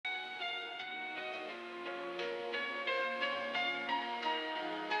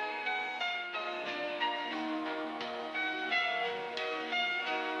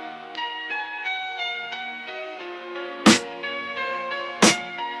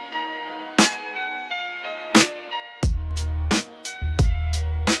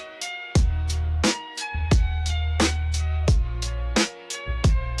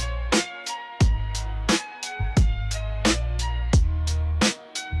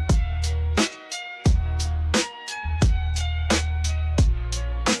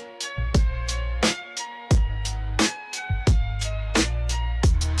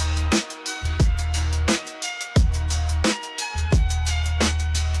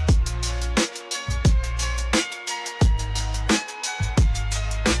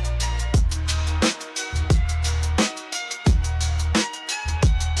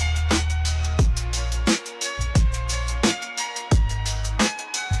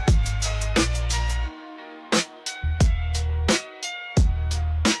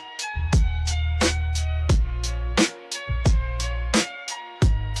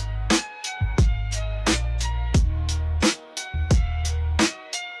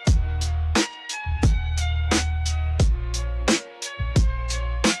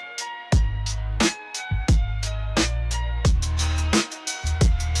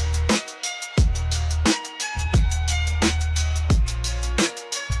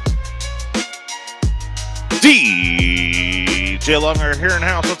DJLonghair here in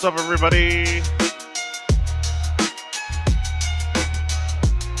house. What's up, everybody?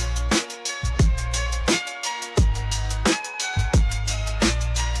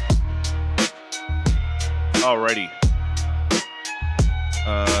 Alrighty.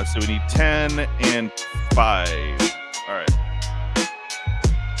 So we need 10 and 5. All right.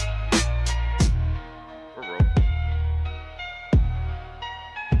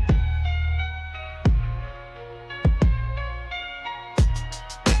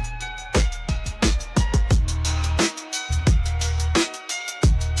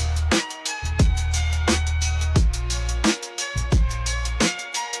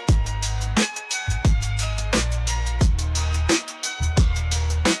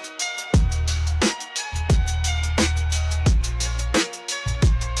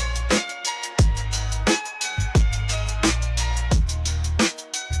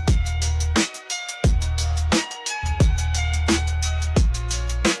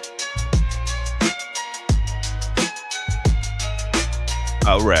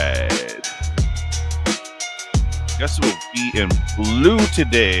 All right. Guess we'll be in blue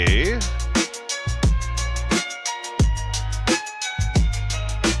today.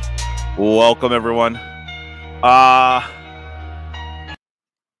 Welcome, everyone. Oh,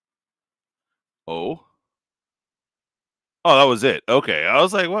 that was it. Okay, I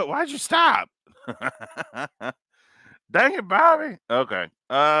was like, what? Why'd you stop? Dang it, Bobby. Okay.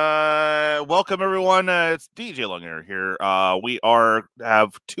 Welcome, everyone. It's DJLonghair here. We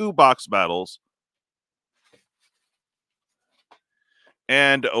have 2 box battles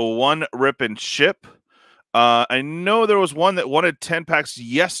and 1 rip and ship. I know there was one that wanted 10 packs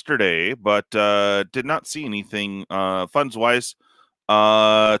yesterday, but did not see anything funds wise.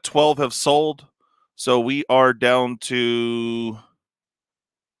 12 have sold, so we are down to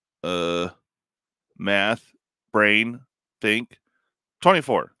math. Brain, think,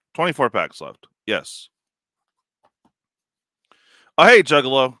 24 packs left. Yes. Oh, hey,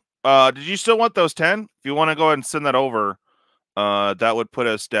 Juggalo. Did you still want those 10? If you want to go ahead and send that over, that would put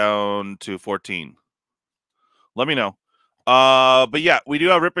us down to 14. Let me know. But yeah, we do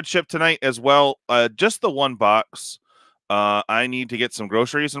have rip and ship tonight as well. Just the 1 box. I need to get some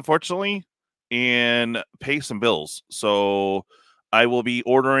groceries, unfortunately, and pay some bills. So I will be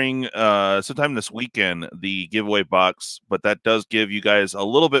ordering sometime this weekend the giveaway box, but that does give you guys a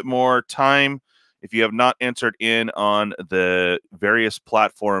little bit more time. If you have not entered in on the various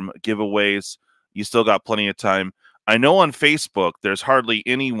platform giveaways, you still got plenty of time. I know on Facebook, there's hardly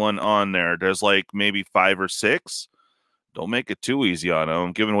anyone on there. There's like maybe 5 or 6. Don't make it too easy on them.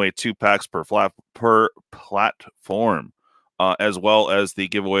 I'm giving away 2 packs per platform, as well as the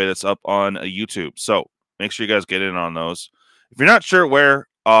giveaway that's up on YouTube. So make sure you guys get in on those. If you're not sure where,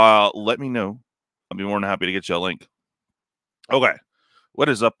 let me know. I'll be more than happy to get you a link. Okay. What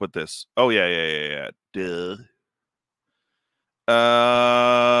is up with this? Oh, yeah. Duh.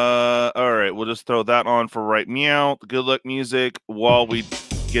 All right. We'll just throw that on for right meow. Good luck music while we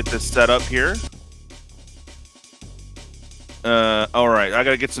get this set up here. All right. I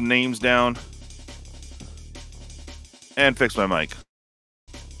got to get some names down and fix my mic.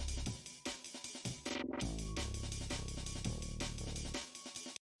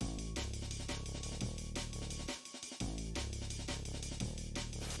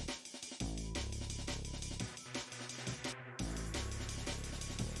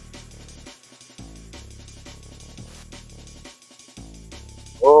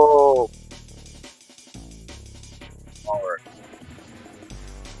 Oh. All right.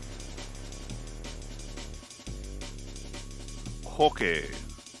 Okay.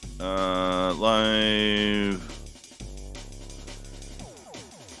 Live.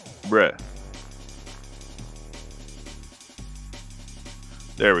 Bruh.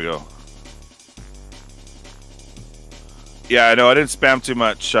 There we go. Yeah, I know. I didn't spam too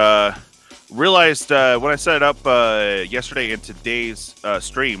much. Realized when I set it up yesterday in today's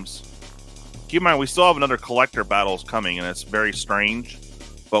streams, keep in mind we still have another collector battles coming, and it's very strange.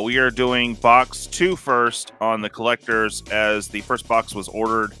 But we are doing box 2 first on the collectors, as the first box was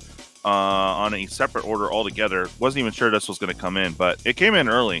ordered on a separate order altogether. Wasn't even sure this was going to come in, but it came in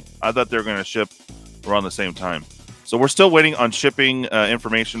early. I thought they were going to ship around the same time. So we're still waiting on shipping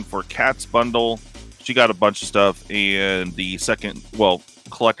information for Kat's bundle. She got a bunch of stuff, and the second, well,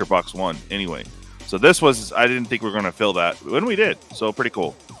 collector box 1 anyway. So this was, I didn't think we were going to fill that when we did. So pretty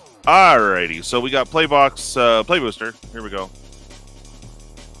cool. Alrighty. So we got Playbooster. Here we go.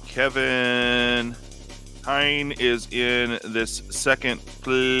 Kevin Haen is in this second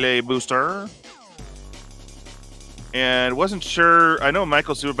Playbooster. And wasn't sure. I know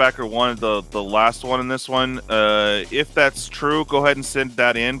Michael Superbacker wanted the last one in this one. If that's true, go ahead and send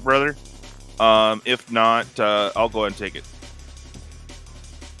that in, brother. If not, I'll go ahead and take it.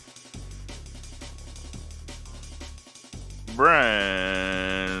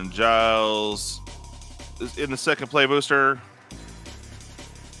 Brian Giles is in the second play booster.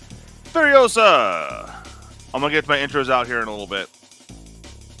 Fiorsa. I'm gonna get my intros out here in a little bit.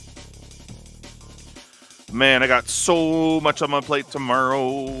 Man, I got so much on my plate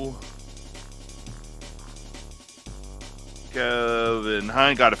tomorrow. Kevin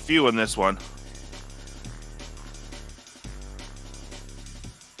Haen got a few in this one.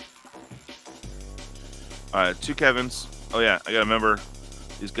 All right, 2 Kevins. Oh yeah, I gotta remember,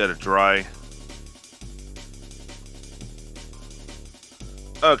 he's got to dry.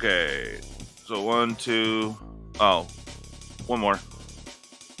 Okay, so 1, 2. Oh, one more.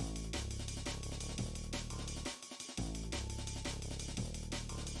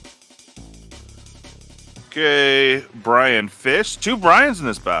 Okay, Brian Fish. 2 Brians in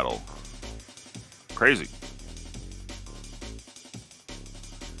this battle. Crazy.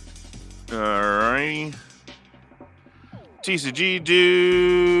 All right.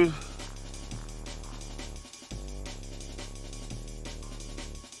 TCGDude.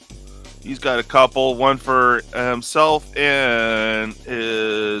 He's got a couple. One for himself and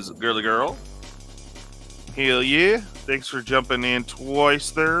his girly girl. Hell yeah. Thanks for jumping in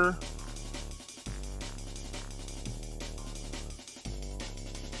twice there.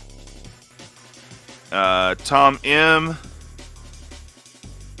 Tom M.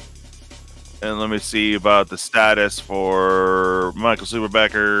 And let me see about the status for Michael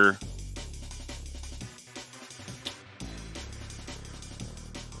Superbacker.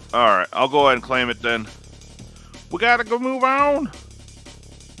 All right, I'll go ahead and claim it then. We gotta go move on.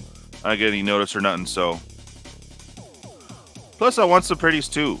 I don't get any notice or nothing, so. Plus, I want some pretties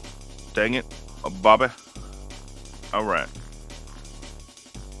too. Dang it, Bobby. All right.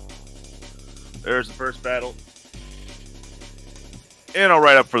 There's the first battle. And I'll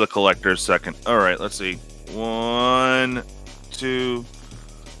write up for the collectors second. All right, let's see. 1, 2,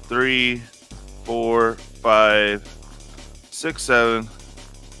 3, 4, 5, 6, 7,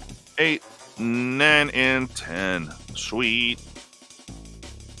 8, 9, and 10. Sweet.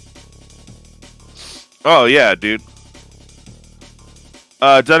 Oh, yeah, dude.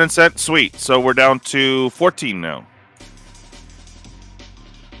 Done and sent. Sweet. So we're down to 14 now.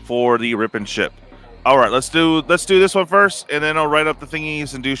 For the rip and ship. All right, let's do this one first, and then I'll write up the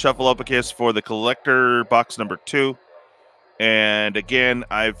thingies and do shuffle up a kiss for the collector box number 2. And again,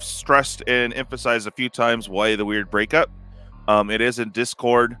 I've stressed and emphasized a few times why the weird breakup. It is in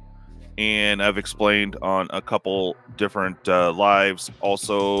Discord, and I've explained on a couple different lives.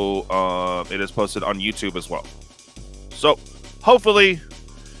 Also, it is posted on YouTube as well. So hopefully,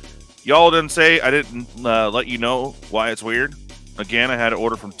 y'all didn't say I didn't let you know why it's weird. Again, I had to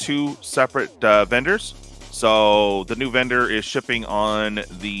order from 2 separate vendors. So the new vendor is shipping on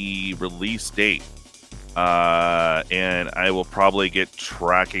the release date. And I will probably get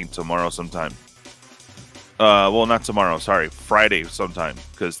tracking tomorrow sometime. Well, not tomorrow, sorry. Friday sometime.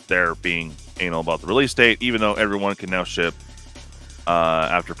 Because they're being anal about the release date. Even though everyone can now ship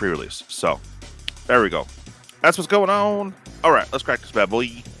after pre-release. So, there we go. That's what's going on. All right, let's crack this bad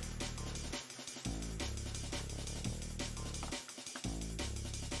boy.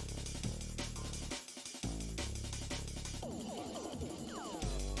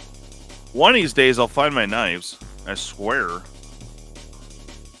 One of these days, I'll find my knives. I swear.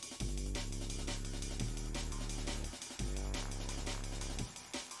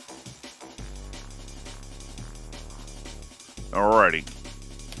 Alrighty.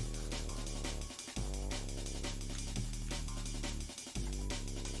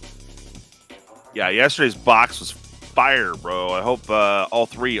 Yeah, yesterday's box was fire, bro. I hope all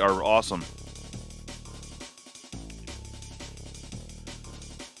 3 are awesome.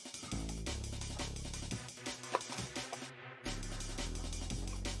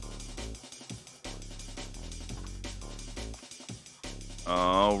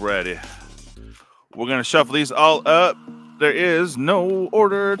 Alrighty. We're going to shuffle these all up. There is no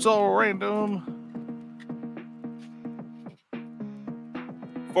order. It's all random.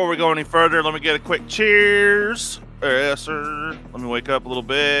 Before we go any further, let me get a quick cheers. Yes, sir. Let me wake up a little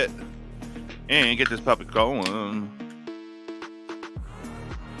bit and get this puppy going.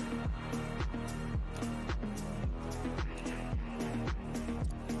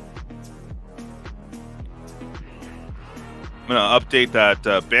 I'm gonna update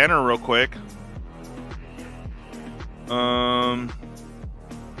that banner real quick.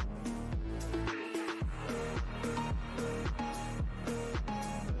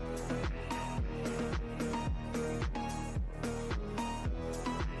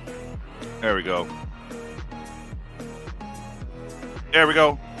 There we go. There we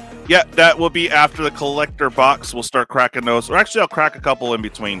go. Yeah, that will be after the collector box. We'll start cracking those. Or actually, I'll crack a couple in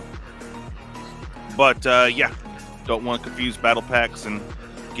between. But, yeah. Don't want to confuse battle packs and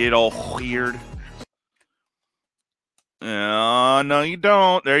get all weird. No, you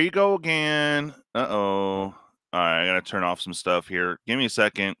don't. There you go again. Uh-oh. All right, I got to turn off some stuff here. Give me a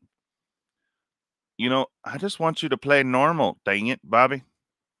second. You know, I just want you to play normal. Dang it, Bobby.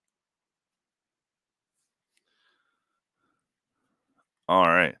 All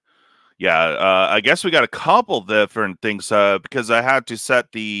right. Yeah, I guess we got a couple different things because I had to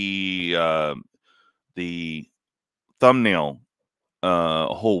set the thumbnail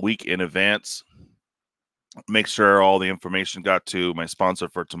a whole week in advance. Make sure all the information got to my sponsor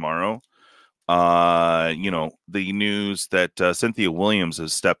for tomorrow. You know, the news that Cynthia Williams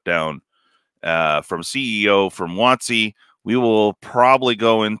has stepped down from CEO from WOTC. We will probably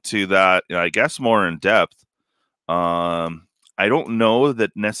go into that, I guess, more in depth. I don't know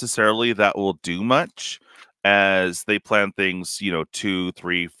that necessarily that will do much as they plan things, you know, 2,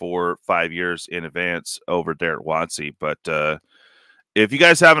 3, 4, 5 years in advance over there at WOTC. But if you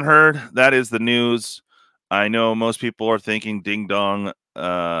guys haven't heard, that is the news. I know most people are thinking ding dong,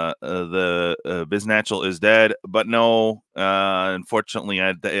 the Biznatural is dead, but no, unfortunately,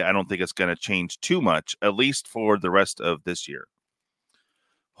 I don't think it's going to change too much, at least for the rest of this year.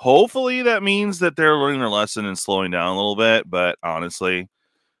 Hopefully that means that they're learning their lesson and slowing down a little bit. But honestly,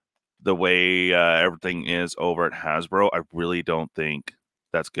 the way everything is over at Hasbro, I really don't think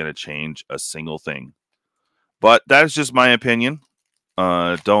that's going to change a single thing. But that is just my opinion.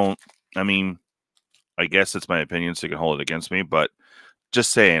 I mean, I guess it's my opinion, so you can hold it against me. But just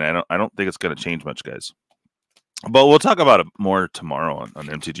saying, I don't think it's going to change much, guys. But we'll talk about it more tomorrow on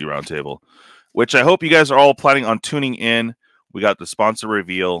MTG Roundtable, which I hope you guys are all planning on tuning in. We got the sponsor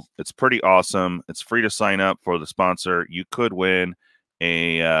reveal. It's pretty awesome. It's free to sign up for the sponsor. You could win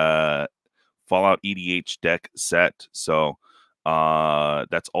a Fallout EDH deck set. So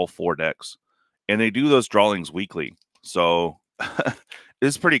that's all 4 decks. And they do those drawings weekly. So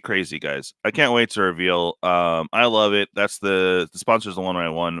it's pretty crazy, guys. I can't wait to reveal. I love it. That's the sponsor's the one I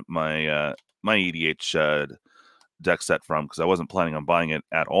won my my EDH deck set from because I wasn't planning on buying it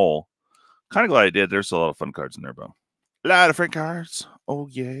at all. Kind of glad I did. There's a lot of fun cards in there, bro. A lot of free cards. Oh,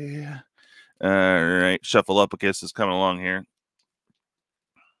 yeah. All right. Shuffleupicus is coming along here.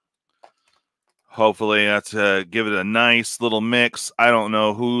 Hopefully that's give it a nice little mix. I don't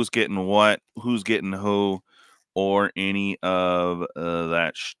know who's getting what, who's getting who, or any of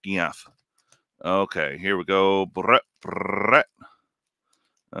that stuff. Okay, here we go.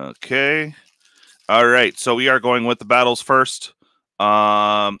 Okay. All right. So we are going with the battles first.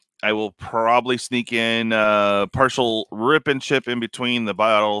 I will probably sneak in partial rip and chip in between the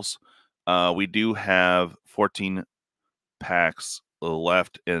battles. We do have 14 packs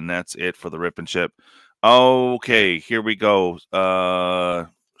left, and that's it for the rip and chip. Okay, here we go.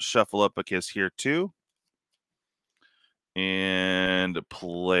 Shuffle up a kiss here too. And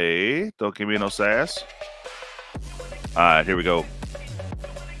play. Don't give me no sass. All right, here we go.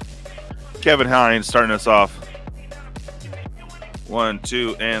 Kevin Haen starting us off. 1,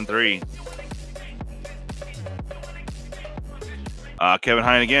 2, and 3. Kevin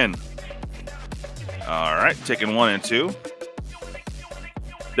Haen again. All right, taking 1 and 2.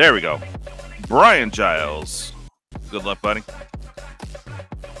 There we go. Brian Giles. Good luck, buddy.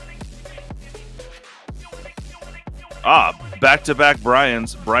 Back-to-back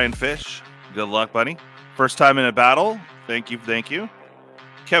Brians. Brian Fish. Good luck, buddy. First time in a battle. Thank you, thank you.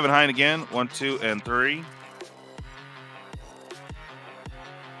 Kevin Haen again. 1, 2, and 3.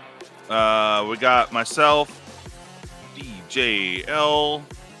 We got myself, DJL,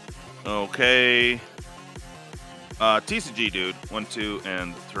 okay, TCGDude, 1, 2,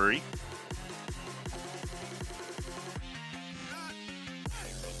 and 3.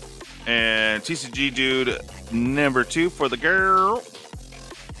 And TCGDude number 2 for the girl.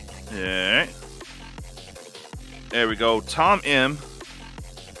 All right. There we go. Tom M.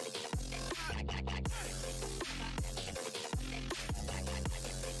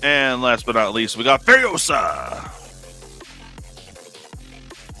 And last but not least, we got Fiorsa.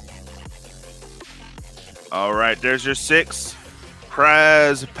 All right, there's your 6.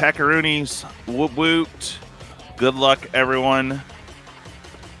 Kris, Packaroonies, WOOOT. Good luck, everyone.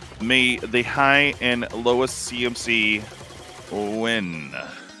 May the high and lowest CMC win.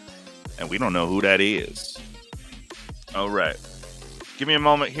 And we don't know who that is. All right. Give me a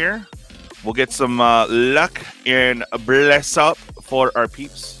moment here. We'll get some luck and bless up for our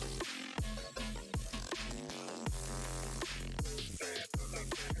peeps.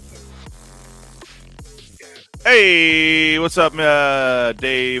 Hey, what's up,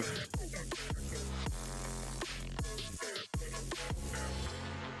 Dave?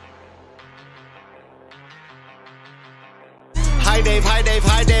 Hi, Dave. Hi, Dave.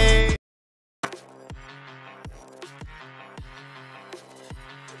 Hi, Dave.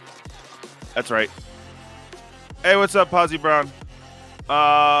 That's right. Hey, what's up, Posy Brown?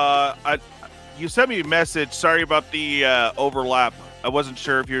 You sent me a message. Sorry about the overlap. I wasn't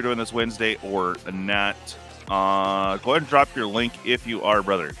sure if you were doing this Wednesday or not. Go ahead and drop your link if you are,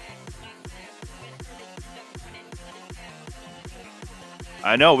 brother.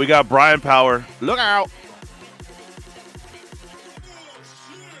 I know, we got Brian Power. Look out.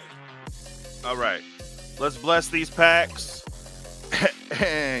 All right. Let's bless these packs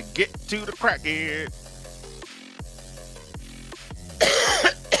and get to the cracking.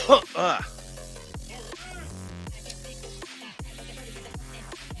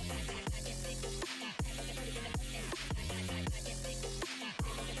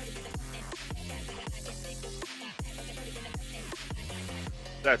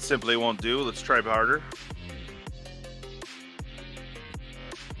 That simply won't do. Let's try harder.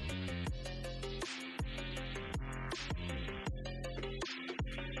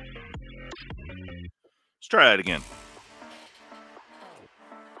 Let's try that again.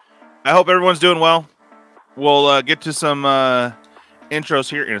 I hope everyone's doing well. We'll get to some intros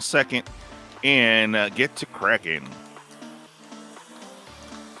here in a second and get to cracking.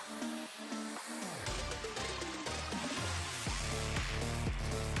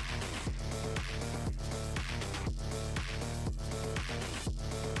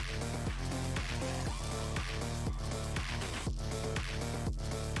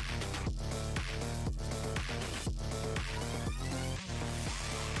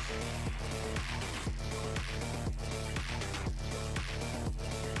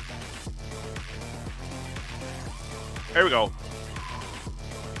 There we go.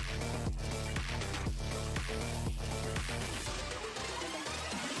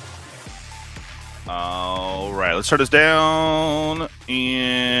 All right, let's start this down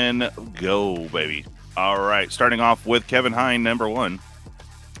and go, baby. All right, starting off with Kevin Haen, number 1.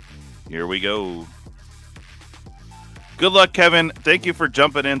 Here we go. Good luck, Kevin. Thank you for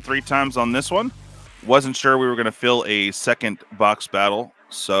jumping in 3 times on this one. Wasn't sure we were going to fill a second box battle,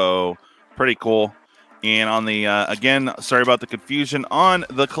 so pretty cool. And on the, again, sorry about the confusion on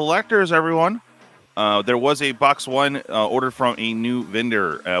the collectors, everyone. There was a box 1 ordered from a new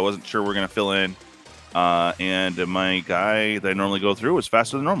vendor. I wasn't sure we're going to fill in. And my guy that I normally go through was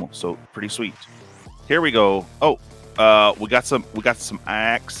faster than normal, so pretty sweet. Here we go. Oh, we got some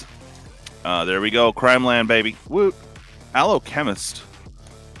axe. There we go. Crime Land, baby. Woot. Alchemist.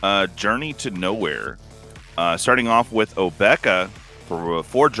 Journey to Nowhere. Starting off with Obeka for a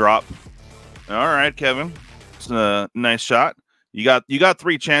 4-drop. All right, Kevin. It's a nice shot. You got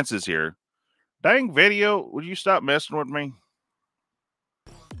 3 chances here. Dang video, would you stop messing with me?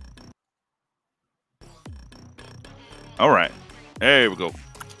 All right. There we go.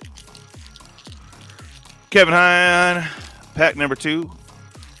 Kevin Haen, pack number 2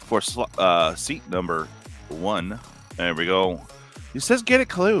 for seat number 1. There we go. He says get a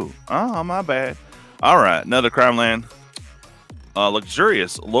clue. Oh, my bad. All right, another Crime Land.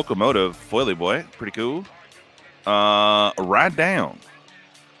 Luxurious Locomotive Foily Boy. Pretty cool. Ride Down.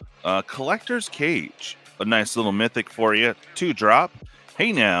 Collector's Cage. A nice little mythic for you. 2-drop.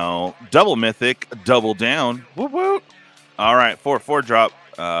 Hey now. Double mythic. Double down. Whoop whoop. All right. 4-drop.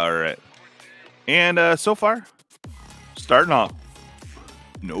 All right. And so far, starting off.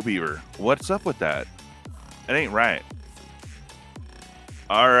 No beaver. What's up with that? It ain't right.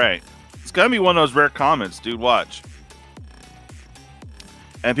 All right. It's going to be one of those rare comments, dude. Watch.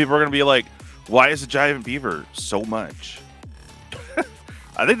 And people are going to be like, why is the giant beaver so much?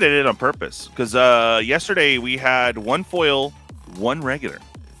 I think they did it on purpose. Because yesterday we had 1 foil, 1 regular.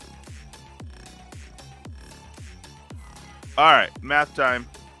 All right, math time.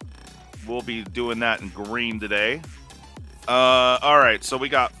 We'll be doing that in green today. All right, so we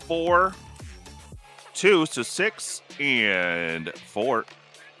got 4, 2, so 6, and 4.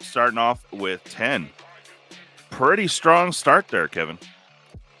 Starting off with 10. Pretty strong start there, Kevin.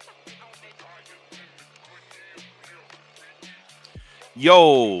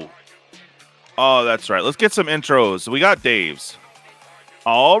 Yo. Oh, that's right. Let's get some intros. We got Dave's.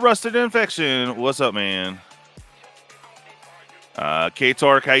 All Rusted Infection. What's up, man?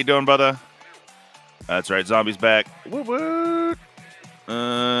 K-Torque, how you doing, brother? That's right. Zombie's back. Woo woo.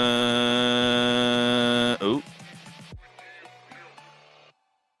 Ooh.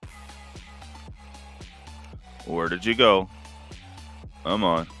 Where did you go? Come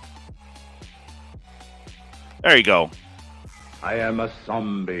on. There you go. I am a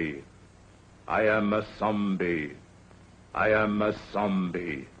zombie. I am a zombie. I am a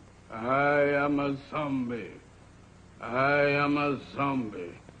zombie. I am a zombie. I am a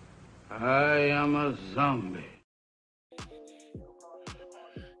zombie. I am a zombie.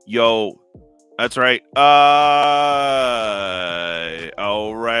 Yo, that's right.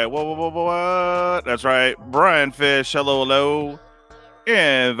 All right. What? That's right. Brian Fish. Hello, hello.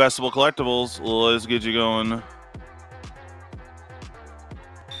 Investable Collectables. Let's get you going.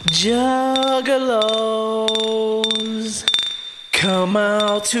 Juggalos, come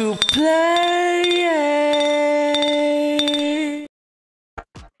out to play.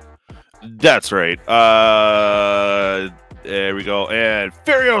 That's right. There we go. And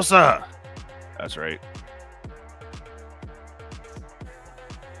Fiorsa. That's right.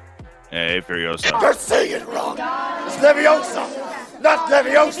 Hey, Fiorsa. You're saying it wrong. It's Leviosa, not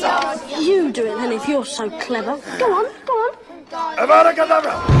Leviosa. You do it then if you're so clever. Go on, go on. Avada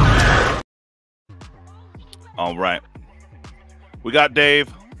Kedavra. All right. We got Dave.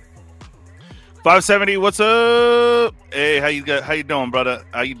 570, what's up? Hey, how you doing, brother?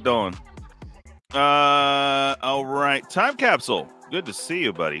 How you doing? All right. Time Capsule. Good to see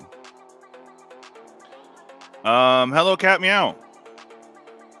you, buddy. Hello, Cat Meow.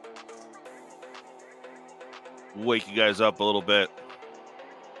 Wake you guys up a little bit.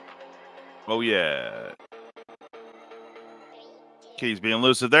 Oh, yeah. Keys being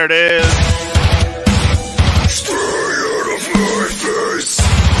elusive. There it is. Stay out of my face.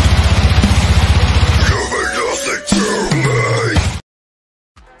 You mean nothing to me.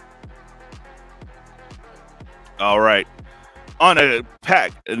 All right. On a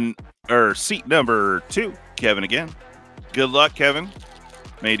pack or seat number 2, Kevin again. Good luck, Kevin.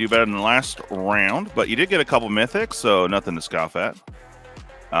 May do better than the last round, but you did get a couple mythics, so nothing to scoff at.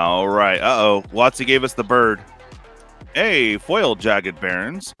 All right. Uh-oh. Watsy gave us the bird. A foil Jagged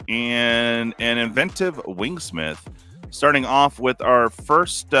Barons and an inventive Wingsmith. Starting off with our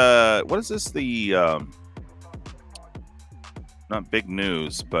first, what is this? The, not big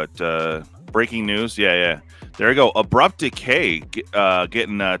news, but breaking news. Yeah. There we go. Abrupt Decay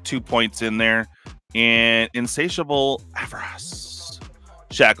getting 2 points in there. And Insatiable Avarice.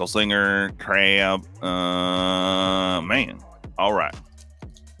 Shackle Slinger, Crab. Man. All right.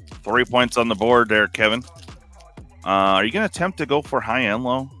 3 points on the board there, Kevin. Are you going to attempt to go for high and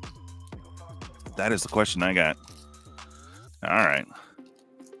low? That is the question I got. All right.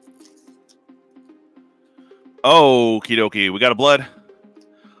 Okie dokie. We got a Blood.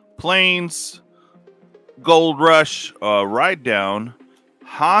 Plains. Gold Rush. Ride Down.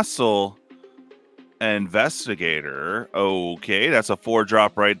 Hostile. Investigator. Okay. That's a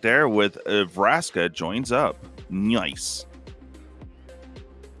 4-drop right there with Vraska joins up. Nice.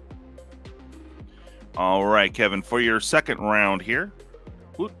 All right, Kevin, for your second round here.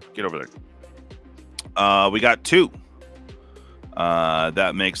 Whoop, get over there. We got 2.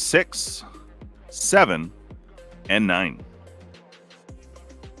 That makes 6, 7, and 9.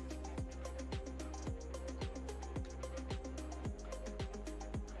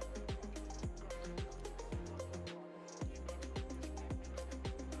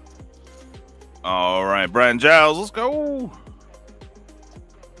 All right, Brian Giles, let's go.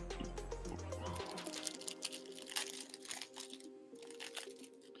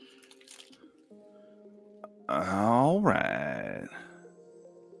 All right.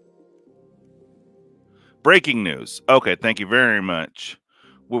 Breaking news. Okay, thank you very much.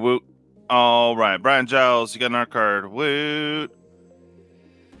 WOOOT. All right, Brian Giles, you got an art card. WOOT.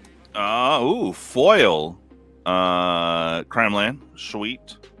 Ooh, foil. Crime Land.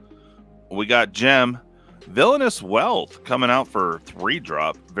 Sweet. We got Gem. Villainous Wealth coming out for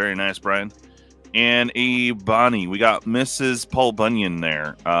 3-drop. Very nice, Brian. And a Bonnie. We got Mrs. Paul Bunyan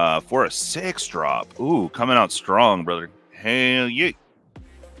there for a 6-drop. Ooh, coming out strong, brother. Hell yeah.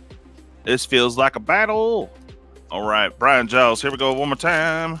 This feels like a battle. All right, Brian Giles. Here we go one more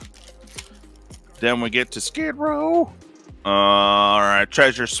time. Then we get to Skid Row. All right,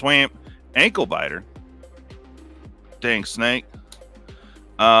 Treasure Swamp. Ankle Biter. Dang Snake.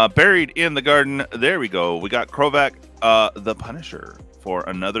 Buried in the Garden. There we go. We got Krovak, the Punisher, for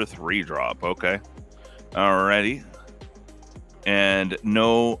another 3-drop. Okay. Alrighty. And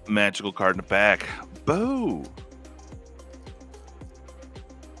no magical card in the back. Boo.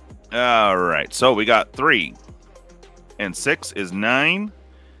 Alright. So we got 3. And 6 is 9.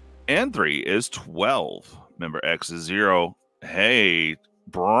 And 3 is 12. Remember, X is 0. Hey,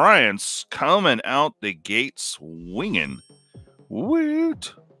 Brian's coming out the gate swinging.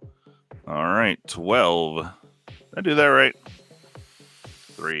 Woot. Alright. 12. Did I do that right?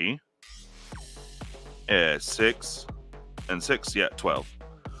 3, Yeah, 6 and 6. Yeah, 12.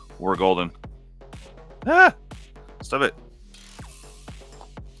 We're golden. Ah! Stop it.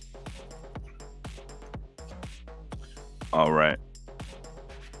 All right.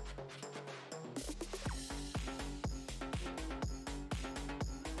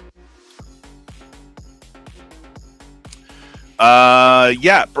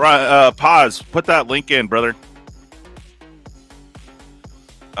 Yeah, pause. Put that link in, brother.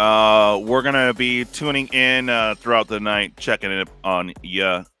 We're gonna be tuning in throughout the night, checking it on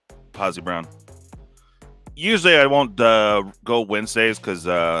Posy Brown. Usually I won't go Wednesdays because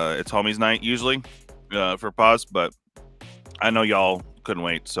it's homies night usually for pause, but I know y'all couldn't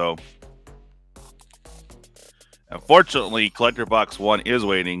wait, so unfortunately Collector Box 1 is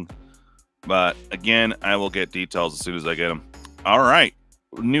waiting, but again I will get details as soon as I get them. All right,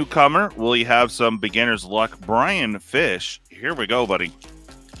 newcomer, will you have some beginner's luck? Brian Fish, here we go, buddy.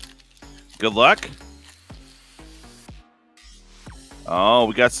 Good luck. Oh,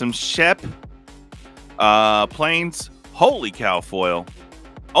 we got some Shep. Planes. Holy cow, foil.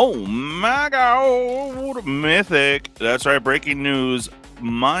 Oh my god. Mythic. That's right, breaking news.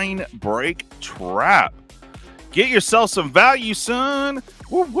 Mine break trap. Get yourself some value, son.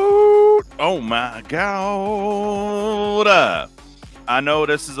 Woo woo. Oh my god. I know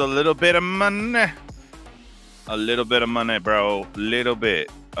this is a little bit of money. A little bit of money, bro. Little bit.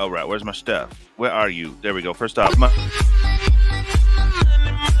 All right, where's my stuff? Where are you? There we go. First off,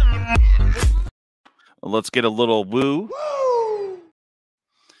 let's get a little woo.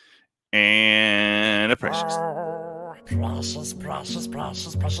 And a precious. Precious, precious,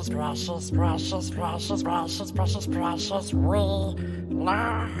 precious, precious, precious, precious, precious, precious, precious, precious, we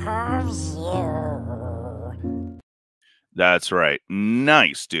love you. That's right.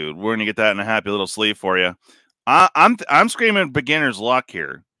 Nice, dude. We're gonna get that in a happy little sleeve for you. I'm screaming beginner's luck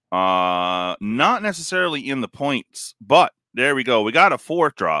here. Not necessarily in the points, but there we go. We got a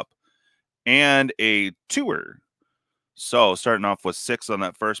 4th drop and a 2er. So starting off with 6 on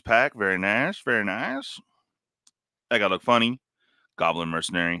that first pack. Very nice. Very nice. That gotta look funny. Goblin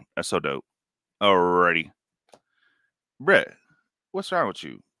Mercenary. That's so dope. Alrighty. Brett, what's wrong with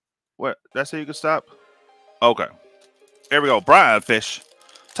you? What? That's how you can stop? Okay. There we go. Brian Fish.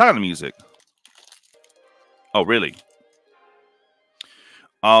 Time the music. Oh, really?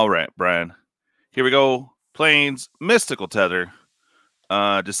 All right, Brian. Here we go. Plains, Mystical Tether.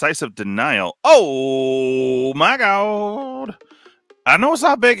 Decisive Denial. Oh, my God. I know it's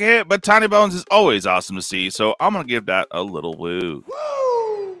not a big hit, but Tiny Bones is always awesome to see, so I'm going to give that a little woo.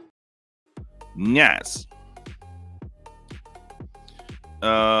 Woo! Yes.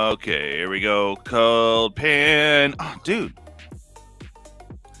 Okay, here we go. Cold Pen. Oh, dude.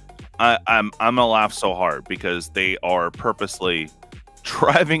 I'm gonna laugh so hard because they are purposely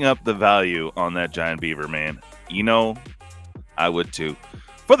driving up the value on that giant beaver, man. You know, I would too.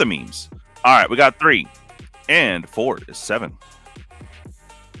 For the memes. All right, we got 3. And 4 is 7.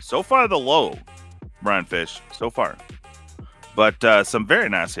 So far, the low, Brian Fish. So far. But some very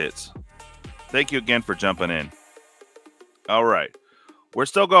nice hits. Thank you again for jumping in. All right. We're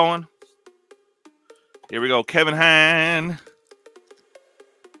still going. Here we go. Kevin Haen.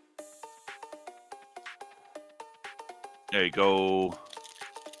 There you go.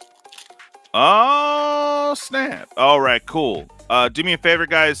 Oh, snap. All right, cool. Do me a favor,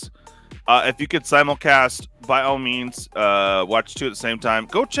 guys. If you could simulcast, by all means, watch 2 at the same time.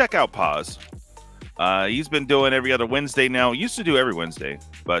 Go check out Paz. He's been doing every other Wednesday now. He used to do every Wednesday.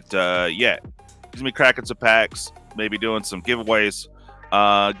 But, yeah. He's going to be cracking some packs. Maybe doing some giveaways.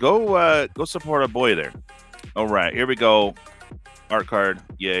 Go support our boy there. All right, here we go. Art card.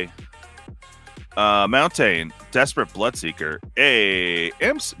 Yay. Mountain, Desperate Bloodseeker,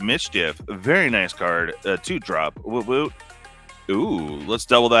 Imps Mischief, very nice card, 2-drop, woot woot. Ooh, let's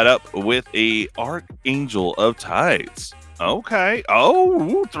double that up with a Archangel of Tides. Okay,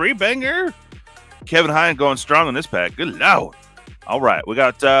 oh, 3-banger. Kevin Haen going strong in this pack, good lord. All right, we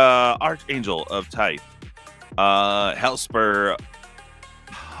got Archangel of Tithe, Hellspur,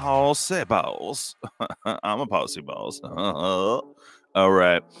 Policy Balls. I'm a Policy Balls. All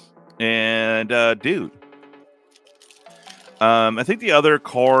right. And dude, I think the other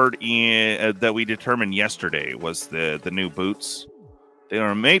card that we determined yesterday was the new boots. They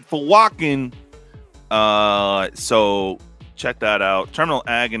are made for walking. So check that out. Terminal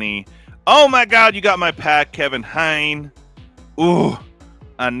Agony. Oh my God, you got my pack, Kevin Haen. Ooh,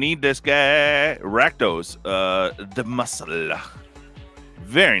 I need this guy. Rakdos, the muscle.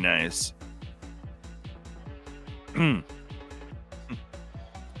 Very nice.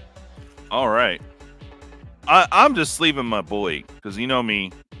 All right. I'm just sleeving my boy because you know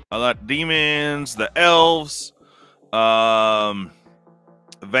me. I got demons, the elves,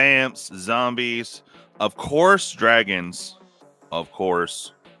 vamps, zombies, of course, dragons, of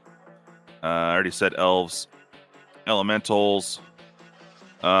course. I already said elves, elementals,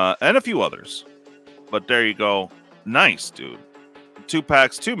 and a few others. But there you go. Nice, dude. 2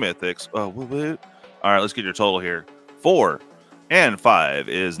 packs, 2 mythics. Oh, woo-woo. All right, let's get your total here. 4 and 5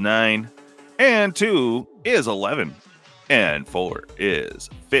 is 9, and 2 is 11, and 4 is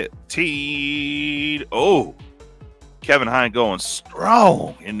 15. Oh, Kevin Haen going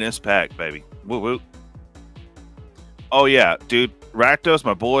strong in this pack, baby. Woo-woo. Oh, yeah, dude. Rakdos,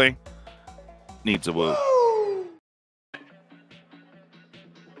 my boy, needs a woo.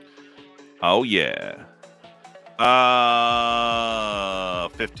 Oh, yeah.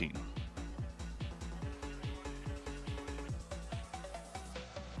 15.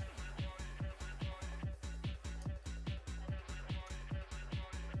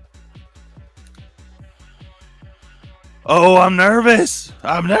 Oh, I'm nervous.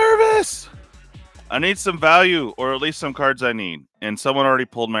 I'm nervous. I need some value, or at least some cards I need. And someone already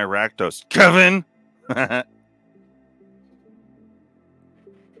pulled my Rakdos. Kevin!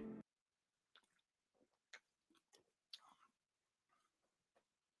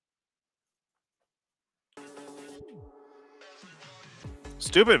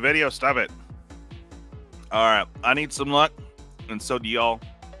 Stupid video, stop it. All right, I need some luck, and so do y'all.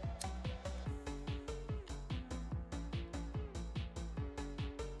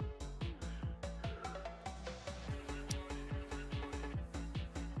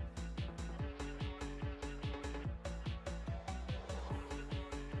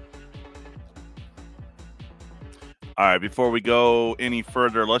 All right, before we go any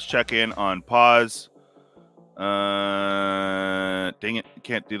further, let's check in on pause. Dang it,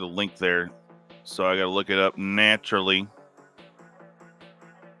 can't do the link there, so I gotta look it up naturally.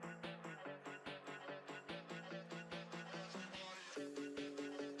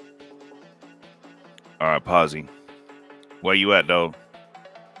 All right, pausing. Where you at, though?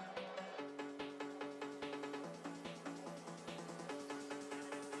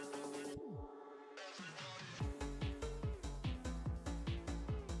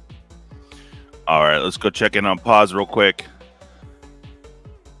 All right, let's go check in on pause real quick.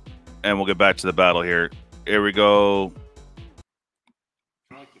 And we'll get back to the battle here. Here we go.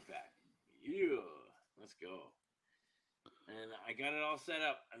 Collector pack. Yeah, let's go. And I got it all set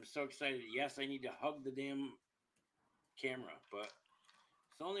up. I'm so excited. Yes, I need to hug the damn camera, but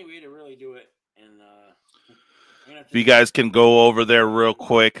it's the only way to really do it. And if you guys can go over there real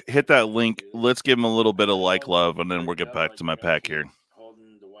quick, hit that link. Let's give them a little bit of like love, and then we'll get back to my pack here.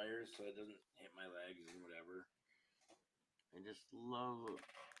 Holding the wires so it doesn't hit my legs and whatever. I just love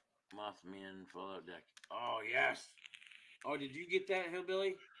Mothman Fallout deck. Oh yes. Oh, did you get that,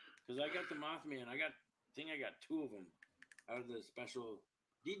 Hillbilly? Because I got the Mothman. I think I got 2 of them out of the special.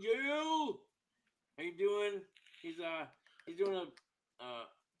 DJL, how you doing? He's doing a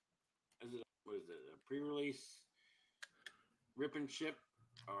what is it? A pre-release rip and ship,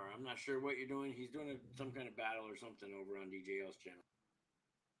 or I'm not sure what you're doing. He's doing some kind of battle or something over on DJL's channel.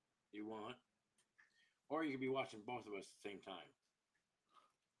 You want, or you could be watching both of us at the same time.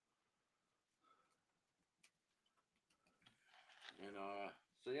 And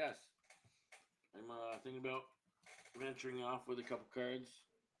so yes, I'm thinking about venturing off with a couple cards,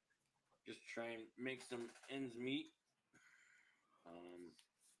 just to try and make some ends meet.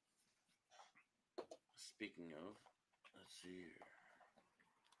 Speaking of, let's see here.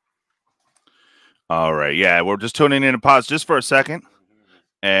 All right, yeah, we're just tuning in and pause just for a second,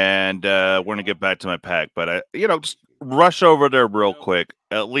 and we're gonna get back to my pack. But just rush over there real quick.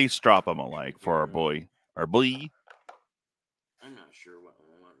 At least drop him a like for our boy, I'm not sure what I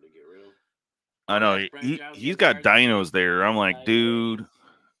want to get rid of. I know he's got dinos there. I'm like, dude.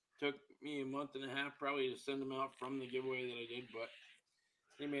 Took me a month and a half probably to send them out from the giveaway that I did, but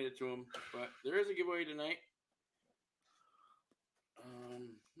they made it to him. But there is a giveaway tonight.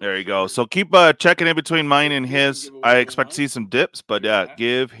 There you go. So keep checking in between mine and his. I expect to see some dips, but yeah,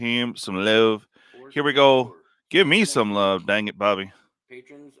 give him some love. Here we go. Give me some love. Dang it, Bobby.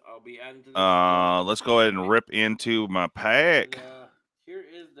 Patrons, I'll be adding to this. Let's go ahead and rip into my pack. And, here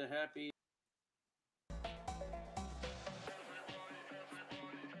is the happy.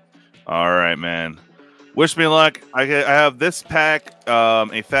 All right, man. Wish me luck. I have this pack,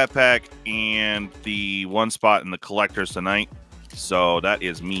 a fat pack, and the 1 spot in the collectors tonight. So that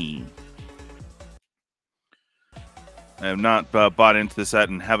is me. I have not bought into the set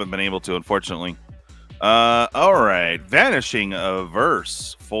and haven't been able to, unfortunately. All right. Vanishing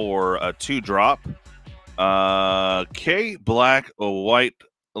Averse for a 2-drop. K, black, white,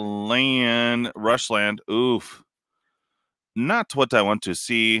 land, Rushland. Oof. Not what I want to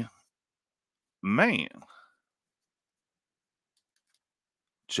see. Man.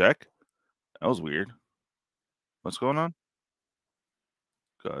 Check. That was weird. What's going on?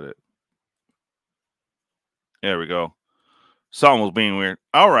 Got it. There we go. Something was being weird.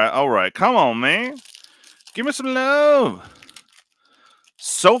 All right. Come on, man. Give me some love.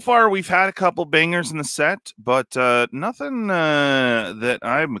 So far, we've had a couple bangers in the set, but nothing that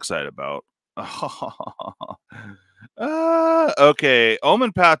I'm excited about. Okay.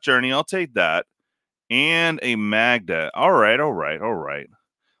 Omen Path Journey. I'll take that. And a Magda. All right.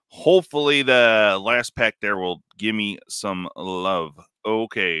 Hopefully, the last pack there will give me some love.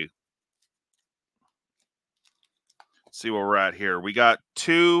 Okay. Let's see where we're at here. We got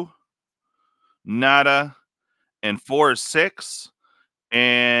 2, nada, and 4 is 6.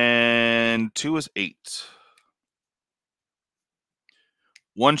 And 2 is 8.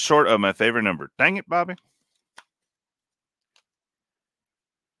 1 short of my favorite number. Dang it, Bobby.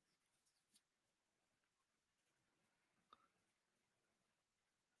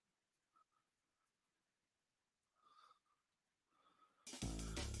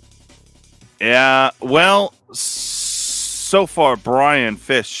 Yeah, well, so far, Brian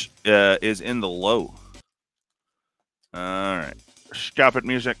Fish is in the low. All right. Stop it,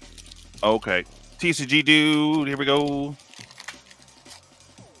 music. Okay. TCGDude, here we go.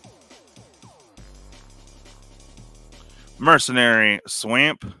 Mercenary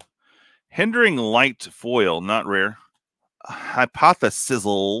Swamp. Hindering Light foil, not rare.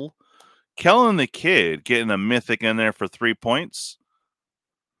 Hypothesizzle. Kellen the Kid getting a mythic in there for 3 points.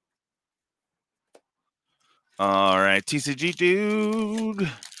 All right, TCGDude.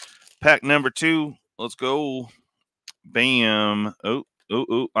 Pack number 2. Let's go. Bam. Oh,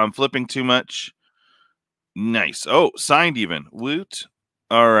 I'm flipping too much. Nice. Oh, signed even. Woot.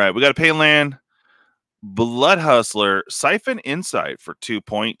 All right, we got a pay land. Blood Hustler. Siphon Insight for 2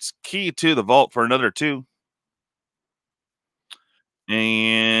 points. Key to the vault for another 2.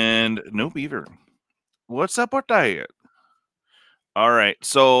 And no beaver. What's up with that? All right,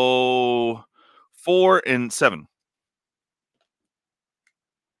 so 4 and 7.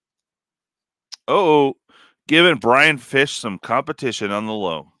 Oh, giving Brian Fish some competition on the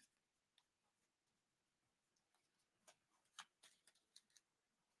low.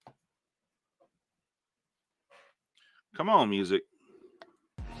 Come on, music.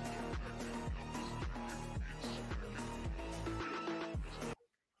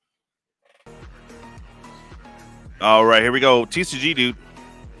 All right, here we go. TCGDude.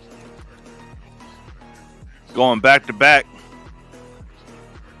 Going back to back.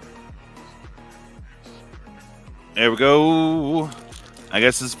 There we go. I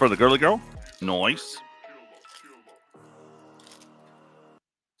guess this is for the girly girl. Nice.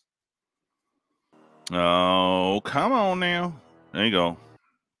 Oh, come on now. There you go.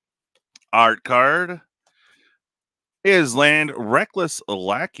 Art card is land Reckless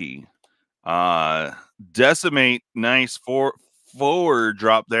Lackey. Decimate. Nice forward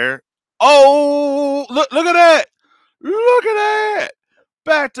drop there. Oh, look at that. Look at that.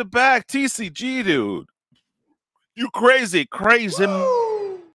 Back to back TCGDude. You crazy.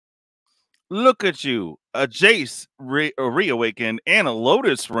 Woo! Look at you. A Jace reawakened and a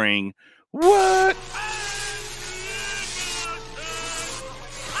Lotus ring. What?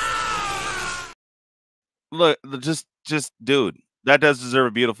 Look, just dude. That does deserve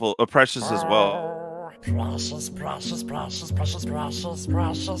a beautiful, a precious as well. Precious. We love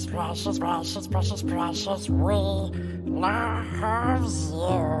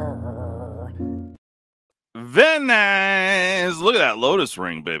you. Very nice. Look at that Lotus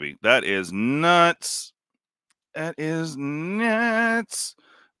ring, baby. That is nuts. That is nuts.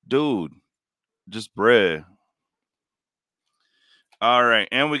 Dude, just bruh. All right,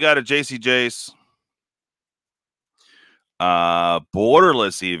 and we got a JC Jace.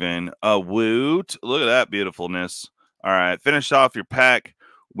 Borderless even. A WOOT. Look at that beautifulness. All right, finish off your pack.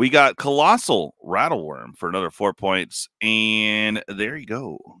 We got Colossal Rattleworm for another 4 points. And there you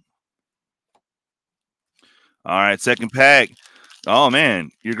go. All right, second pack. Oh,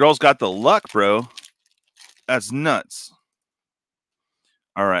 man. Your girl's got the luck, bro. That's nuts.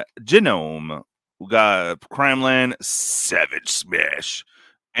 All right. Genome. We got Crimeland, Savage Smash,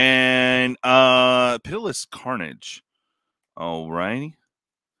 and Pitiless Carnage. All righty.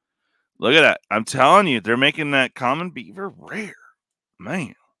 Look at that. I'm telling you, they're making that common beaver rare.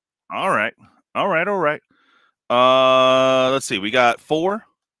 Man. All right. Let's see. We got 4,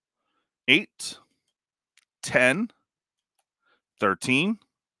 8, 10, 13,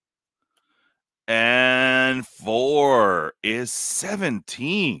 And 4 is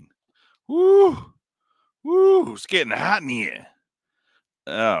 17. Woo! Woo! It's getting hot in here.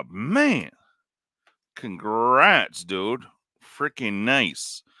 Oh, man. Congrats, dude. Freaking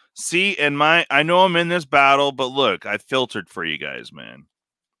nice. See, and I know I'm in this battle, but look, I filtered for you guys, man.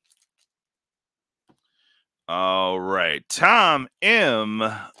 All right. Tom M.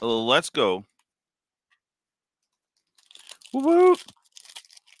 Let's go. Woo!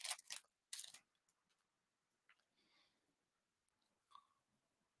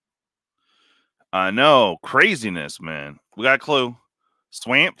 I know. Craziness, man. We got a clue.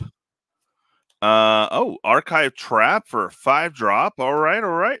 Swamp. Oh, Archive Trap for a 5-drop. All right, all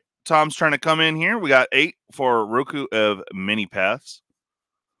right. Tom's trying to come in here. We got 8 for Roku of Mini Paths.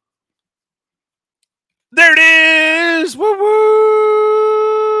 There it is! Woo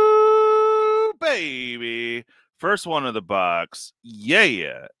woo! Baby. First one of the box.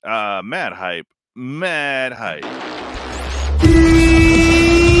 Yeah. Mad hype. Mad hype.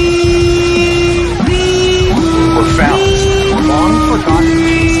 Were found long forgotten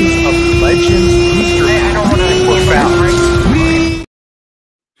pieces of Legends booster were found.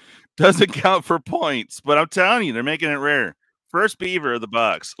 Doesn't count for points, but I'm telling you, they're making it rare. First beaver of the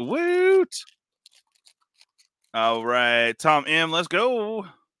box. Woot! All right, Tom M, let's go.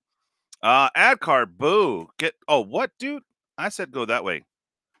 Ad card, boo. What, dude? I said go that way.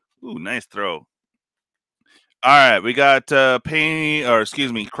 Ooh, nice throw. All right, we got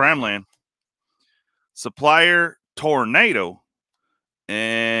Cramland. Supplier, Tornado,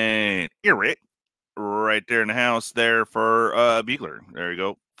 and Eric right there in the house there for Beagler. There you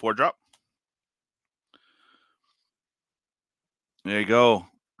go. 4-drop. There you go.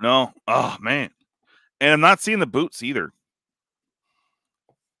 No. Oh, man. And I'm not seeing the boots either.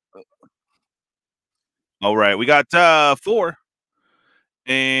 All right. We got 4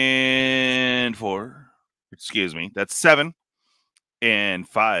 and 4. Excuse me. That's 7. And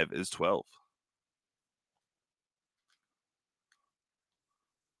 5 is 12.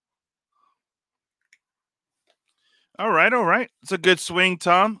 All right, all right. It's a good swing,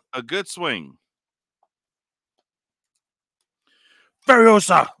 Tom. A good swing.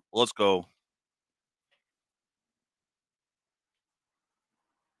 Fiorsa. Let's go.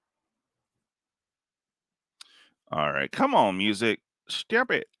 All right. Come on, music.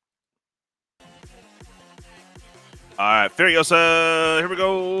 Stop it. All right, Fiorsa. Here we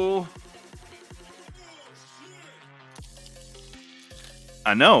go.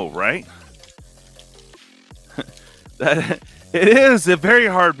 I know, right? It is a very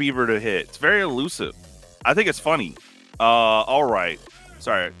hard beaver to hit. It's very elusive. I think it's funny. All right.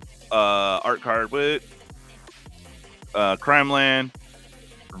 Sorry. Art card with Crimeland.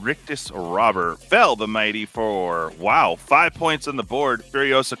 Rictus Robber. Fell the mighty for, wow, 5 points on the board.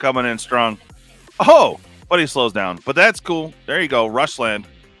 Fiorsa coming in strong. Oh, but he slows down. But that's cool. There you go. Rushland.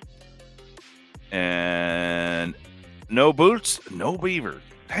 And no boots, no beaver.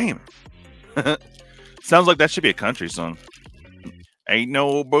 Damn. Sounds like that should be a country song. Ain't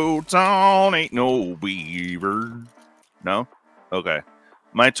no boots on, ain't no beaver. No? Okay.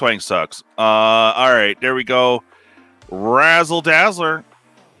 My twang sucks. All right, there we go. Razzle Dazzler.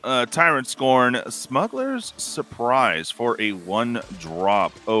 Tyrant Scorn. Smuggler's Surprise for a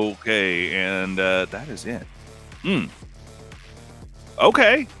 1-drop. Okay, and that is it.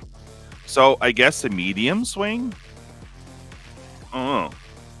 Okay. So I guess a medium swing? Oh.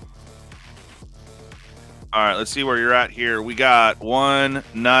 All right, let's see where you're at here. We got 1,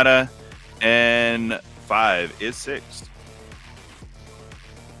 nada, and 5 is 6.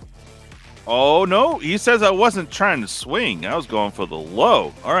 Oh, no. He says I wasn't trying to swing. I was going for the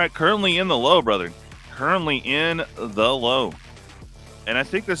low. All right, currently in the low, brother. Currently in the low. And I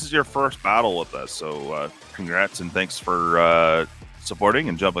think this is your first battle with us. So congrats and thanks for supporting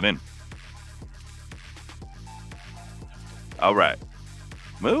and jumping in. All right.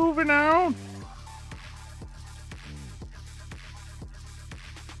 Moving on.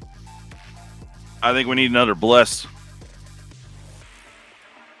 I think we need another bless.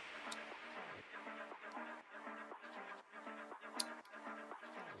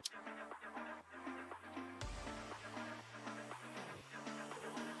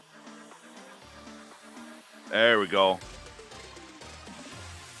 There we go.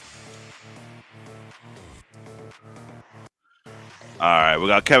 All right, we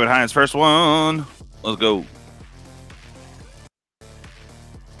got Kevin Haen's first one. Let's go.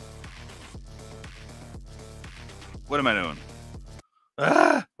 What am I doing?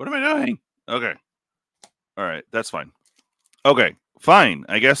 What am I doing? Okay. All right, that's fine. Okay, fine.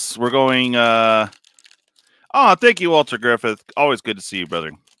 I guess we're going. Oh, thank you, Walter Griffith. Always good to see you,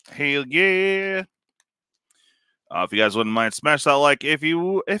 brother. Hell yeah. If you guys wouldn't mind, smash that like. If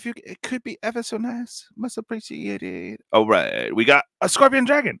you, it could be ever so nice. Much appreciated. All right, we got a Scorpion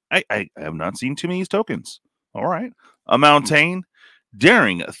Dragon. I have not seen too many tokens. All right, a Mountain,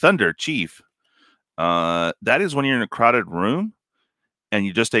 Daring Thunder Chief. That is when you're in a crowded room and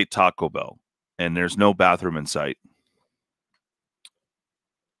you just ate Taco Bell and there's no bathroom in sight.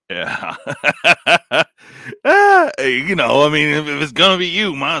 Yeah. You know, I mean, if it's gonna be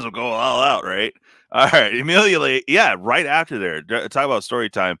you, might as well go all out, right? All right, Amelia, yeah, right after there. Talk about story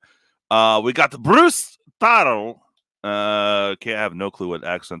time. We got the Bruce Taro. Okay, I have no clue what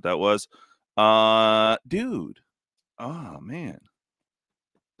accent that was. Dude. Oh, man.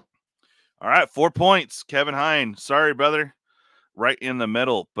 All right, 4 points. Kevin Haen. Sorry, brother. Right in the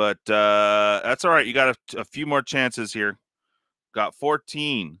middle, but that's all right. You got a few more chances here. Got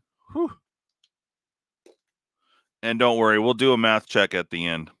 14. Whew. And don't worry, we'll do a math check at the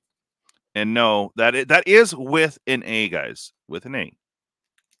end. And no, that is with an A, guys. With an A.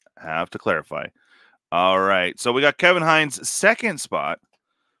 Have to clarify. All right. So we got Kevin Haen's second spot.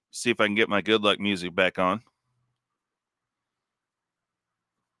 See if I can get my good luck music back on.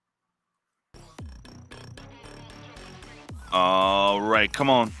 All right. Come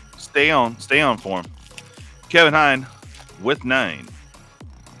on. Stay on. Stay on for him. Kevin Haen with 9.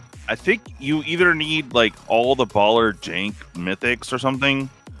 I think you either need like all the baller jank mythics or something,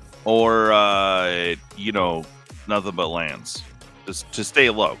 or you know, nothing but lands. Just to stay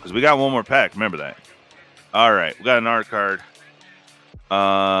low, because we got one more pack. Remember that. All right, we got an art card.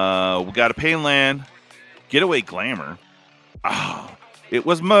 We got a Pain Land, Getaway Glamour. Oh, it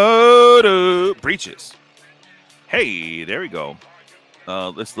was Moto Breaches. Hey, there we go.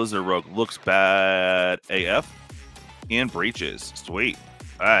 This Lizard Rogue looks bad AF. And Breaches. Sweet.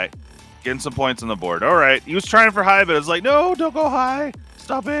 All right. Getting some points on the board. All right. He was trying for high, but it's like, no, don't go high.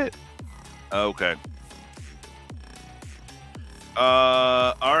 Stop it. Okay.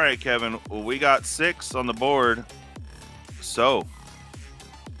 All right, Kevin. We got 6 on the board. So.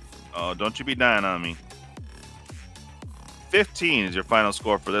 Oh, don't you be dying on me. 15 is your final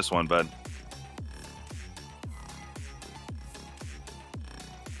score for this one, bud.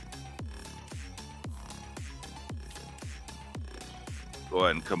 Go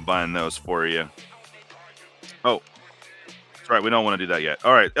ahead and combine those for you. Oh, that's right. We don't want to do that yet.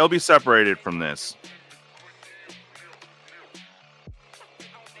 All right. It'll be separated from this.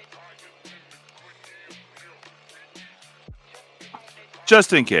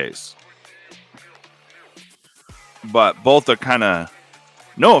 Just in case. But both are kind of,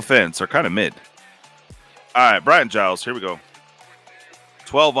 no offense, are kind of mid. All right. Brian Giles. Here we go.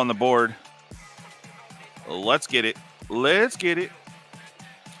 12 on the board. Let's get it. Let's get it.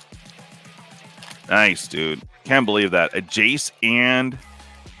 Nice, dude. Can't believe that. A Jace and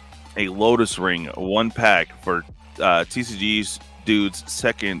a Lotus Ring. 1 pack for TCGDude's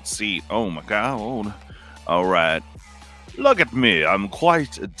second seat. Oh, my God. All right. Look at me. I'm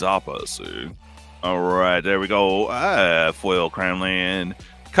quite dapper, see. All right. There we go. Foil Crownland.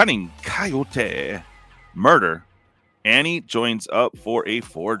 Cunning Coyote. Murder. Annie joins up for a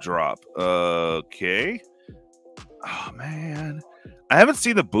 4-drop. Okay. Oh, man. I haven't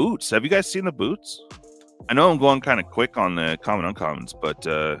seen the boots. Have you guys seen the boots? I know I'm going kind of quick on the common uncommons, but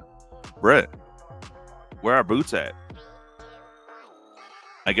Brett, where are boots at?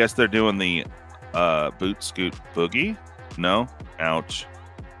 I guess they're doing the boot scoot boogie. No? Ouch.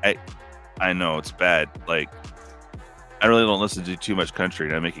 I know it's bad. Like, I really don't listen to too much country,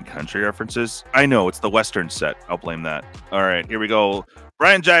 and I'm making country references. I know it's the Western set. I'll blame that. All right, here we go.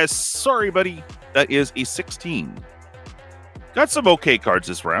 Brian Giles, sorry, buddy. That is a 16. Got some okay cards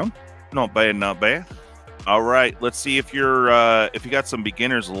this round. Not bad, not bad. All right, let's see if you're if you got some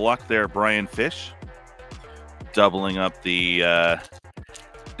beginner's luck there, Brian Fish. Doubling up the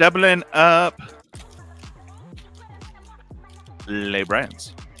Les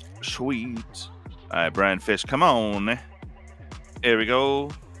Brands. Sweet. All right, Brian Fish, come on. Here we go.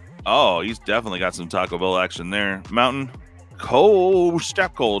 Oh, he's definitely got some Taco Bell action there. Mountain. Cold,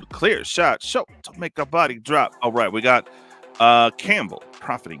 step cold, clear shot, show to make a body drop. All right, we got Campbell,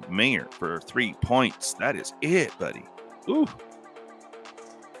 Profiting Mayor for 3 points. That is it, buddy. Ooh.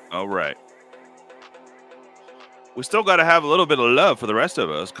 All right. We still got to have a little bit of love for the rest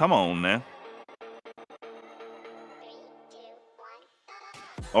of us. Come on, now.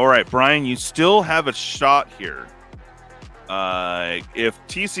 All right, Brian, you still have a shot here. If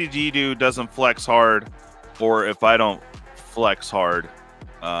TCGDude doesn't flex hard, or if I don't flex hard,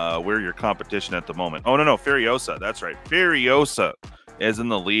 we're your competition at the moment. Oh, no, Fiorsa. That's right. Fiorsa is in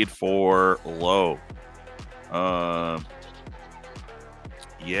the lead for low.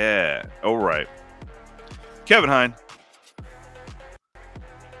 Yeah. All right. Kevin Haen.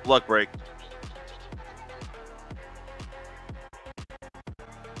 Luck break.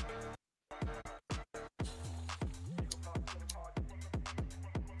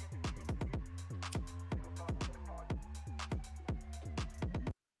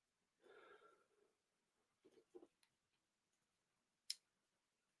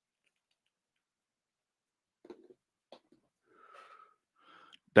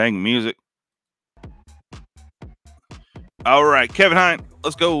 Dang music. All right, Kevin Haen,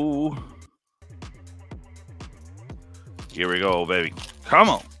 let's go. Here we go, baby. Come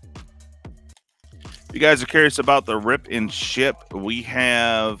on. If you guys are curious about the rip and ship, we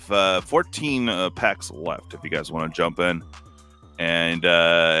have 14 packs left. If you guys want to jump in and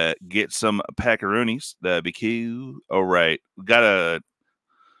get some packaroonies, that'd be cool. All right, we got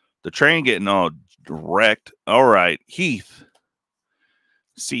the train getting all wrecked. All right, Heath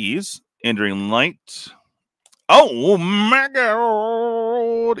sees entering light. Oh my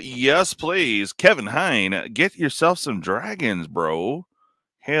God! Yes, please, Kevin Haen, get yourself some dragons, bro.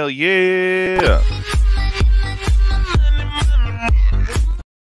 Hell yeah!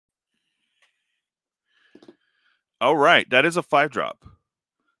 All right, that is a 5-drop.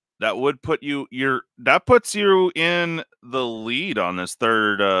 That would put you that puts you in the lead on this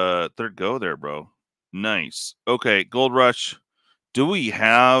third go there, bro. Nice. Okay, Gold Rush. Do we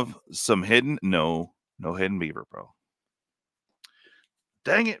have some hidden? No hidden beaver, bro.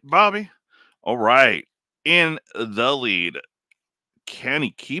 Dang it, Bobby. All right, in the lead. Can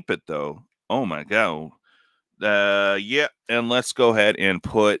he keep it though? Oh my God. Yeah, and let's go ahead and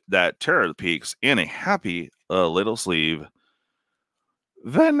put that Terror of the Peaks in a happy little sleeve.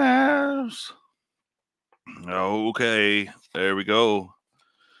 Venice. Okay, there we go.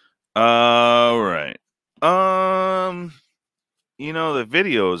 All right. You know, the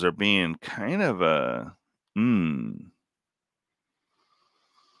videos are being kind of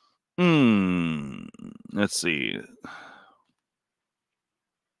let's see.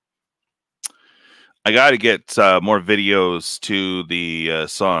 I got to get more videos to the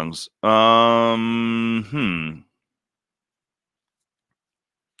songs.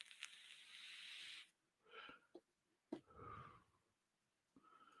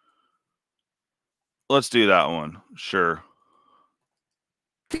 Let's do that one. Sure.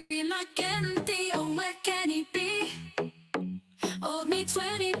 They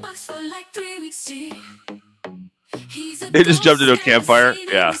just jumped into a campfire.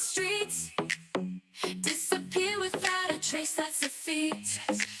 Yeah.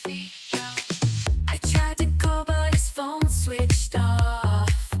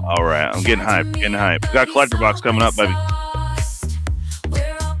 All right, I'm getting hyped. Getting hyped. We got a collector box coming up, baby.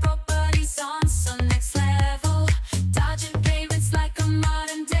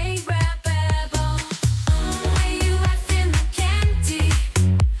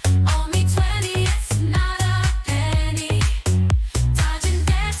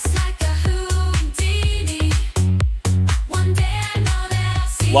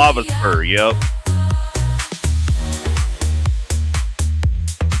 Lava Spur, yep.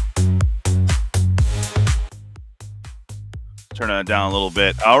 Turn that down a little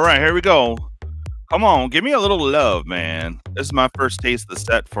bit. All right, here we go. Come on, give me a little love, man. This is my first taste of the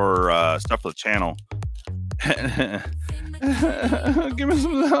set for stuff for the channel. Give me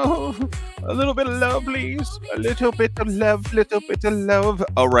some love. A little bit of love, please. A little bit of love, little bit of love.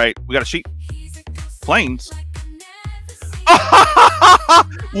 All right, we got a sheep. Planes.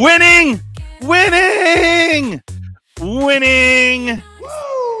 Winning! Winning! Winning!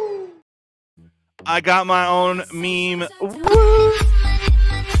 Woo! I got my own meme. Woo!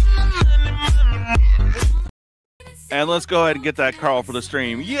 And let's go ahead and get that Carl for the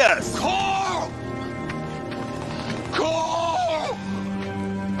stream. Yes! Carl! Carl!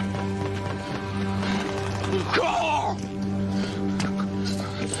 Carl!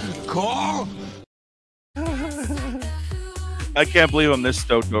 Carl! I can't believe I'm this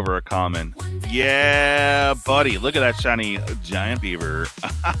stoked over a common. Yeah, buddy. Look at that shiny giant beaver.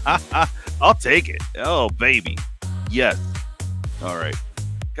 I'll take it. Oh, baby. Yes. All right.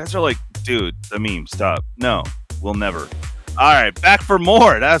 Guys are like, dude, the meme, stop. No, we'll never. All right, back for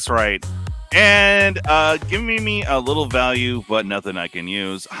more. That's right. And give me a little value, but nothing I can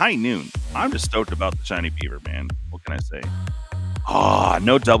use. High noon. I'm just stoked about the shiny beaver, man. What can I say? Oh,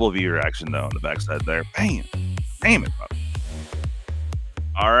 no double beaver action, though, on the backside there. Bam. Damn it, buddy.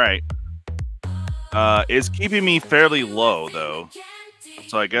 All right. Is keeping me fairly low, though.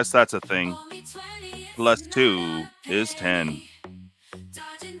 So I guess that's a thing. Plus 2 is 10.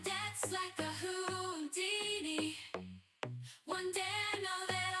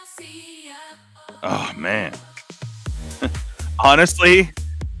 Oh, man. Honestly,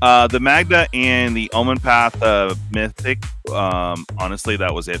 the Magda and the Omen Path Mythic, honestly,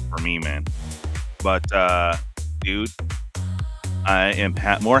 that was it for me, man. But, dude, I am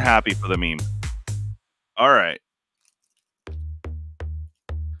more happy for the meme. All right.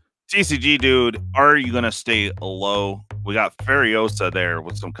 TCGDude, are you going to stay low? We got Fiorsa there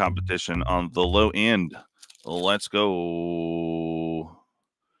with some competition on the low end. Let's go.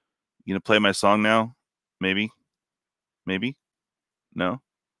 You going to play my song now? Maybe? Maybe? No?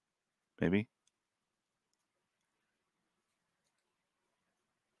 Maybe?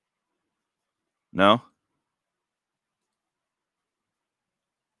 No?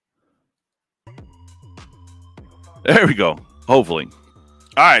 There we go. Hopefully.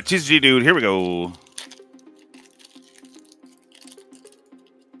 All right, TCGDude, here we go.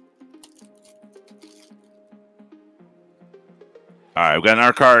 All right, we got an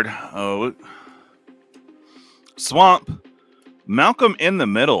art card. Oh, Swamp. Malcolm in the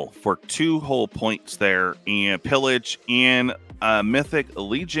middle for 2 whole points there, and Pillage and Mythic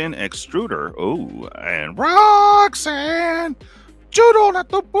Legion Extruder. Oh, and Roxanne. You don't have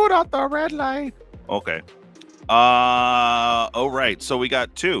to put out the red light. Okay. All right. So we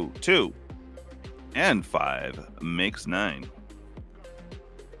got 2, 2, and 5 makes 9.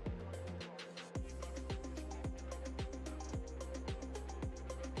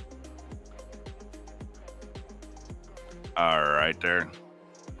 All right, there.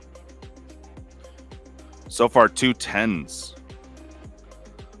 So far, 2 10s.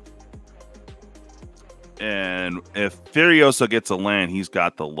 And if Fiorsa gets a land, he's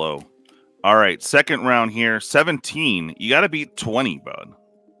got the low. All right, second round here. 17. You got to beat 20,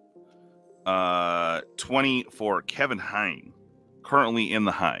 bud. 20 for Kevin Haen. Currently in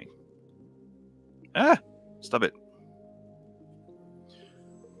the high. Stop it.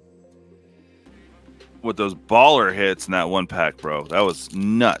 With those baller hits in that one pack, bro. That was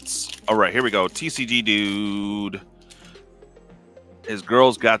nuts. All right, here we go. TCGDude. His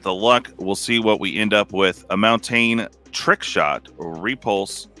girl's got the luck. We'll see what we end up with. A Mountain Trick Shot,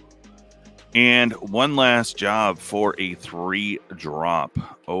 Repulse, and one last job for a 3-drop.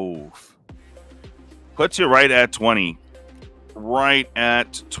 Oh. Puts you right at 20. Right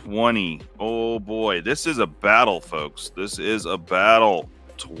at 20. Oh, boy. This is a battle, folks. This is a battle.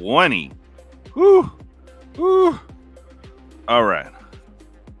 20. Whew. Whew. All right.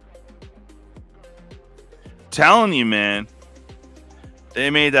 Telling you, man. They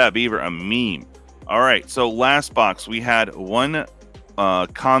made that beaver a meme. All right. So last box, we had one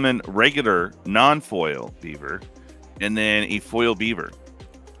common, regular, non-foil beaver, and then a foil beaver.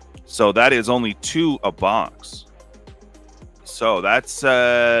 So that is only 2 a box. So that's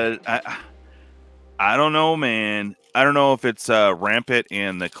I don't know, man. I don't know if it's rampant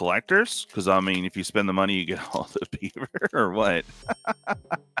in the collectors, because I mean, if you spend the money, you get all the beaver, or what?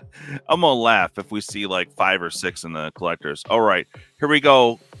 I'm gonna laugh if we see like 5 or 6 in the collectors. All right, here we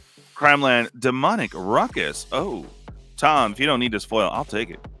go. Crimeland, Demonic Ruckus. Oh, Tom, if you don't need this foil, I'll take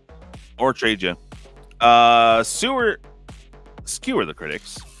it or trade you. Skewer the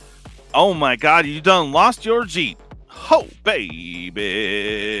critics. Oh my God, you done lost your Jeep. Oh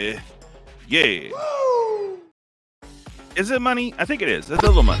baby, yeah. Woo! Is it money? I think it is. It's a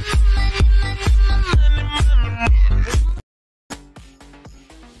little money.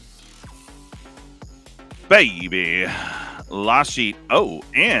 Baby. Last sheet. Oh,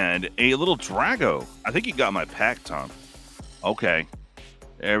 and a little Drago. I think you got my pack, Tom. Okay.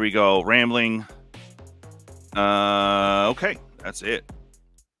 There we go. Rambling. Okay. That's it.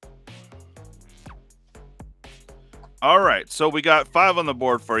 All right. So we got 5 on the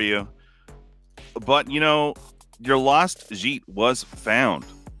board for you. But, you know, your lost Jeet was found.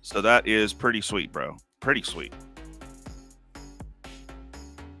 So that is pretty sweet, bro. Pretty sweet.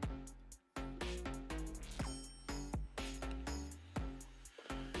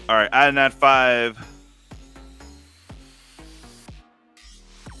 All right, adding that 5.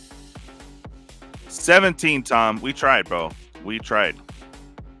 $17, Tom. We tried, bro. We tried.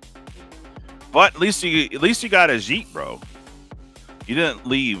 But at least you got a Jeet, bro. You didn't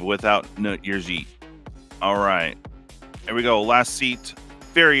leave without your Jeet. All right. Here we go. Last seat.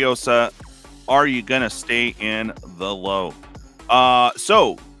 Fiorsa. Are you going to stay in the low?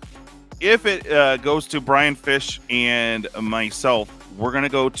 So, if it goes to Brian Fish and myself, we're going to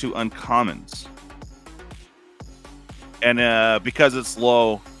go to uncommons. And because it's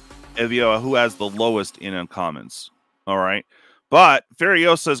low, who has the lowest in uncommons. All right. But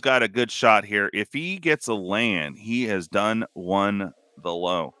Fiorsa's got a good shot here. If he gets a land, he has done one the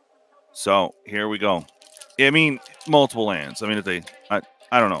low. So here we go. I mean, multiple lands. I mean, if they, I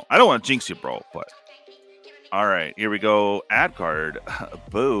don't know. I don't want to jinx you, bro. But all right, here we go. Ad card,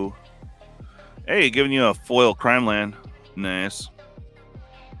 boo. Hey, giving you a foil crime land. Nice.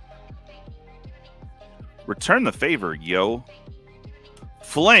 Return the favor, yo.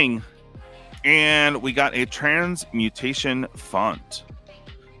 Fling. And we got a transmutation font.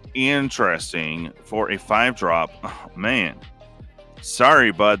 Interesting for a 5-drop. Oh, man.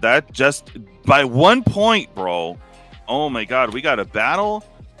 Sorry, bud. That just by 1 point, bro. Oh my god. We got a battle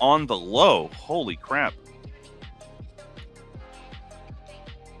on the low. Holy crap.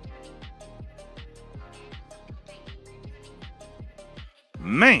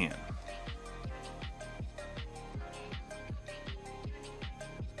 Man.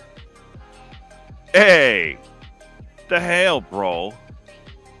 Hey. The hell, bro.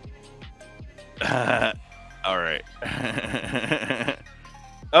 All right.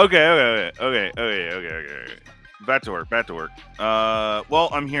 Okay. Back to work. Well,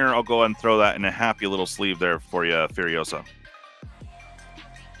 I'm here. I'll go ahead and throw that in a happy little sleeve there for you, Fiorsa.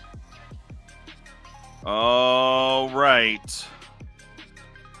 All right.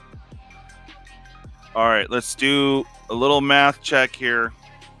 All right, let's do a little math check here.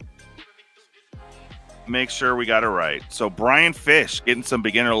 Make sure we got it right. So Brian Fish getting some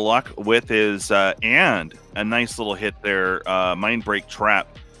beginner luck with his and a nice little hit there, Mind Break Trap.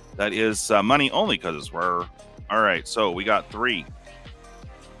 That is money only because it's rare. All right, so we got 3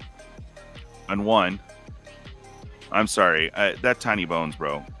 and 1. I'm sorry, that Tiny Bones,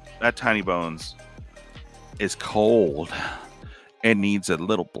 bro. That Tiny Bones is cold. It needs a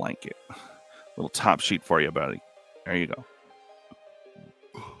little blanket, little top sheet for you, buddy. There you go.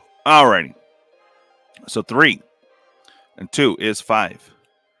 All righty. So 3 and 2 is 5.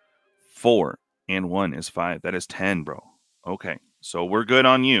 4 and 1 is 5. That is 10, bro. Okay, so we're good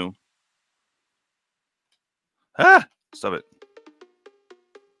on you. Ah, stop it.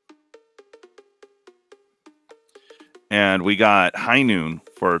 And we got High Noon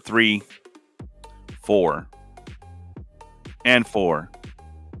for 3, 4, and 4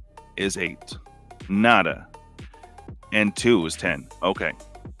 is 8. Nada. And 2 is 10. Okay.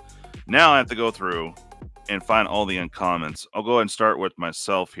 Now I have to go through and find all the uncommons. I'll go ahead and start with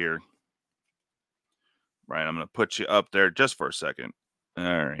myself here. Right, I'm going to put you up there just for a second.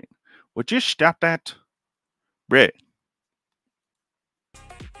 All right. Would you stop that? Right.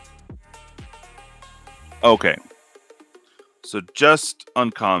 Okay. So just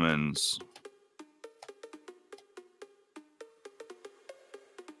uncommons.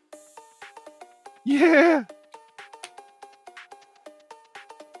 Yeah.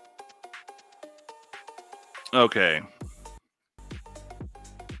 Okay.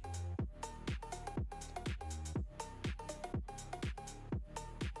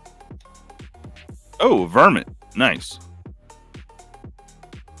 Oh, Vermin. Nice.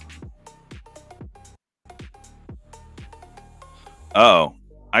 Uh-oh.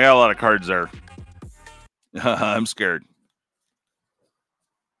 I got a lot of cards there. I'm scared.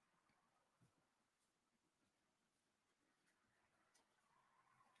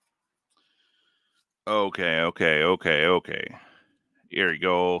 Okay. Here you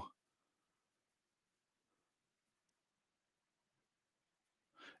go.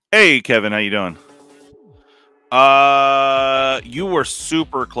 Hey, Kevin, how you doing? You were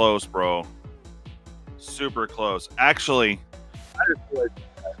super close, bro. Super close. Actually, I just realized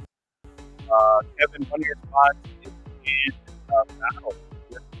Kevin, one of your spots is in battle.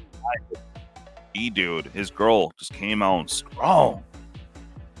 Dude, his girl just came out strong.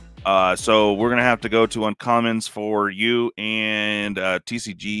 So we're gonna have to go to uncommons for you and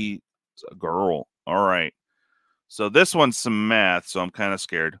TCG girl. All right. So this one's some math, so I'm kind of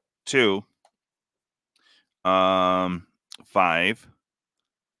scared. 2, 5,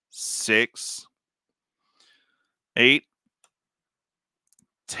 6, 8,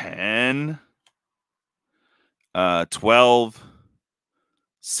 10, 12,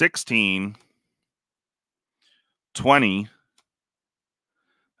 16, 20,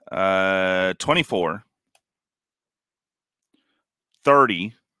 24,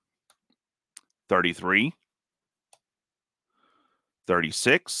 30, 33,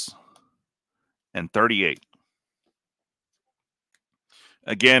 36, and 38.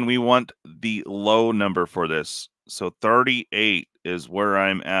 Again, we want the low number for this. So 38 is where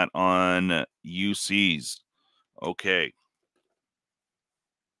I'm at on UCs. Okay.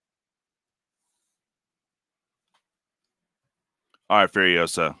 All right,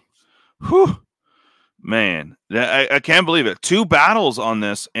 Fiorsa. Whew. Man, I can't believe it. 2 battles on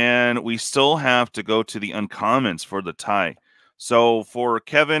this, and we still have to go to the uncommons for the tie. So for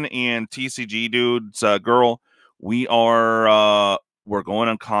Kevin and TCGDude's girl, we are we're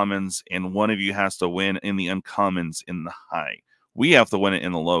going uncommons, and one of you has to win in the uncommons in the high. We have to win it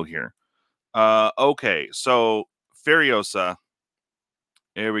in the low here. Okay, so Fiorsa.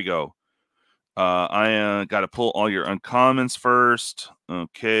 Here we go. I got to pull all your uncommons first.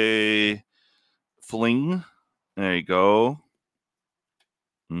 Okay. Fling. There you go.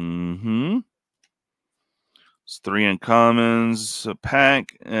 It's 3 uncommons, a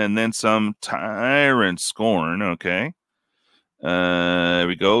pack, and then some Tyrant Scorn. Okay. There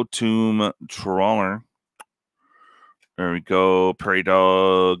we go. Tomb Trawler. There we go. Prairie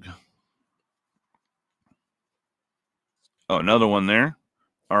Dog. Oh, another one there.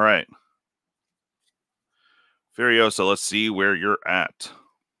 All right. Fiorsa, let's see where you're at.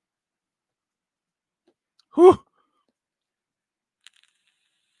 Whew.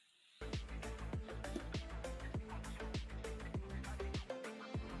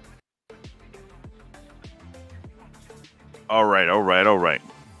 All right.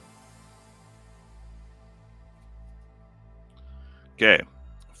 Okay.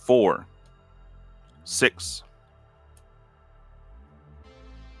 4, 6,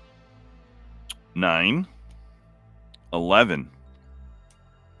 9, 11,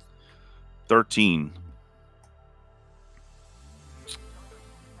 13,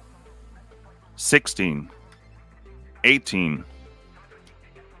 16, 18,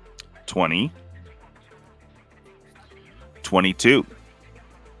 20, 22,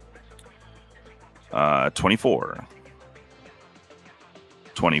 24,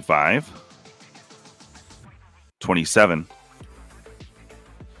 25, 27,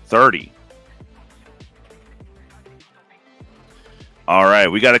 30. All right,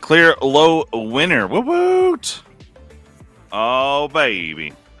 we got a clear low winner. Woot! Oh,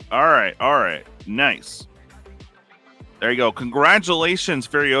 baby. All right. Nice. There you go. Congratulations,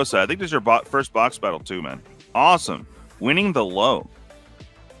 Fiorsa. I think this is your first box battle too, man. Awesome. Winning the low.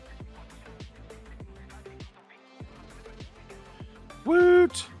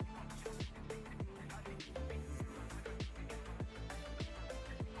 Woot!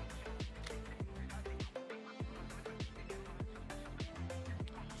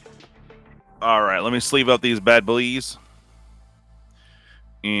 All right, let me sleeve up these bad boys.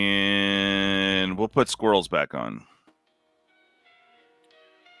 And we'll put squirrels back on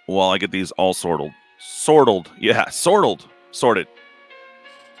while I get these all sorted. Yeah, sorted.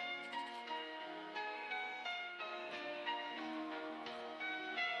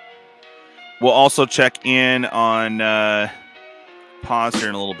 We'll also check in on pause here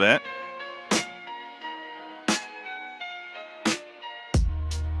in a little bit.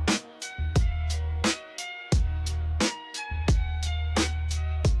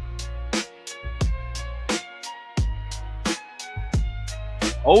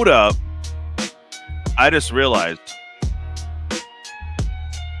 Hold up. I just realized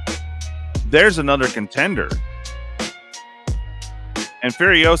there's another contender. And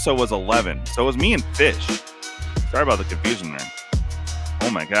Fiorsa was 11. So it was me and Fish. Sorry about the confusion there. Oh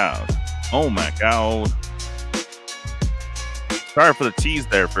my God. Sorry for the tease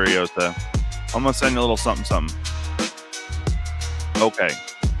there, Fiorsa. I'm going to send you a little something. Okay.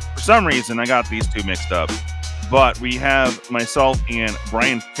 For some reason, I got these two mixed up. But we have myself and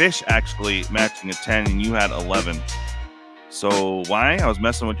Brian Fish actually matching a 10, and you had 11. So why? I was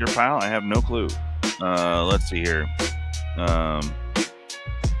messing with your pile? I have no clue. Let's see here. Go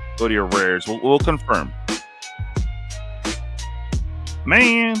to your rares. We'll confirm.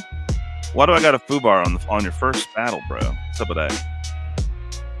 Man, why do I got a foobar on your first battle, bro? What's up with that?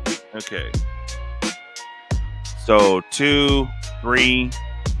 Okay. So 2, 3,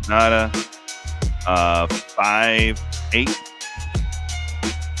 nada. 5, 8,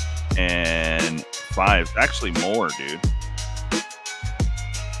 and 5. Actually more, dude.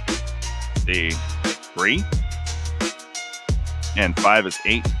 See, 3 and 5 is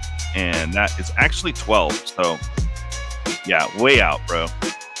 8, and that is actually 12. So, yeah, way out, bro.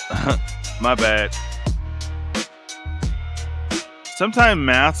 My bad. Sometimes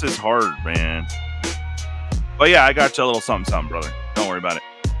math is hard, man. But yeah, I got you a little something, brother. Don't worry about it.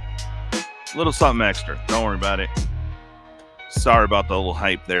 A little something extra. Don't worry about it. Sorry about the little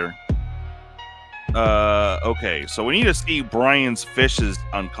hype there. Okay, so we need to see Brian's Fish's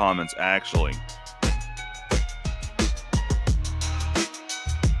uncommons, actually.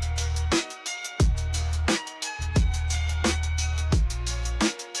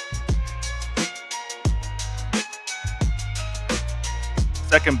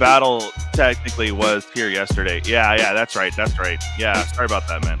 Second battle technically was here yesterday. Yeah, that's right. Yeah, sorry about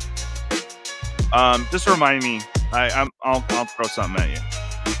that, man. Just remind me, I'll throw something at you.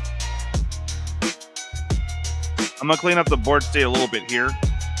 I'm gonna clean up the board state a little bit here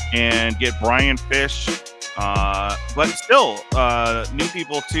and get Brian Fish, but still new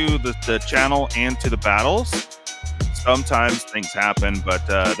people to the channel and to the battles. Sometimes things happen, but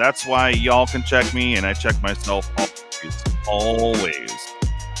that's why y'all can check me and I check myself always.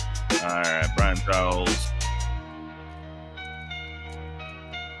 All right, Brian Giles.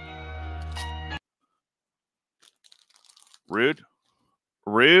 Rude.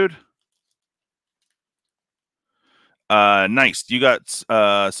 Nice. You got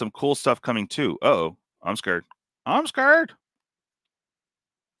some cool stuff coming too. Uh-oh. I'm scared.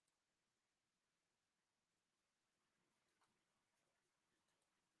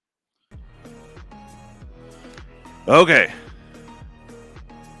 Okay.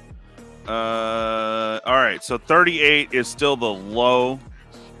 All right. So 38 is still the low.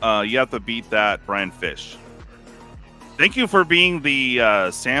 You have to beat that, Brian Fish. Thank you for being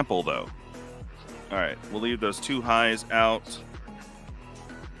the sample, though. All right. We'll leave those two highs out.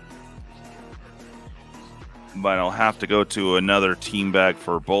 But I'll have to go to another team bag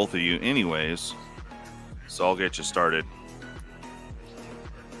for both of you anyways. So I'll get you started.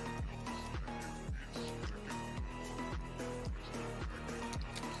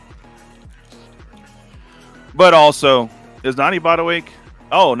 But also, is Nannybot awake?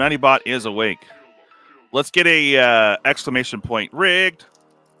 Oh, Nannybot is awake. Let's get a exclamation point. Rigged.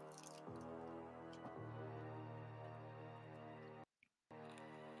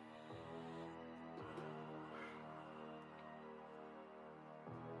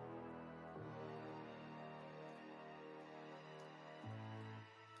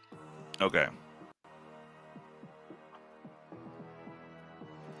 Okay.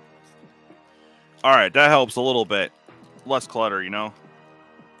 All right, that helps a little bit. Less clutter, you know?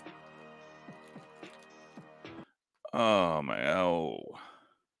 Oh, my. Oh.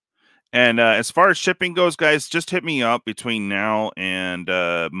 And as far as shipping goes, guys, just hit me up between now and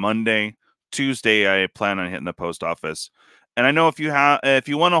Monday. Tuesday, I plan on hitting the post office. And I know if you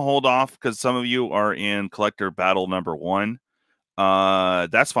want to hold off because some of you are in collector battle number 1,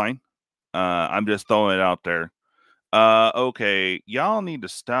 that's fine. I'm just throwing it out there. Okay, y'all need to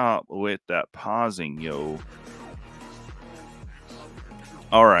stop with that pausing, yo.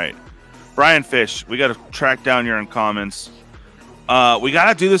 All right, Brian Fish, we got to track down your uncommons. We got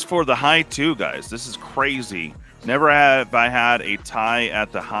to do this for the high too, guys. This is crazy. Never have I had a tie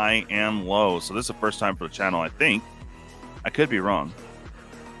at the high and low, so this is the first time for the channel, I think. I could be wrong.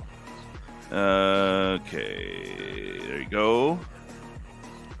 Okay, there you go.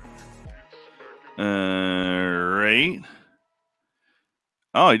 Right.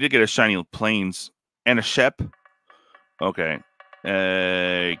 Oh, he did get a shiny plains and a shep. Okay.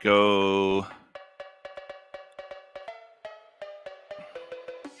 Go.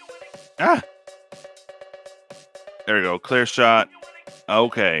 Ah. There we go. Clear shot.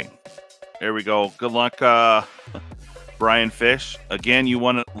 Okay. There we go. Good luck, Brian Fish. Again, you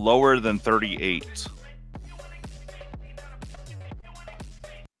want it lower than 38.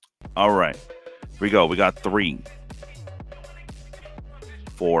 All right. Here we go. We got 3,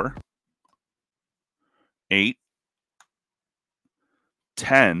 4, 8,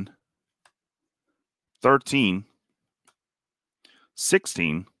 10, 13,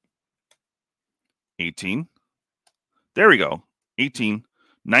 16, 18. There we go. 18,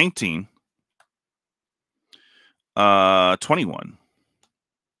 19, 21,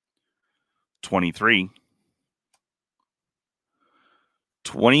 23,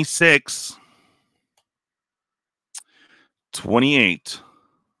 26, 28,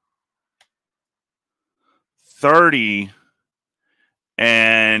 30,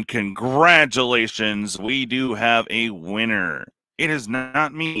 and congratulations, we do have a winner. It is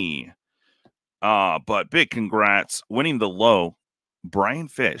not me, but big congrats, winning the low, Brian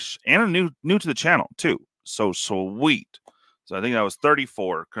Fish, and a new to the channel too. So sweet. So I think that was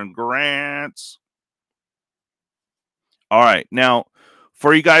 34. Congrats. All right, now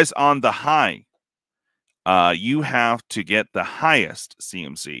for you guys on the high, you have to get the highest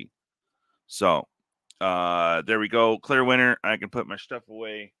CMC. So there we go. Clear winner. I can put my stuff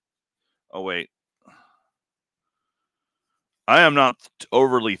away. Oh, wait. I am not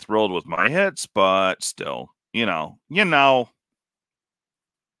overly thrilled with my hits, but still, you know.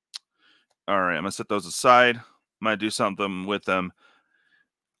 All right, I'm going to set those aside. I'm going to do something with them.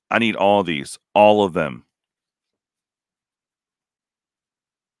 I need all these, all of them.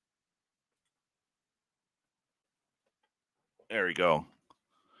 There we go.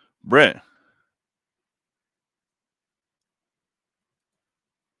 Britt.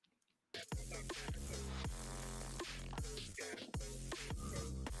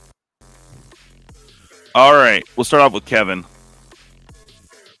 All right, we'll start off with Kevin.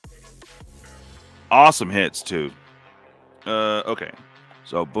 Awesome hits too. Okay,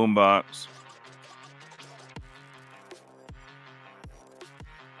 so boombox.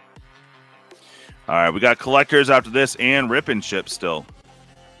 All right, we got collectors after this and rip and ship still.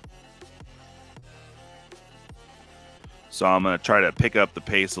 So I'm going to try to pick up the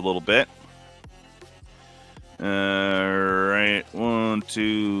pace a little bit. All right, 1,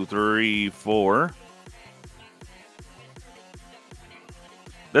 2, 3, 4.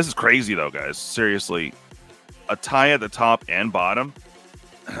 This is crazy though, guys. Seriously. A tie at the top and bottom.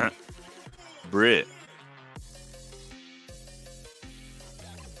 Brit.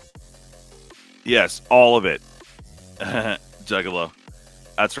 Yes, all of it. Juggalo.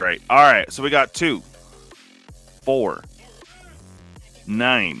 That's right. All right, so we got 2, 4,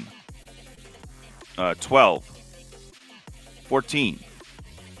 9, 12, 14,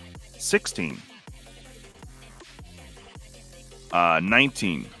 16,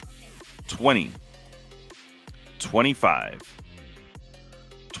 19, 20, 25,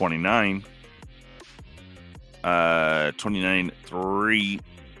 29, 29, 3.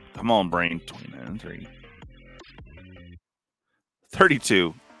 Come on, brain. 29, 3.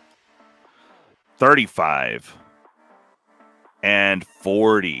 32, 35, and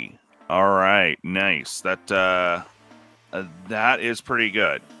 40. All right, nice. That is pretty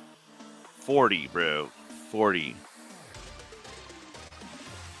good. 40, bro. 40.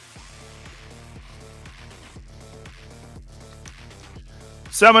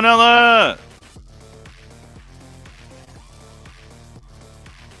 Salmonella!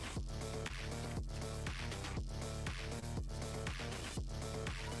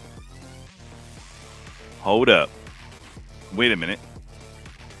 Hold up. Wait a minute.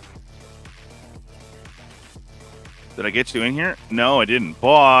 Did I get you in here? No, I didn't.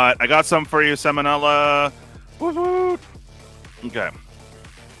 But I got some for you, Salmonella. Woo-hoo. Okay.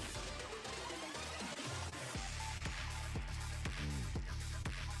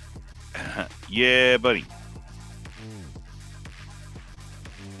 Yeah, buddy.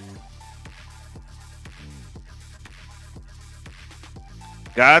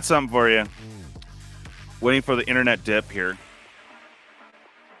 Got some for you. Waiting for the internet dip here.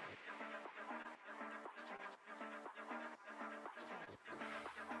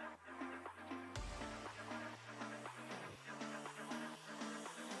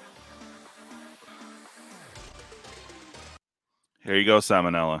 Here you go,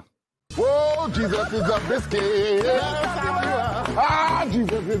 Salmonella. Whoa, Jesus is a biscuit. Ah,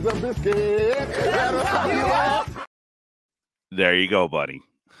 Jesus is a biscuit. There you go, buddy.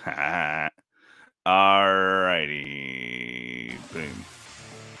 Alrighty. Boom.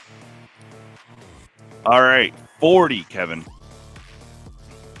 All right. 40, Kevin.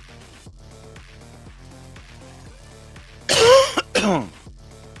 All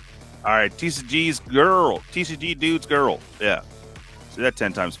right. TCG's girl. TCG dude's girl. Yeah. See that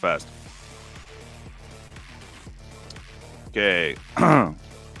 10 times fast. Okay.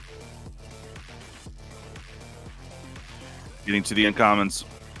 Getting to the uncommons.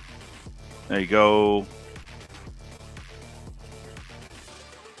 There you go.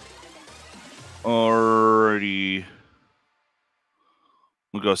 Alrighty.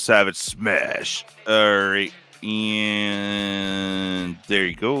 We'll go Savage Smash. Alright. And there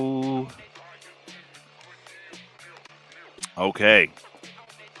you go. Okay.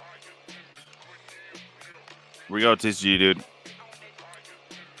 Here we go, TCG dude.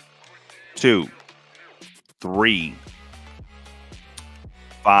 2, 3,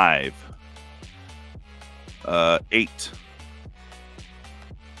 5, 8,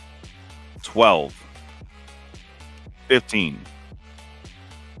 12, 15,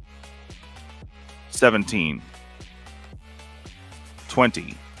 17,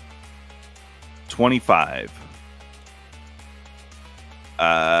 20, 25,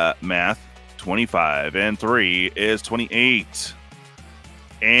 math, 25, and 3 is 28,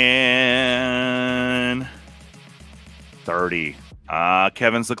 and 30.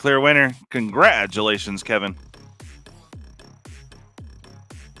 Kevin's the clear winner. Congratulations, Kevin.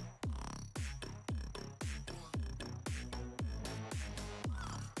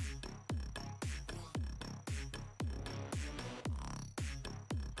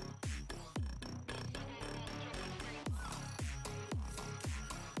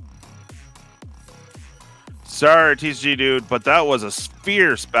 Sorry, TCG dude, but that was a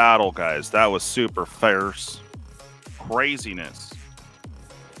fierce battle, guys. That was super fierce. Craziness.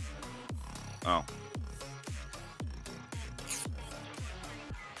 Oh.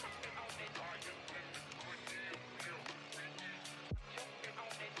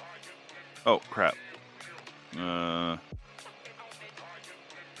 Oh, crap. Oh,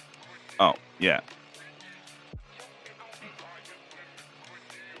 yeah.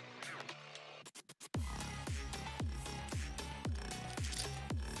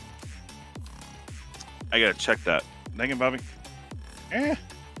 I gotta check that. Dang it, Bobby. Eh.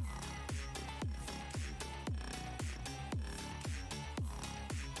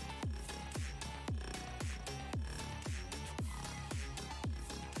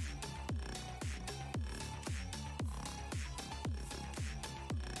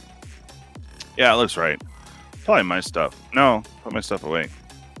 Yeah, it looks right. Probably my stuff. No, put my stuff away.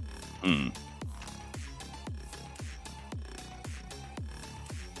 Hmm.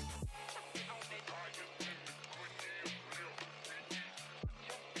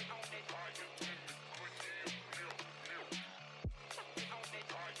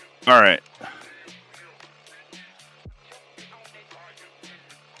 All right.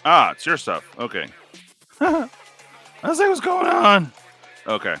 Ah, it's your stuff. Okay. I was like, what's going on?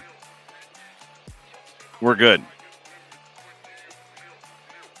 Okay. We're good.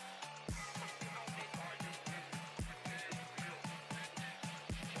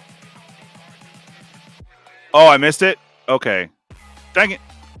 Oh, I missed it? Okay. Dang it.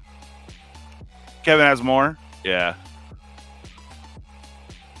 Kevin has more? Yeah.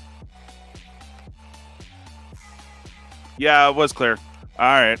 Yeah, it was clear.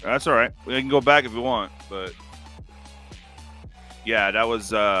 All right. That's all right. We can go back if you want, but yeah, that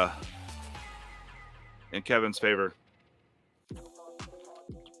was in Kevin's favor.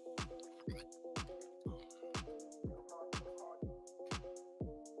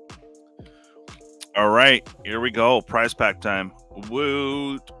 All right, here we go. Prize pack time.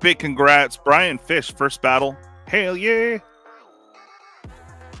 Woo! Big congrats, Brian Fish. First battle. Hell yeah!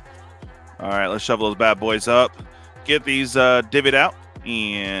 All right, let's shovel those bad boys up. Get these divvied out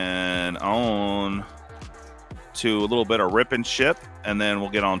and on to a little bit of rip and ship, and then we'll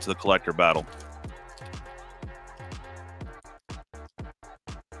get on to the collector battle.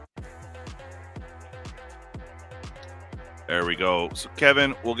 There we go. So,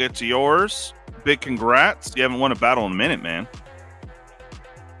 Kevin, we'll get to yours. Big congrats. You haven't won a battle in a minute, man.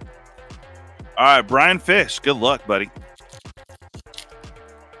 All right, Brian Fish. Good luck, buddy.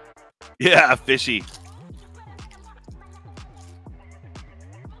 Yeah, fishy.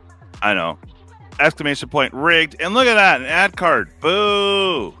 I know. Exclamation point rigged. And look at that. An ad card.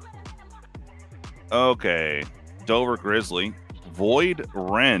 Boo. Okay. Dover Grizzly. Void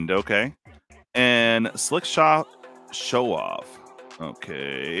Rend. Okay. And Slick Shot Show Off.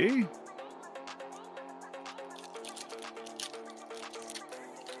 Okay.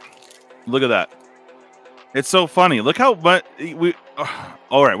 Look at that. It's so funny. Look how much we.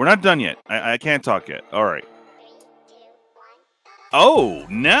 All right, we're not done yet. I can't talk yet. All right. Oh,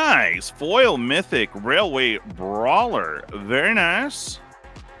 nice. Foil Mythic Railway Brawler. Very nice.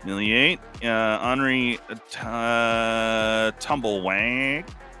 Humiliate. Henri Tumblewag.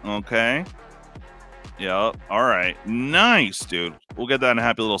 Okay. Yep. All right. Nice, dude. We'll get that in a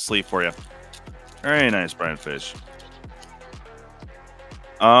happy little sleeve for you. Very nice, Brian Fish.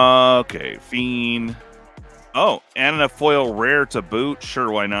 Okay. Fiend. Oh, and a foil rare to boot.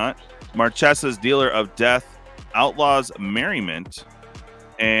 Sure, why not? Marchesa's Dealer of Death. Outlaws Merriment.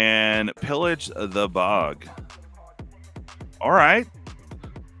 And Pillage the Bog. All right.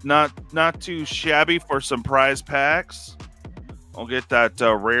 Not too shabby for some prize packs. I'll get that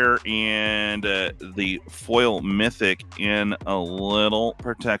rare and the foil mythic in a little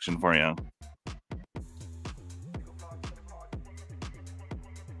protection for you.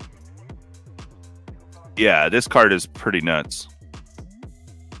 Yeah, this card is pretty nuts.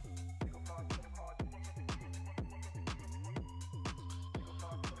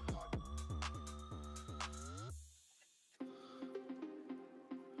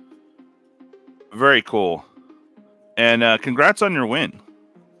 Very cool. And congrats on your win.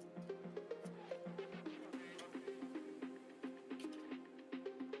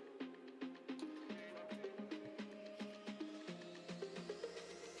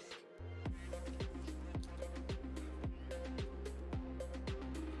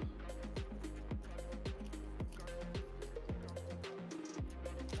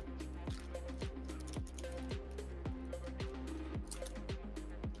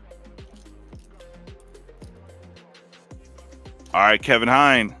 All right, Kevin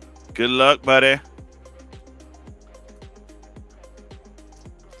Haen. Good luck, buddy.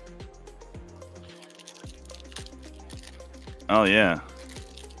 Oh, yeah.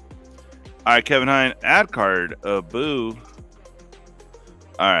 All right, Kevin Haen. Ad card. Boo.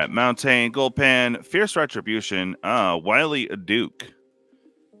 All right, Mountain, Gold Pan, Fierce Retribution, Wiley Duke.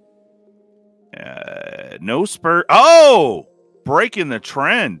 No spur. Oh, breaking the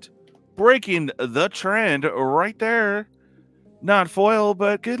trend. Breaking the trend right there. Not foil,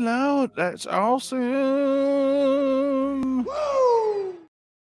 but good load. That's awesome. Woo!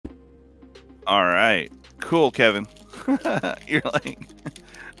 All right. Cool, Kevin. You're like,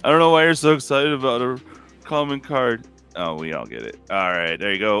 I don't know why you're so excited about a common card. Oh, we all get it. All right,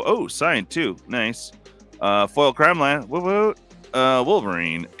 there you go. Oh, signed too. Nice. Foil Crimeland. Woo-woo.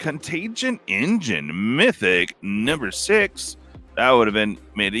 Wolverine. Contagion Engine. Mythic. Number 6. That would have been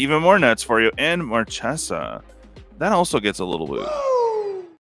made even more nuts for you. And Marchesa. That also gets a little loot.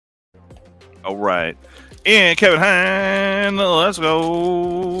 All right. And Kevin Haen. Let's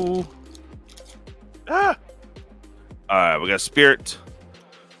go. Ah. All right, we got Spirit.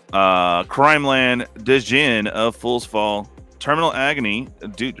 Crimeland. Djinn of Fool's Fall. Terminal Agony.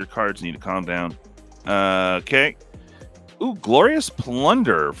 Dude, your cards need to calm down. Okay. Ooh, Glorious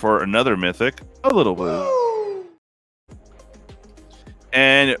Plunder for another mythic. A little bit.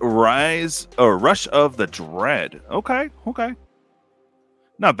 And Rush of the Dread. Okay, okay.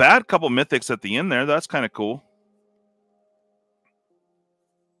 Not bad. Couple mythics at the end there. That's kind of cool.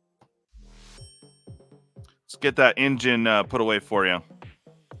 Let's get that engine put away for you.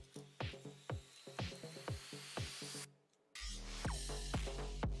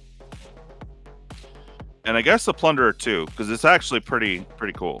 And I guess the Plunderer too, because it's actually pretty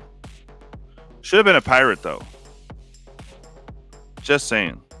cool. Should have been a pirate though. Just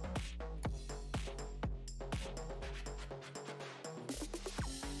saying.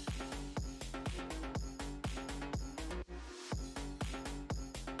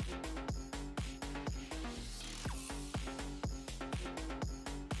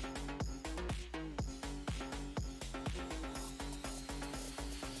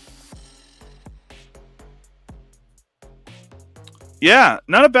 Yeah,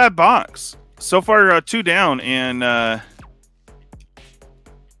 not a bad box. So far, 2 down, and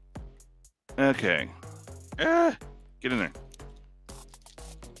okay. Get in there.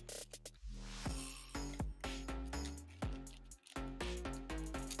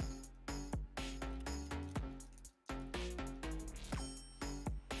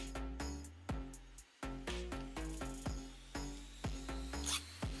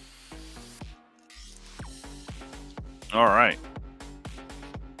 All right.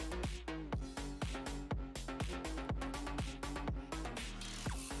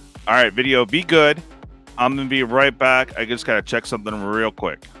 All right, video, be good. I'm going to be right back. I just got to check something real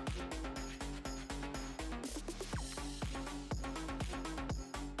quick.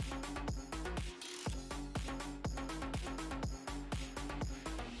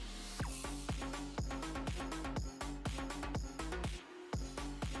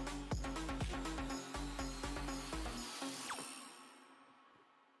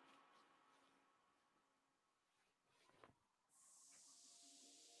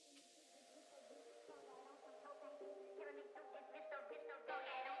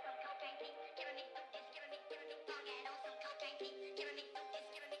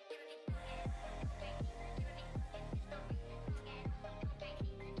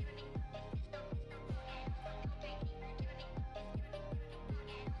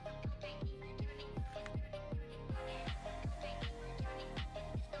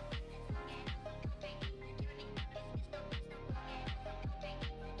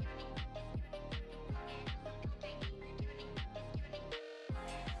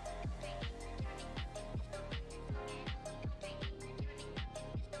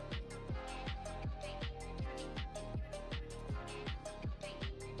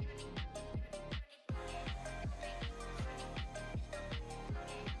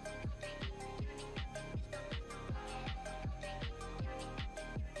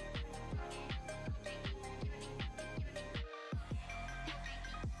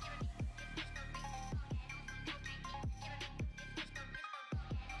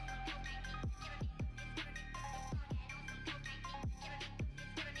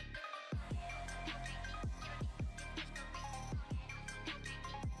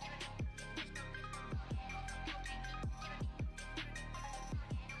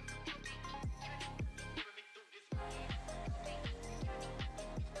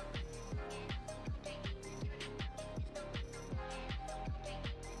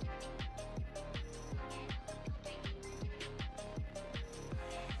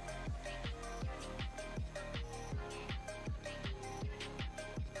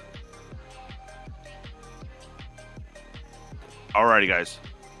 Alrighty, guys.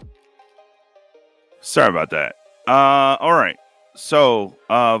 Sorry about that. All right. So,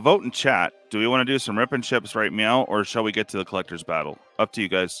 vote in chat. Do we want to do some rip and chips right meow, or shall we get to the collector's battle? Up to you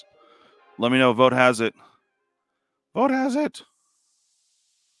guys. Let me know. Vote has it. Vote has it.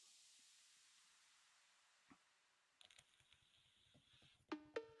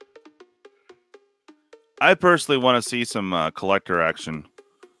 I personally want to see some collector action.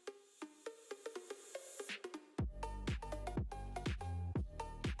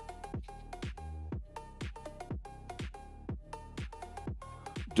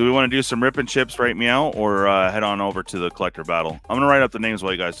 Do we want to do some rip and chips right meow or head on over to the collector battle? I'm going to write up the names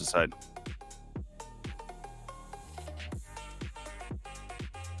while you guys decide.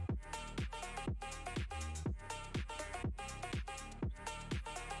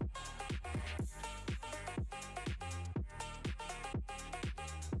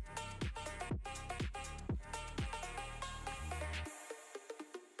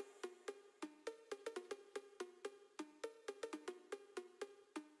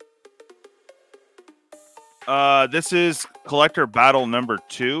 This is collector battle number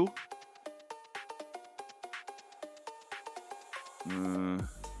 2.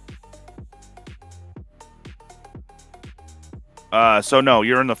 So no,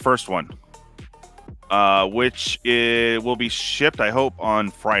 you're in the first one, which will be shipped, I hope, on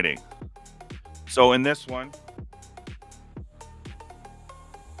Friday. So in this one,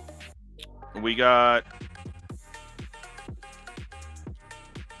 we got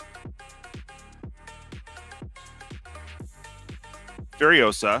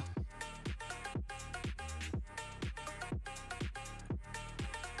Fiorsa,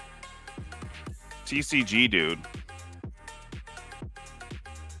 TCGDude,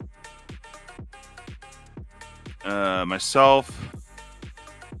 myself,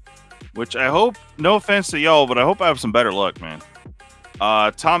 which I hope, no offense to y'all, but I hope I have some better luck, man.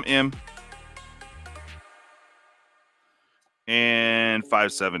 Tom M, and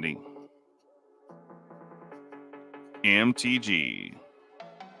 570 MTG.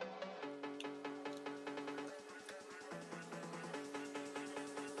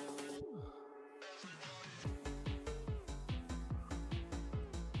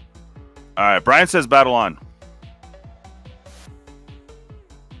 All right, Brian says battle on.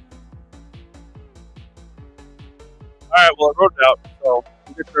 All right, well, I wrote it out, so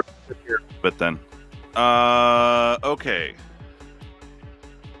we'll get to here. But then, okay.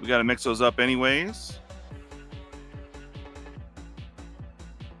 We got to mix those up anyways.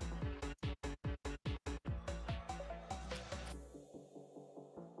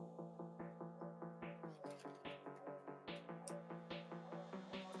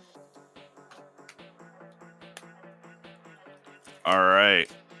 All right.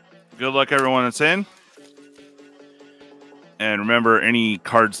 Good luck, everyone that's in. And remember, any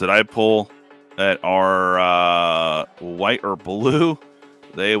cards that I pull that are white or blue,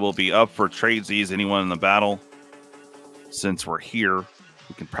 they will be up for tradesies. Anyone in the battle, since we're here,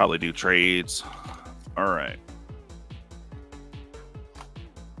 we can probably do trades. All right.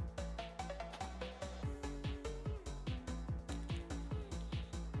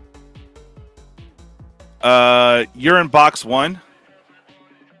 You're in box 1.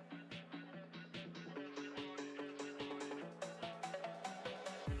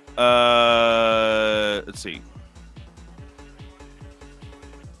 Let's see.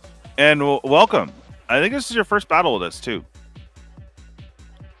 And welcome. I think this is your first battle with us too.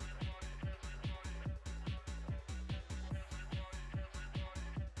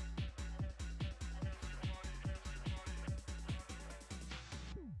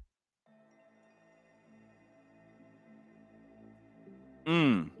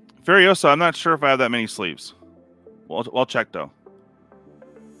 Fiorsa, I'm not sure if I have that many sleeves. I'll check though.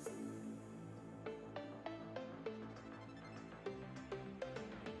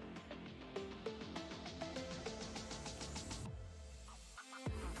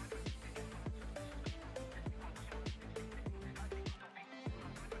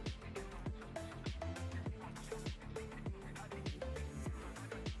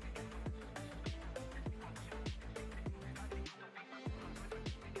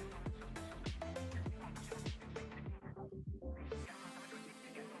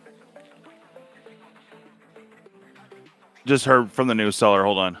 Just heard from the news seller.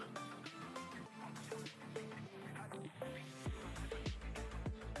 Hold on.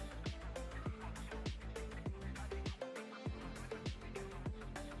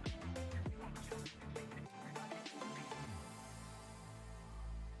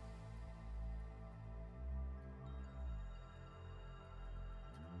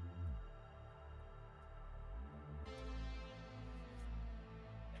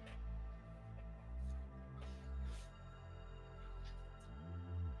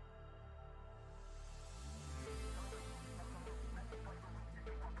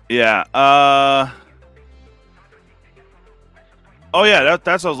 Yeah. Oh yeah,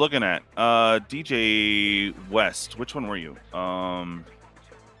 that's what I was looking at. DJ West. Which one were you?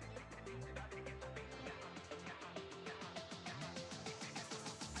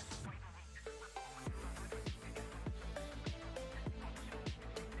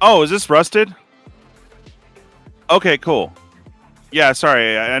 Oh, is this Rusted? Okay, cool. Yeah,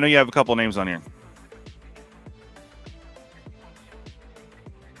 sorry. I know you have a couple names on here.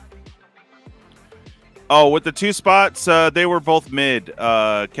 Oh, with the 2 spots, they were both mid,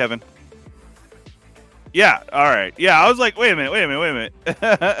 Kevin. Yeah, all right. Yeah, I was like, wait a minute.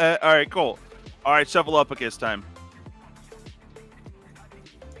 All right, cool. All right, shuffle up against time.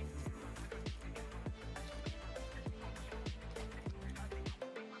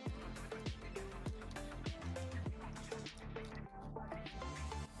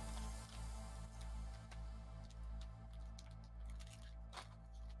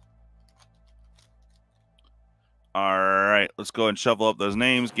 All right, let's go and shuffle up those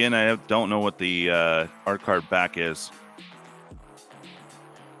names. Again, I don't know what the art card back is.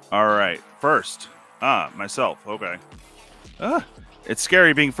 All right, first. Myself. Okay. It's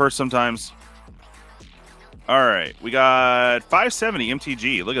scary being first sometimes. All right, we got 570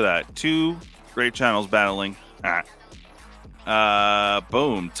 MTG. Look at that. 2 great channels battling.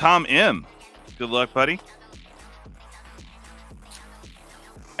 Boom. Tom M. Good luck, buddy.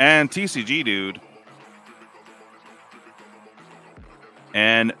 And TCGDude.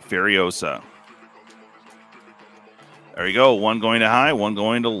 And Fiorsa. There you go. 1 going to high, 1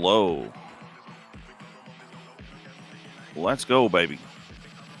 going to low. Let's go, baby.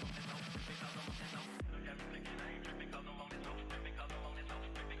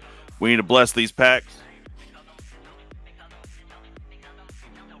 We need to bless these packs.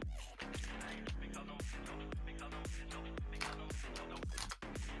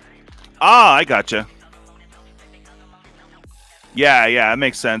 I gotcha. Yeah, that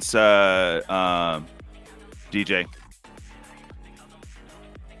makes sense, DJ.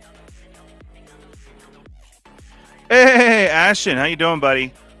 Hey, Ashton, how you doing,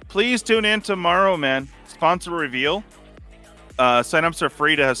 buddy? Please tune in tomorrow, man. Sponsor reveal. Sign-ups are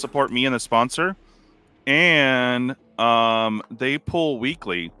free to support me and the sponsor. And they pull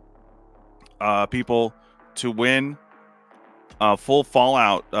weekly people to win a full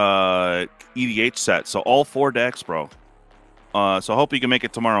Fallout EDH set. So all 4 decks, bro. So I hope you can make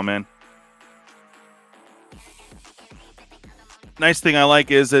it tomorrow, man. Nice thing I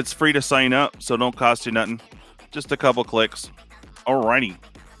like is it's free to sign up, so don't cost you nothing. Just a couple clicks. Alrighty.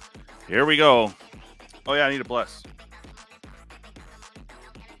 Here we go. Oh, yeah, I need a bless.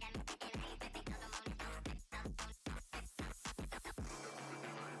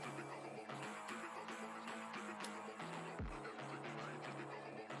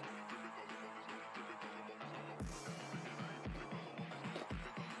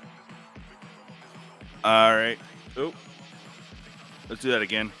 All right. Oop. Let's do that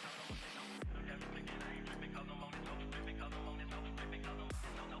again.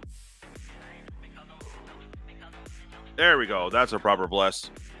 There we go. That's a proper bless.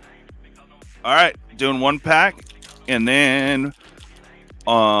 All right. Doing 1 pack. And then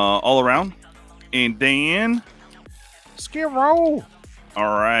all around. And then Skiro.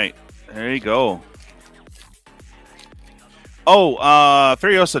 All right. There you go. Oh,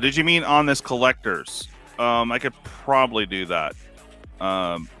 Fiorsa, did you mean on this collector's? I could probably do that.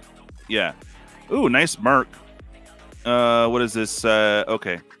 Yeah. Ooh, nice Merc. What is this?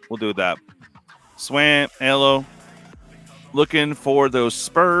 Okay, we'll do that. Swamp, hello. Looking for those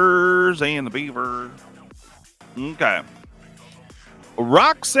Spurs and the Beaver. Okay.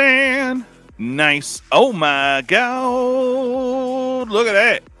 Roxanne. Nice. Oh, my God. Look at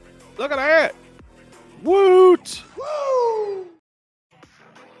that. Look at that. Woot. Woo.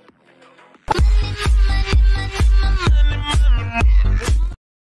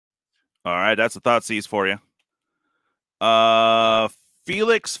 All right, that's a Thoughtseize for you.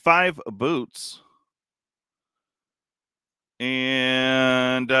 Felix 5 boots.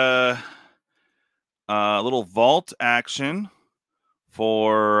 And little vault action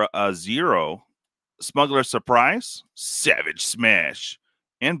for a 0. Smuggler Surprise, Savage Smash,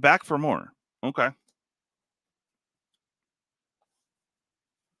 and back for more. Okay.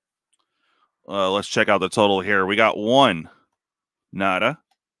 Let's check out the total here. We got 1. Nada.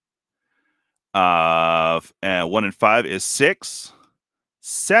 1 and 5 is 6,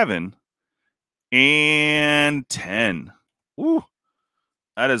 7, and 10. Ooh,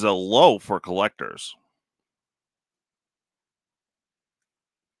 that is a low for collectors.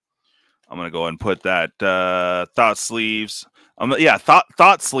 I'm gonna go ahead and put that thought sleeves. Yeah,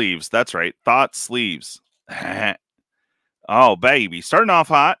 thought sleeves. That's right, thought sleeves. Oh, baby, starting off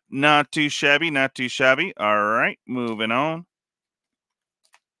hot. Not too shabby. Not too shabby. All right, moving on.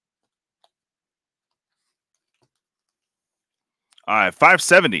 All right,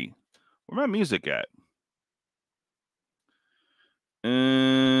 570. Where my music at?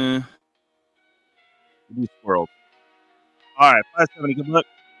 World. All right, 570. Good luck.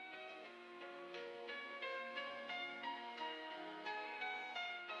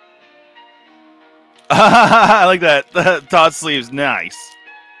 I like that. The Todd sleeves, nice.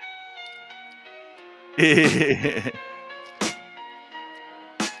 All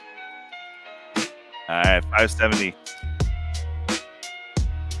right, 570.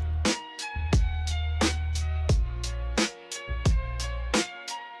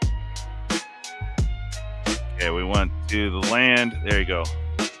 Okay, we went to the land. There you go.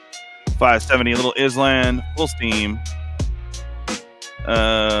 570, a little Island, full steam.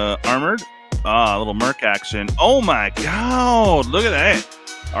 Armored. Ah, a little Merc action. Oh my god, look at that.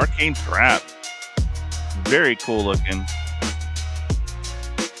 Arcane Trap. Very cool looking.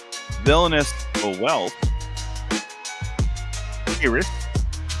 Villainous Wealth. Iris.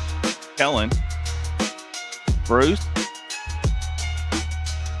 Kellen. Bruce.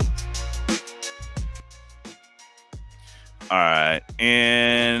 All right.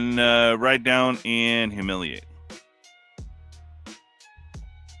 And Ride Down and Humiliate.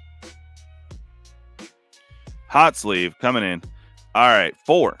 Hot sleeve coming in. All right,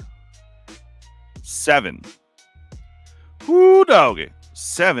 4, 7. Woo doggy.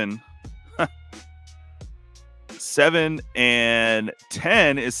 7. 7 and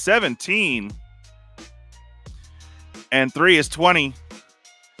 10 is 17. And 3 is 20.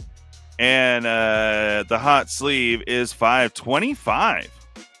 And the hot sleeve is 525.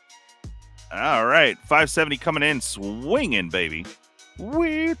 All right, 570 coming in, swinging, baby.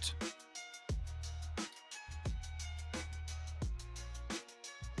 WOOOT.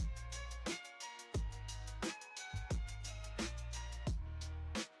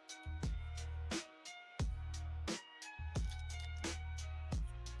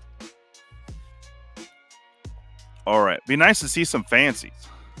 All right, be nice to see some fancies.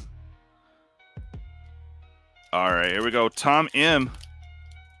 All right, here we go. Tom M.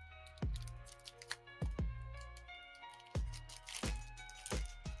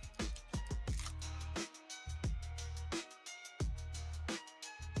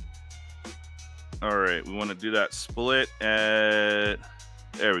 All right, we want to do that split at,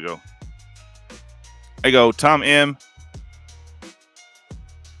 there we go. There you go, Tom M.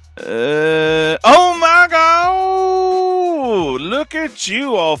 Oh my god! Look at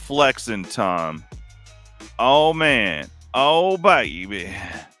you all flexing, Tom. Oh man. Oh baby.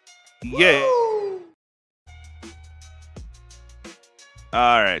 Yeah.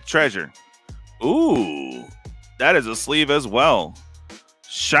 All right, treasure. Ooh, that is a sleeve as well.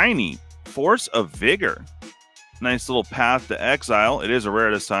 Shiny. Force of Vigor. Nice little Path to Exile. It is a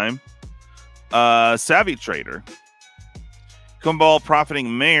rare this time. Savvy Trader. Kumbal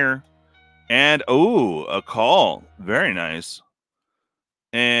Profiting Mayor. And, ooh, a call. Very nice.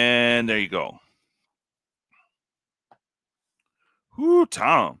 And there you go. Whoo,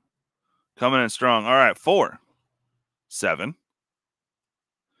 Tom. Coming in strong. All right, 4, 7,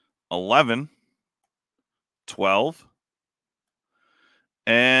 11, 12,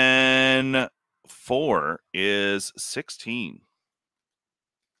 and 4 is 16.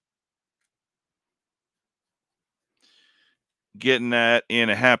 Getting that in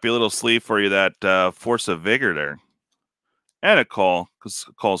a happy little sleeve for you, that Force of Vigor there. And a call, because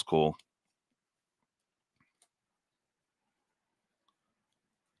call's cool.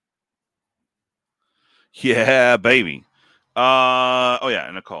 Yeah, baby. Oh, yeah,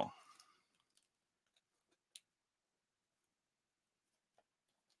 and a call.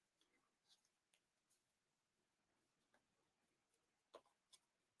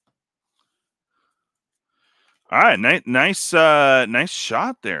 All right, nice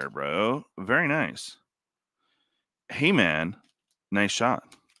shot there, bro. Very nice. Hey, man, nice shot.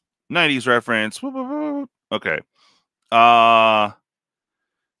 90s reference. Okay. Yeah,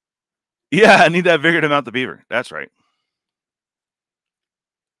 I need that vigor to mount the beaver. That's right.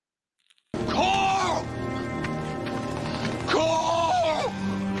 Call! Call!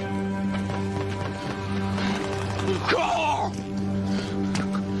 Call!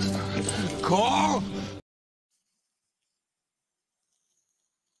 Call!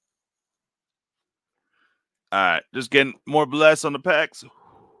 All right, just getting more bless on the packs.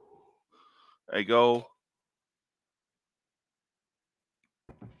 There you go.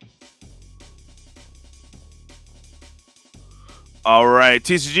 All right,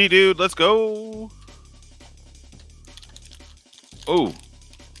 TCG dude, let's go. Oh,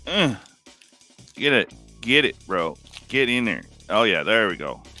 get it, bro. Get in there. Oh yeah, there we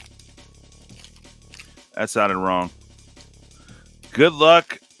go. That sounded wrong. Good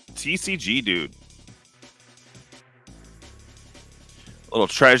luck, TCG dude. Little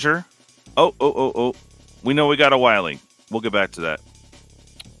treasure. Oh. We know we got a Wily. We'll get back to that.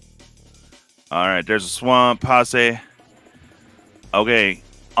 All right, there's a swamp, Passe. Okay,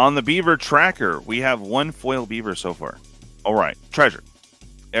 on the beaver tracker, we have one foil beaver so far. All right, treasure.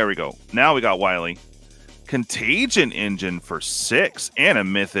 There we go. Now we got Wily. Contagion engine for 6 and a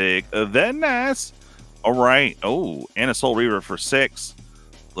mythic. Then nice. All right. Oh, and a soul reaver for 6.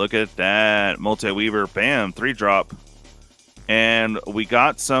 Look at that. Multi-weaver. Bam. 3-drop. And we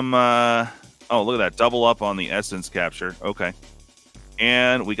got some... oh, look at that. Double up on the essence capture. Okay.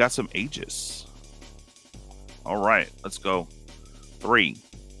 And we got some Aegis. All right. Let's go. 3,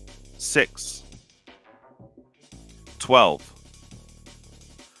 6, 12,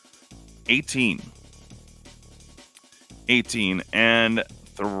 18, and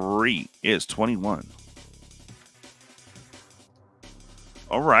 3 is 21.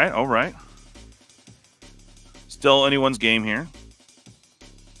 All right. Still anyone's game here.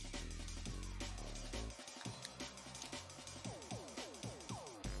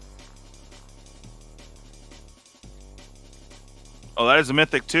 Oh, that is a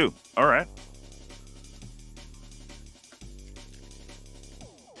mythic too. All right.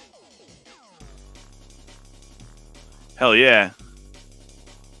 Hell yeah.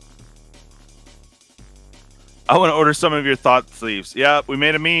 I want to order some of your thought sleeves. Yeah, we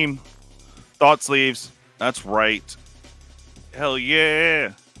made a meme. Thought sleeves. That's right. Hell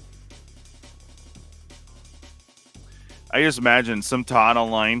yeah. I just imagine some Todd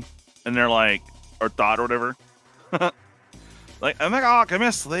online and they're like, or Thought or whatever. Like, oh my god, give me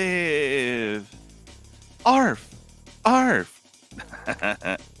a sleeve. Arf.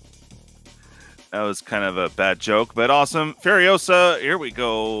 That was kind of a bad joke, but awesome. Fiorsa, here we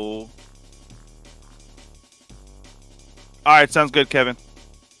go. All right, sounds good, Kevin.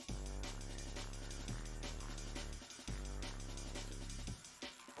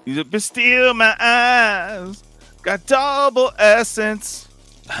 You steal my eyes. Got double essence.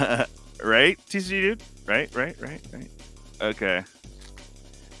 Right, TCG dude? Right. Okay.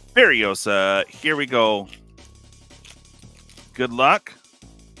 Fiorsa, here we go. Good luck.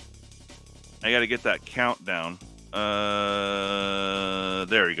 I got to get that countdown.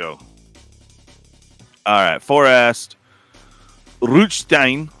 There we go. All right, Forest,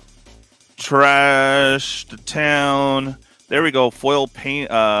 Rutstein, Trash the Town. There we go. Foil paint,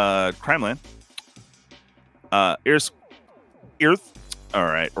 Crimeland. Earth. All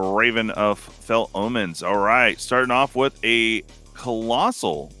right, Raven of Fell Omens. All right, starting off with a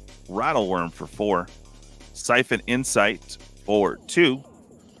Colossal Rattleworm for 4. Siphon Insight for 2. We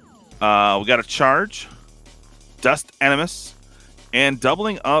got a Charge, Dust Animus, and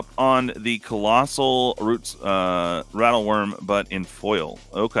doubling up on the Colossal Roots Rattleworm, but in foil.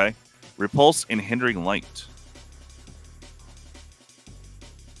 Okay. Repulse and Hindering Light.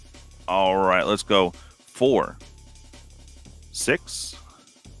 All right, let's go. 4, 6,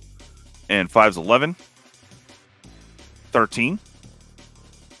 and 5's 11, 13,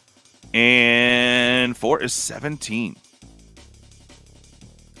 and 4 is 17.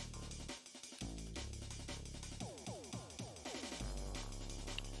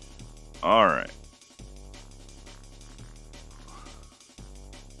 All right.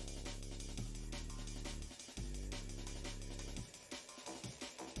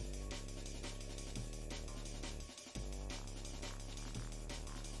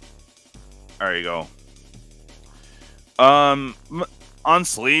 There you go. On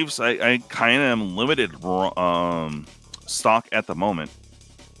sleeves, I kind of am limited stock at the moment.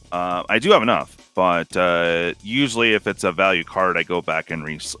 I do have enough, but usually if it's a value card, I go back and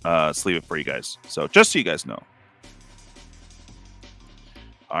sleeve it for you guys. So just so you guys know.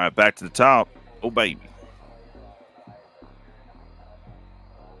 All right, back to the top. Oh, baby.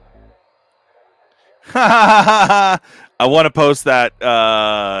 I want to post that,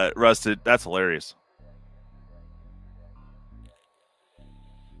 Rusted. That's hilarious.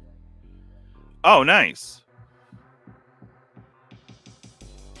 Oh, nice.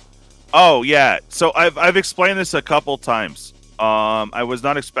 Oh, yeah. So I've explained this a couple times. I was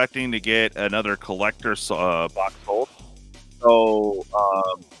not expecting to get another collector box sold. So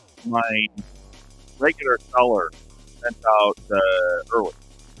my regular seller sent out early.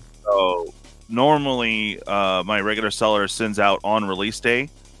 So normally my regular seller sends out on release day,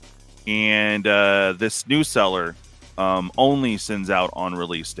 and this new seller only sends out on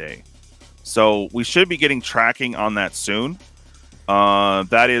release day. So we should be getting tracking on that soon.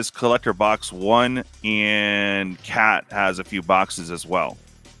 That is Collector Box 1, and Cat has a few boxes as well.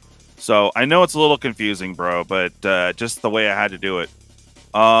 So I know it's a little confusing, bro, but just the way I had to do it.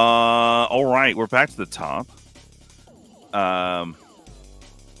 All right, we're back to the top.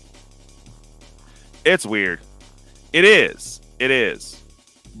 It's weird. It is. It is.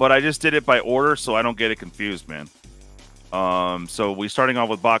 But I just did it by order, so I don't get it confused, man. So we're starting off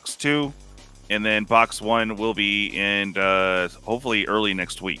with Box 2. And then Box 1 will be in hopefully early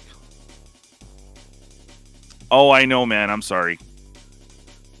next week. Oh, I know, man. I'm sorry.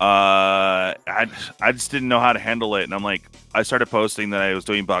 I just didn't know how to handle it. And I'm like, I started posting that I was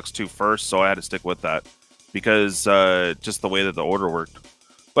doing Box 2 first, so I had to stick with that. Because just the way that the order worked.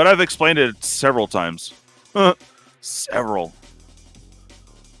 But I've explained it several times. Several.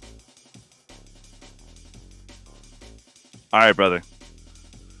 All right, brother.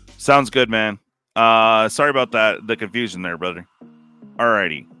 Sounds good, man. Sorry about that, the confusion there, brother.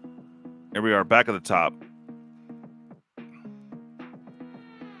 Alrighty. Here we are, back at the top.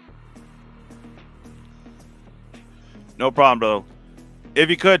 No problem, bro. If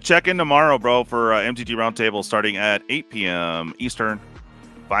you could, check in tomorrow, bro, for MTG Roundtable starting at 8 p.m. Eastern,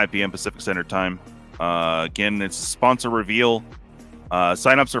 5 p.m. Pacific Standard Time. Again, it's a sponsor reveal.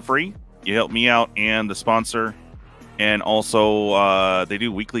 Sign-ups are free. You help me out and the sponsor. And also, they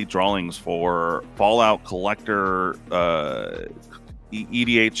do weekly drawings for Fallout Collector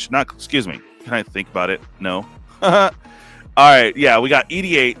EDH. Not, excuse me. Can I think about it? No. All right. Yeah, we got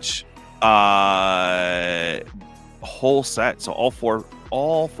EDH whole set. So all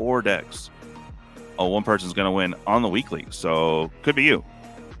four decks. Oh, one person's gonna win on the weekly. So could be you.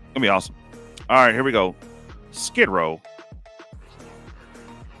 Gonna be awesome. All right, here we go. Skid Row.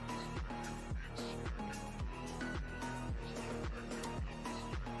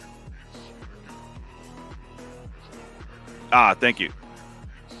 Ah, thank you.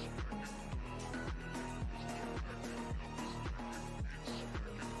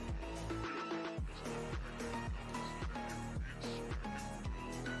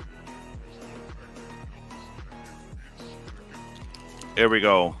 Here we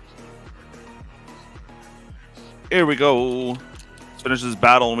go. Here we go. Let's finish this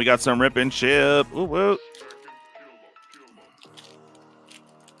battle, and we got some rip and ship. Ooh, woo.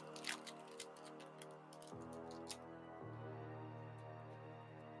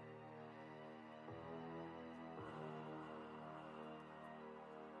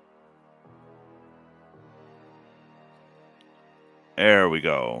 There we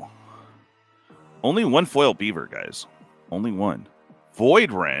go. Only one foil beaver, guys. Only one.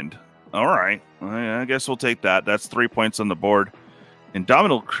 Void Rend. All right. I guess we'll take that. That's 3 points on the board.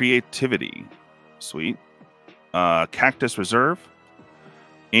 Indomitable Creativity. Sweet. Cactus Reserve.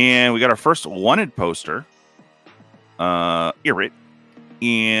 And we got our first wanted poster. Irrit.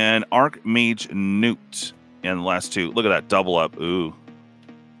 And Archmage Newt. And the last two. Look at that. Double up. Ooh.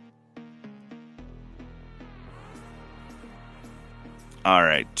 All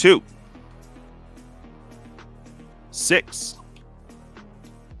right. 2. 6.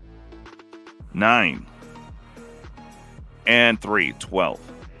 9. And 3. 12.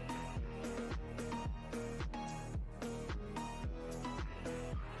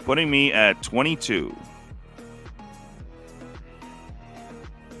 Putting me at 22.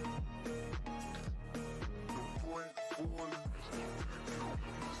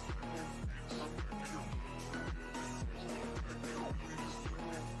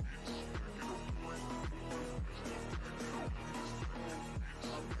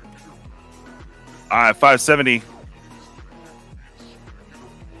 All right, 570.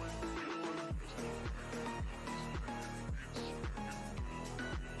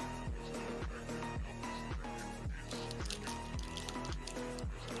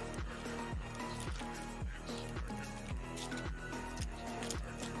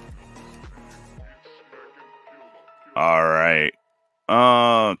 All right.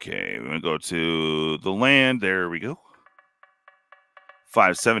 Okay, we're going to go to the land. There we go.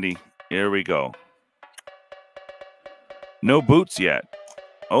 570. Here we go. No boots yet.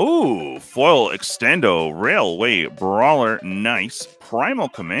 Oh, foil extendo, railway brawler, nice. Primal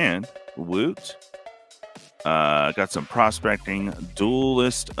command, woot. Got some prospecting,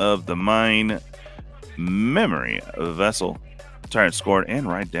 duelist of the mine, memory vessel, tyrant scored and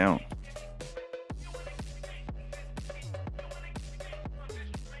write down.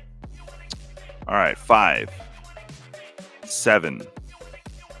 All right, 5, 7,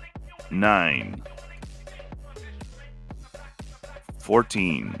 9.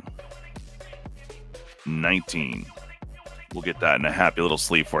 14, 19, We'll get that in a happy little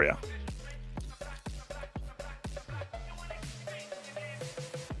sleeve for you.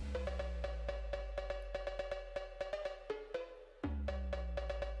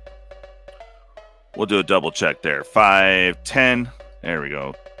 We'll do a double check there. 5, 10. There we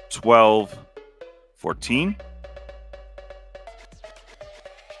go. 12, 14.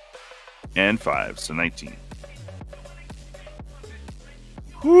 And 5, so 19.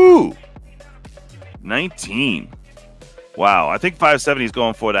 Whoo! 19. Wow, I think 570 is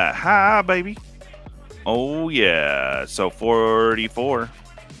going for that. Ha, baby. Oh, yeah. So 44.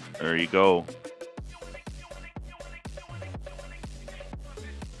 There you go.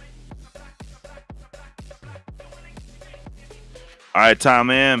 All right, Tom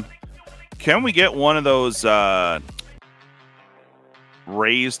M. Can we get one of those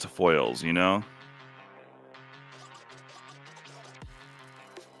raised foils, you know?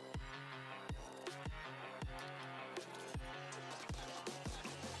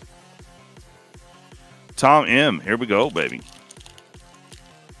 Tom M. Here we go, baby.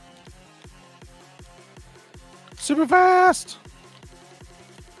 Super fast.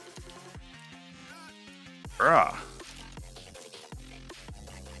 Rah.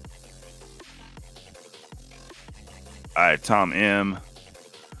 All right, Tom M.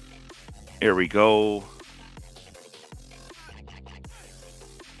 Here we go.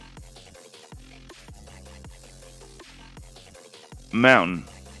 Mountain.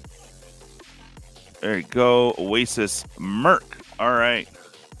 There you go. Oasis Merc. All right.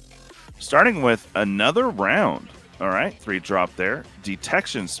 Starting with another round. All right. 3 drop there.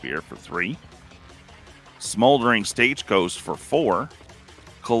 Detection Sphere for 3. Smoldering Stagecoach for 4.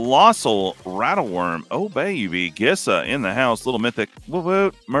 Colossal Rattleworm. Oh, baby. Gissa in the house. Little Mythic.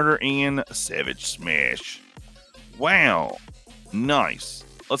 WOOOT. Murder and Savage Smash. Wow. Nice.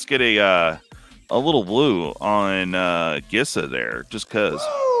 Let's get a little blue on Gissa there. Just because.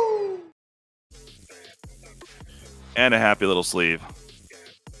 And a happy little sleeve.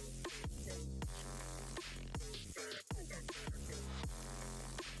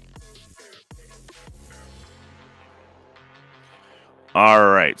 All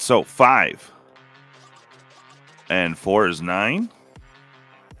right, so 5 and 4 is 9,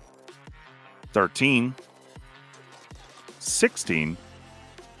 13, 16,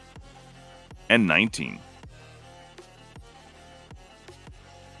 and 19.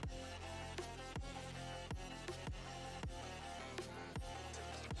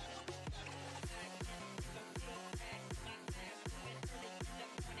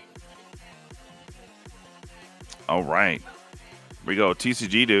 All right. Here we go.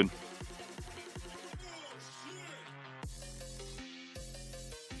 TCGDude.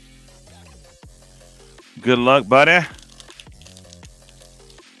 Good luck, buddy.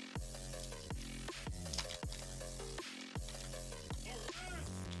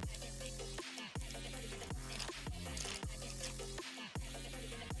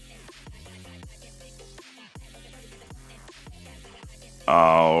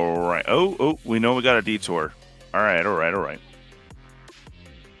 All right. Oh, we know we got a detour. All right.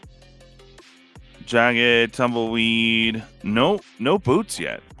 Jagged, Tumbleweed. No boots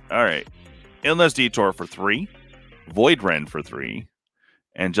yet. All right. Endless Detour for 3. Void Rend for 3.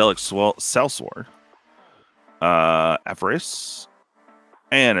 Angelic Sellsword. Avarice.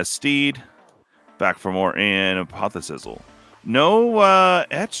 And a Steed. Back for more in Apothesizzle. No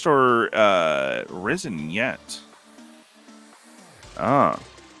etched or risen yet. All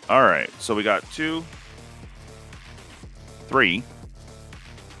right. So we got 2, 3,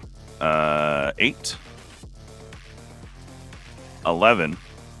 8, 11,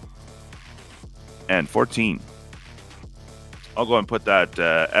 and 14. I'll go and put that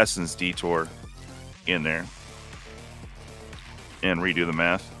Essence Detour in there and redo the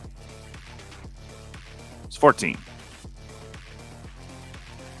math. It's 14.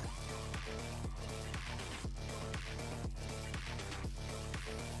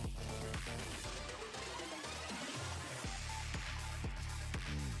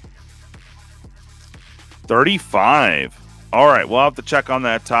 $35. All right, we'll have to check on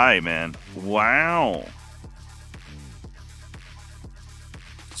that tie, man. Wow.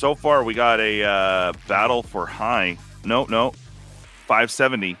 So far, we got a battle for high. No.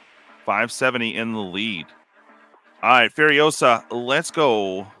 570. 570 in the lead. All right, Fiorsa, let's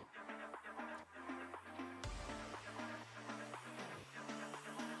go.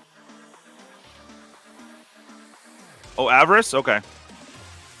 Oh, Avarice? Okay.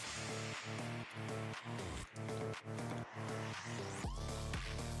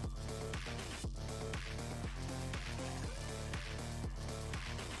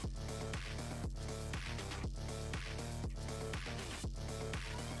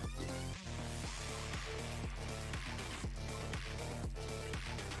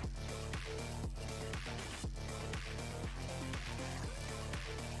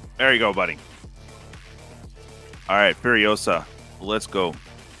 There you go, buddy. All right, Fiorsa. Let's go.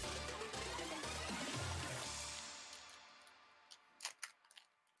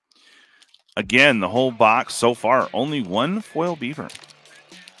 Again, the whole box so far, only one foil beaver.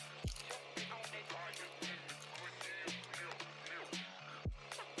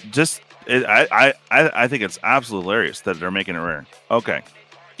 Just, I think it's absolutely hilarious that they're making it rare. Okay,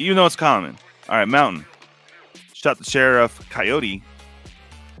 even though it's common. All right, Mountain. Shot the Sheriff. Coyote.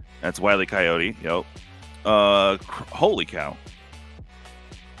 That's Wile E. Coyote. Yep. Holy cow.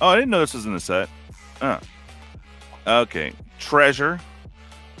 Oh, I didn't know this was in the set. Okay. Treasure.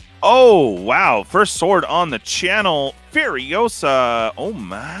 Oh, wow. First sword on the channel. Fiorsa. Oh,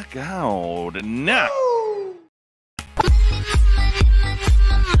 my God. Nah.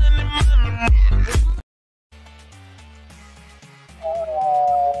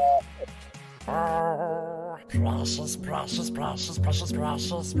 Precious, precious, precious, precious,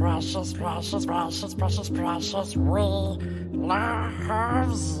 precious, precious, precious, precious, precious, precious, we love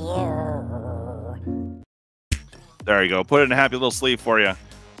you. There you go. Put it in a happy little sleeve for you.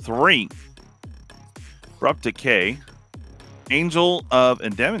 3. Abrupt Decay. Angel of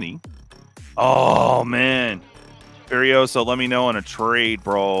Indemnity. Oh, man. Fiorsa, let me know on a trade,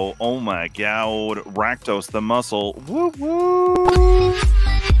 bro. Oh, my God. Rakdos the Muscle. Woo, woo.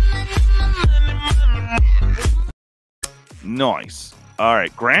 Nice. All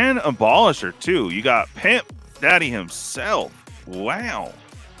right. Grand Abolisher, too. You got Pimp Daddy himself. Wow.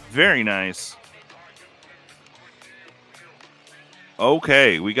 Very nice.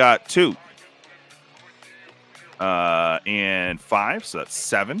 Okay. We got 2. And 5. So that's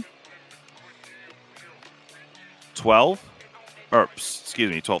 7. 12. Or,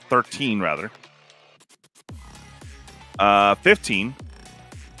 excuse me. 12. 13, rather. 15.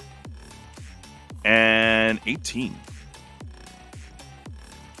 And 18.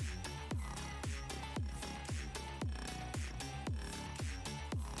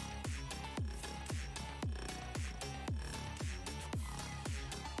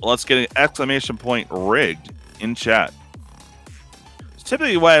 Let's get an exclamation point rigged in chat. It's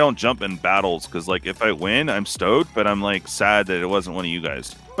typically why I don't jump in battles, because like if I win, I'm stoked, but I'm like sad that it wasn't one of you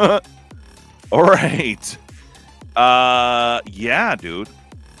guys. All right. Yeah, dude.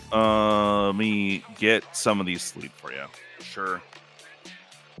 Let me get some of these sleep for you. Sure.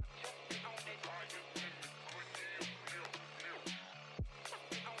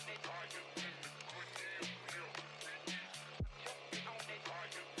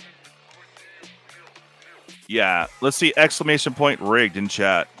 Yeah, let's see exclamation point rigged in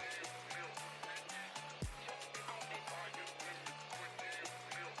chat.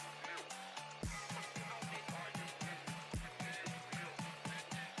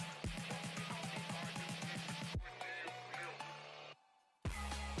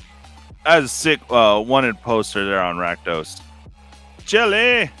 That is a sick wanted poster there on Rakdos.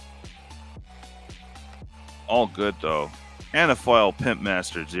 Jelly! All good though. And a foil Pimp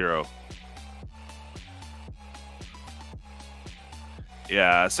Master 0.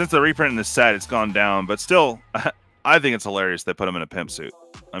 Yeah, since the reprint in the set, it's gone down, but still, I think it's hilarious they put him in a pimp suit.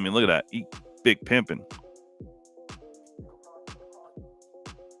 I mean, look at that. He big pimping.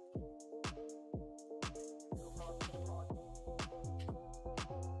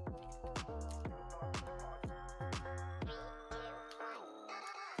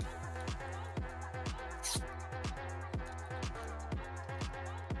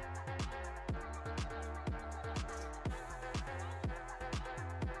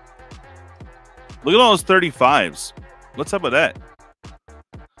 Look at all those 35s. What's up with that?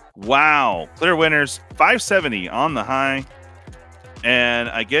 Wow. Clear winners. 570 on the high. And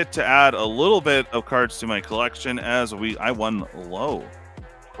I get to add a little bit of cards to my collection as I won low.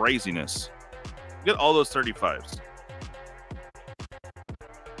 Craziness. Look at all those 35s.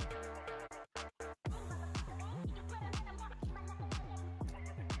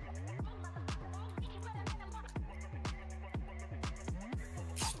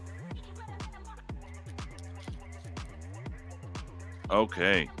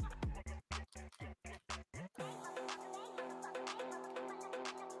 Okay.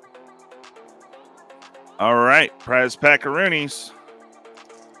 All right, prize packaroonies.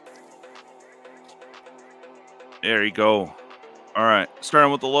 There you go. All right, starting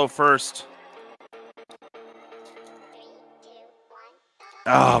with the low first.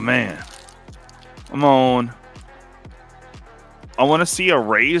 Oh, man. Come on. I want to see a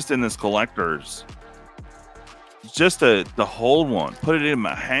raised in this collector's. Just the hold one. Put it in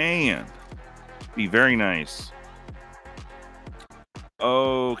my hand. Be very nice.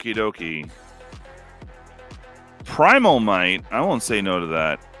 Okie dokie. Primal Might. I won't say no to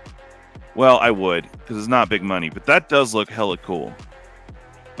that. Well, I would, because it's not big money, but that does look hella cool.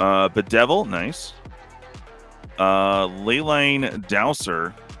 Bedevil, nice. Leyline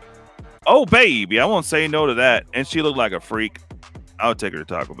Dowser. Oh, baby, I won't say no to that. And she looked like a freak. I would take her to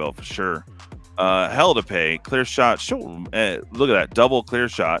Taco Bell for sure. Hell to pay. Clear shot. Sure. Look at that. Double clear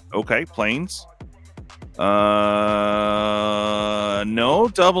shot. Okay, planes. No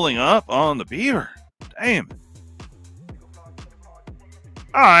doubling up on the beaver. Damn.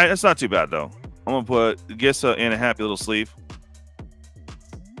 All right, that's not too bad, though. I'm going to put Gissa in a happy little sleeve.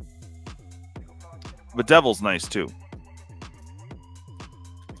 But Devil's nice, too.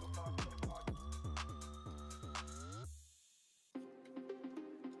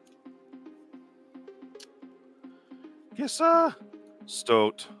 Gissa.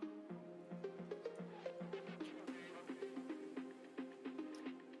 Stoked.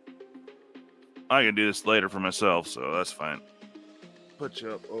 I can do this later for myself, so that's fine. Put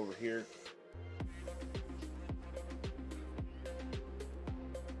you up over here.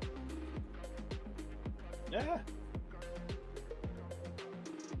 Yeah.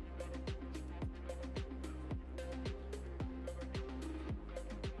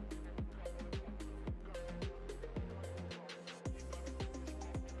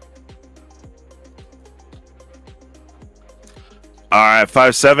 All right,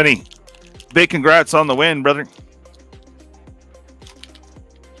 570. Big congrats on the win, brother.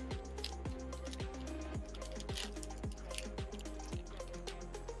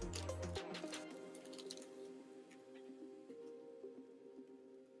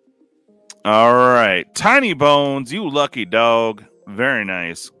 All right. Tiny Bones, you lucky dog. Very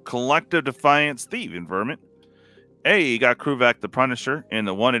nice. Collective Defiance, Thieving Vermin. Hey, you got Kruvak the Punisher in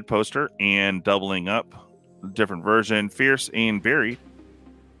the wanted poster and doubling up. Different version. Fierce and Buried.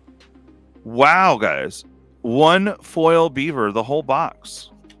 Wow, guys. One foil beaver, the whole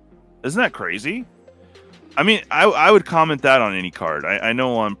box. Isn't that crazy? I mean, I would comment that on any card. I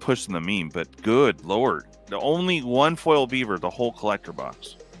know I'm pushing the meme, but good lord. The only one foil beaver, the whole collector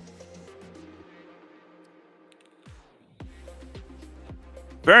box.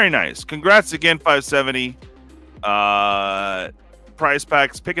 Very nice. Congrats again, 570. Prize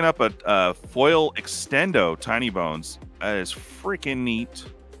packs. Picking up a foil extendo, Tiny Bones. That is freaking neat.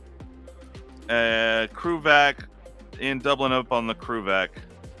 Kruvak and doubling up on the Kruvak.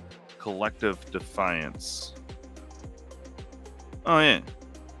 Collective Defiance. Oh, yeah.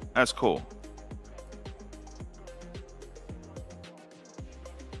 That's cool.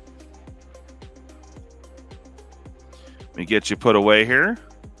 Let me get you put away here.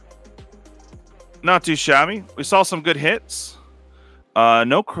 Not too shabby. We saw some good hits.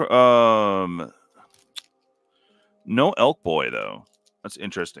 No Elk Boy, though. That's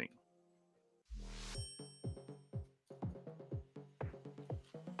interesting.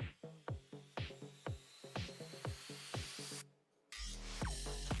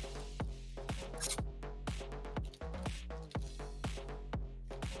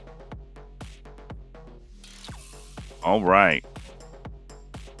 All right.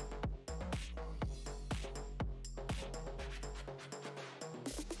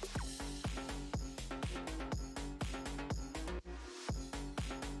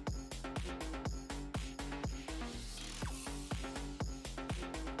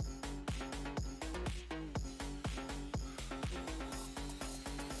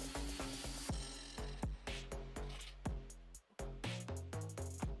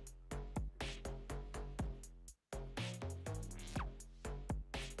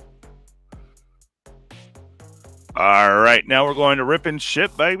 All right, now we're going to rip and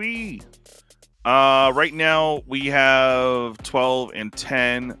ship, baby. Right now we have 12 and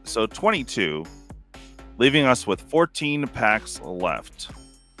 10, so 22, leaving us with 14 packs left.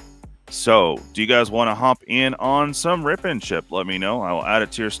 So, do you guys want to hop in on some rip and ship? Let me know. I will add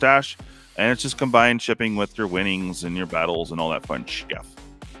it to your stash, and it's just combined shipping with your winnings and your battles and all that fun stuff.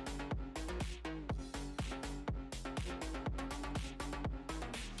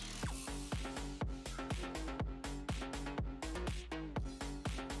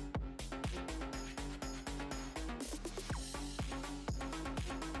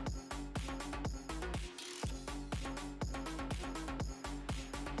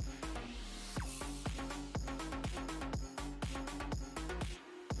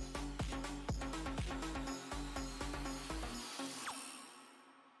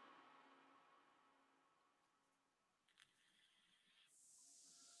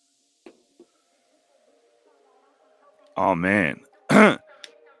 Oh, man.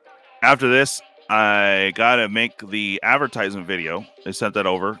 After this, I got to make the advertisement video. They sent that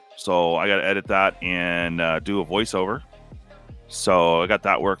over, so I got to edit that and do a voiceover. So I got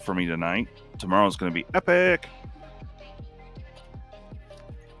that work for me tonight. Tomorrow's going to be epic.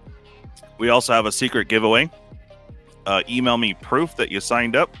 We also have a secret giveaway. Email me proof that you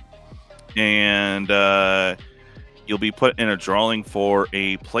signed up, and you'll be put in a drawing for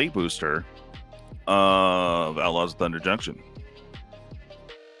a play booster of Outlaws Thunder Junction.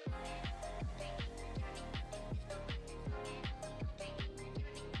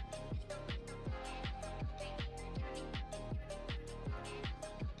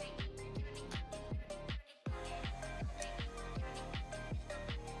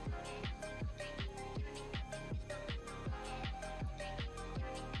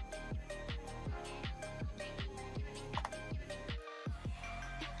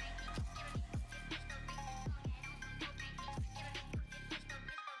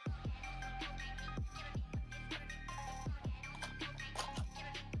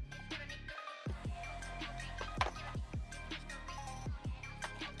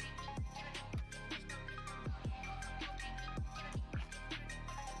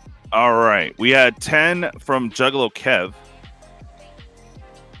 All right. We had 10 from Juggalokev.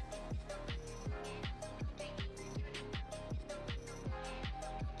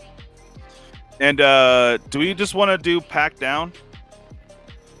 And do we just want to do pack down?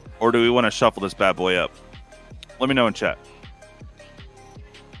 Or do we want to shuffle this bad boy up? Let me know in chat.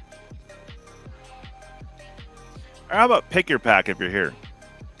 Or how about pick your pack if you're here?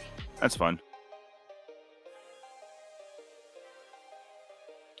 That's fun.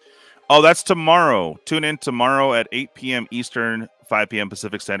 Oh, that's tomorrow. Tune in tomorrow at 8 p.m. Eastern, 5 p.m.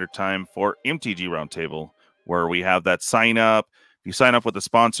 Pacific Standard Time for MTG Roundtable, where we have that sign up. If you sign up with a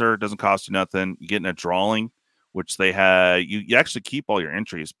sponsor, it doesn't cost you nothing. You get in a drawing, which they have. You actually keep all your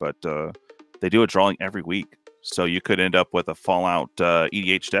entries, but they do a drawing every week. So you could end up with a Fallout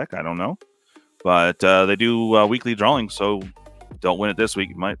EDH deck. I don't know. But they do weekly drawings, so don't win it this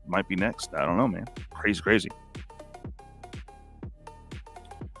week. It might be next. I don't know, man. Crazy, crazy.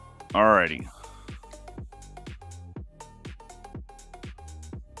 Alrighty.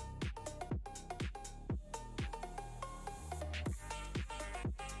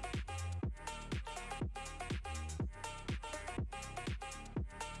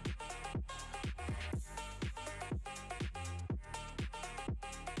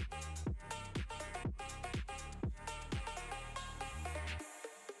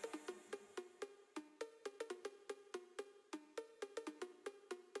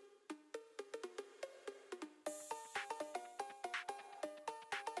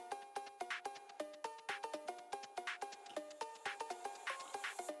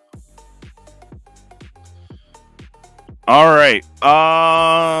 All right.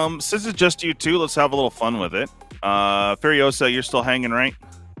 Since it's just you two, let's have a little fun with it. Fiorsa, you're still hanging, right?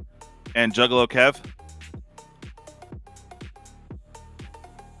 And Juggalokev.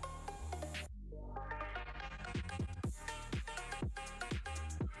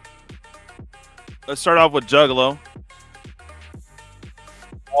 Let's start off with Juggalo.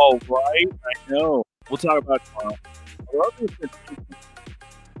 Oh, right. I know. We'll talk about it tomorrow. All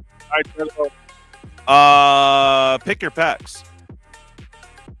right, Juggalo. Pick your packs.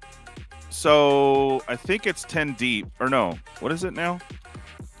 So I think it's 10 deep, or no, what is it now?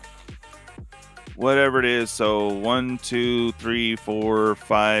 Whatever it is. So 1, 2, 3, 4,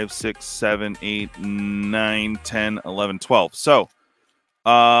 5, 6, 7, 8, 9, 10, 11, 12. So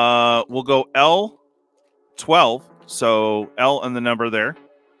we'll go L12. So L and the number there.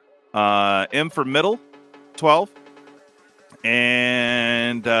 M for middle, 12.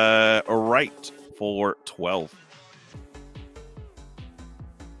 And right for 12.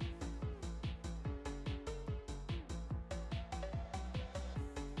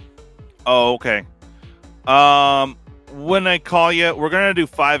 Oh, okay. When I call you, we're gonna do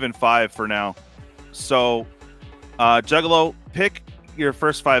 5 and 5 for now. So, Juggalo, pick your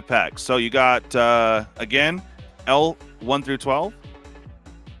first 5 packs. So you got again L 1 through 12,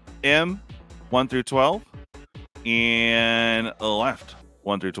 M 1 through 12, and left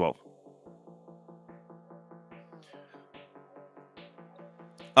 1 through 12.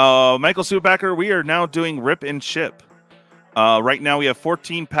 Michael Subacker, we are now doing rip and ship. Right now we have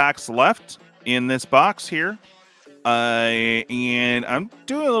 14 packs left in this box here. And I'm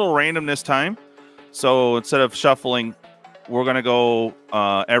doing a little random this time. So instead of shuffling, we're going to go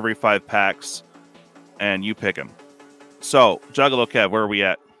every 5 packs and you pick them. So, Juggalokev, where are we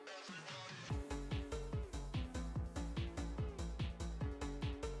at?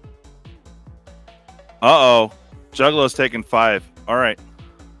 Uh-oh. Juggalo's taking 5. All right.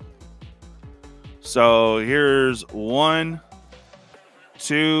 So here's 1,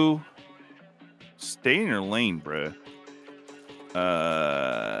 2. Stay in your lane, bruh. 10.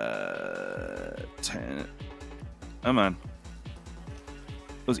 Come on.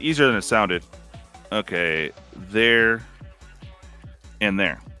 It was easier than it sounded. Okay, there and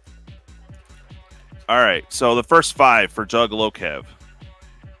there. All right, so the first 5 for Juggalokev.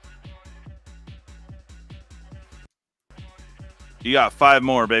 You got 5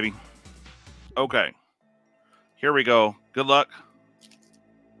 more, baby. Okay. Here we go. Good luck.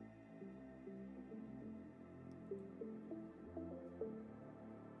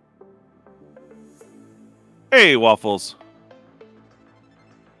 Hey, Waffles.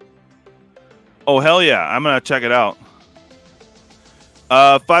 Oh, hell yeah. I'm going to check it out.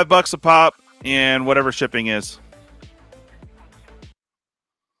 $5 a pop and whatever shipping is.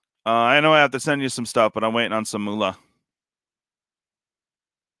 I know I have to send you some stuff, but I'm waiting on some moolah.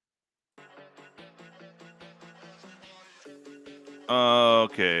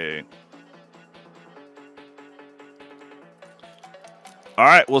 Okay. All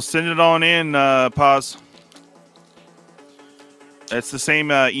right, we'll send it on in, pause. It's the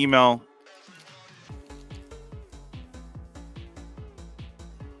same email.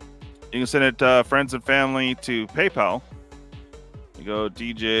 You can send it to friends and family to PayPal. You go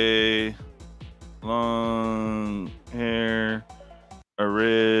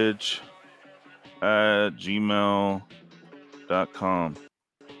djlonghairorig@gmail.com.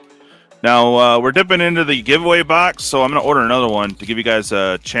 Now, we're dipping into the giveaway box, so I'm going to order another one to give you guys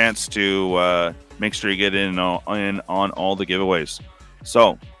a chance to make sure you get in on all the giveaways.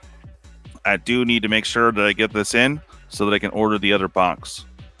 So, I do need to make sure that I get this in so that I can order the other box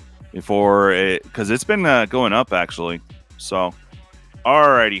before it, because it's been going up, actually. So,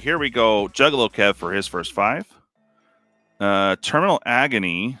 alrighty, here we go. Juggalokev for his first 5. Terminal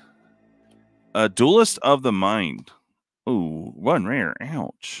Agony. Duelist of the Mind. Ooh, 1 rare.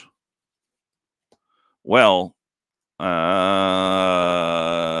 Ouch. Well, pack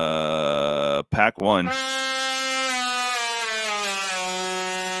 1.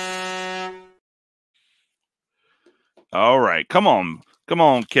 All right, come on,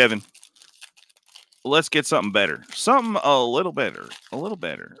 Kevin. Let's get something better, something a little better, a little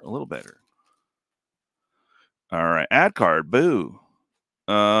better. All right, ad card, boo.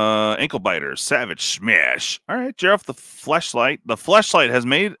 Ankle biter, savage smash. All right, Jeff, the fleshlight. The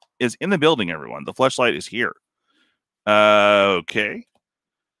fleshlight is in the building, everyone. The fleshlight is here. Okay.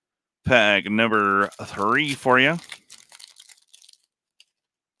 Pack number 3 for you.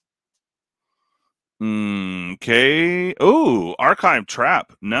 Okay. Ooh, Archive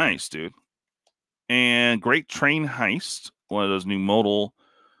Trap. Nice, dude. And Great Train Heist. One of those new modal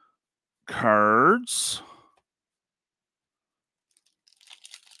cards.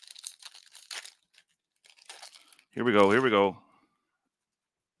 Here we go.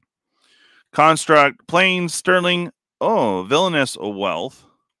 Construct, Plains, Sterling. Oh, Villainous Wealth.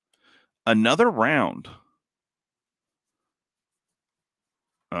 Another round.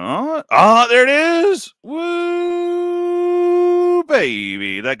 There it is. Woo,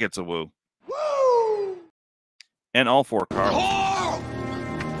 baby. That gets a woo. Woo! And all 4 cards.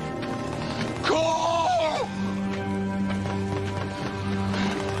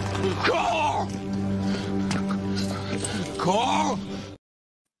 Call!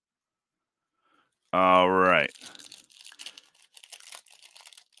 All right.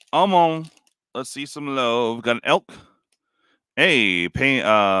 I'm on. Let's see some love. Got an elk. Hey,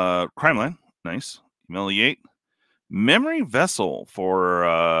 Crimeland. Nice. Humiliate. Memory Vessel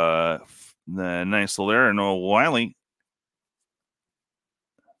for the nice little there. And Wiley.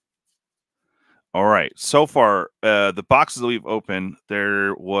 All right. So far, the boxes that we've opened,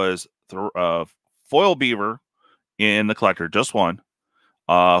 there was Foil Beaver in the collector, just 1.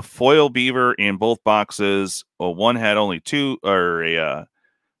 Foil Beaver in both boxes. One had only 2, or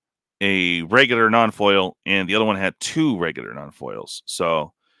a regular non-foil, and the other one had 2 regular non-foils.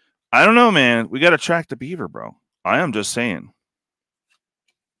 So, I don't know, man. We got to track the beaver, bro. I am just saying.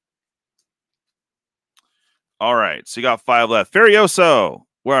 All right. So, you got 5 left. Fiorsa,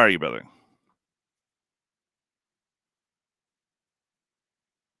 where are you, brother?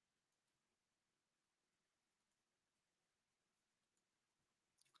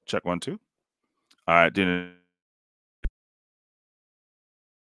 Check 1, 2. All right. Didn't.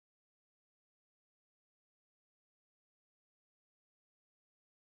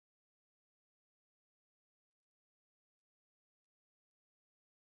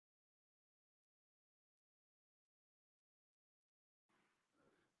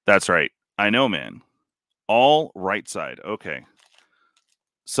 That's right. I know, man. All right side. Okay.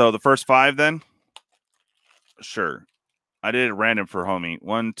 So the first 5 then? Sure. I did it random for homie.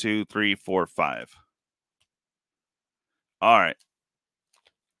 1, 2, 3, 4, 5. All right.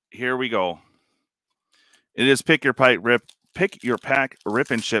 Here we go. It is pick your pack, rip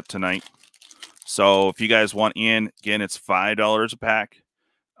and ship tonight. So if you guys want in, again, it's $5 a pack.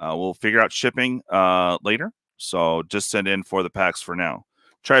 We'll figure out shipping later. So just send in for the packs for now.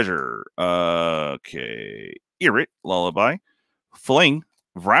 Treasure. Okay. Irrit, Lullaby. Fling.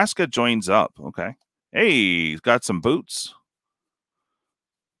 Vraska joins up. Okay. Hey, he's got some boots.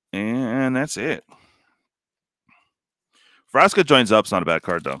 And that's it. Vraska joins up's not a bad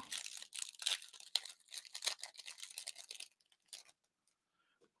card, though.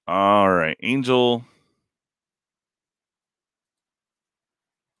 All right. Angel.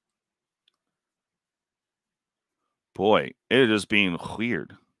 Boy, it is being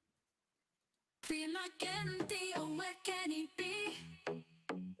weird.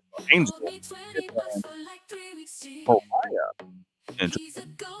 Angel. Oh, yeah.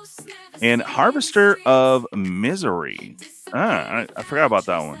 And Harvester of Misery. I forgot about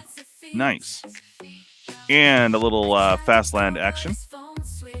that one. Nice. And a little fast land action.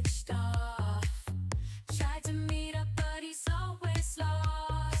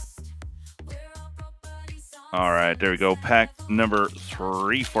 All right, there we go. Pack number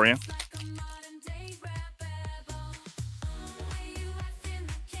 3 for you.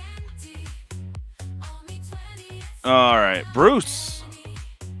 All right, Bruce.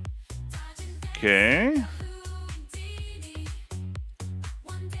 Okay.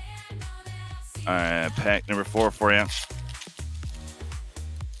 All right, pack number 4 for you.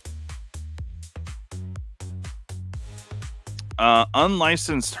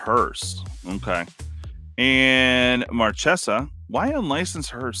 Unlicensed hearse. Okay. And Marchesa. Why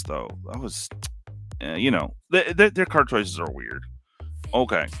unlicensed hearse, though? That was, you know, their card choices are weird.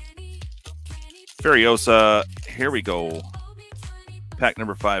 Okay. Fiorsa. Here we go. Pack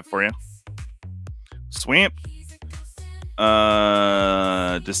number 5 for you. Swamp.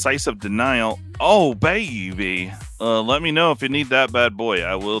 Decisive Denial. Oh, baby. Let me know if you need that bad boy.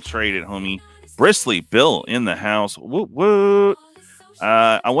 I will trade it, homie. Bristly Bill in the house. Woot woot.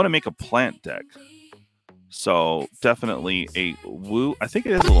 I want to make a plant deck. So definitely a woo. I think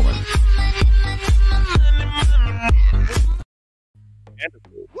it is a little bit.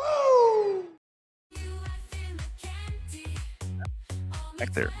 Woo!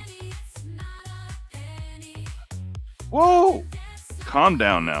 Back there. Whoa! Calm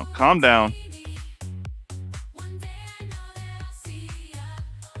down now. Calm down.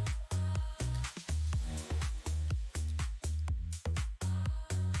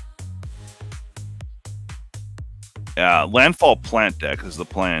 Yeah, landfall plant deck is the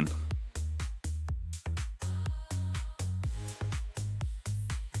plan.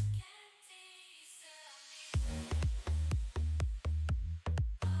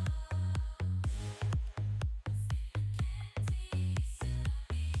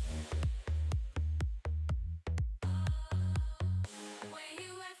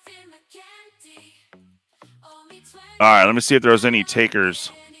 All right, let me see if there's any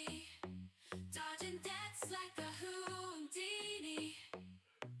takers.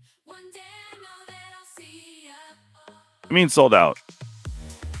 I mean, sold out.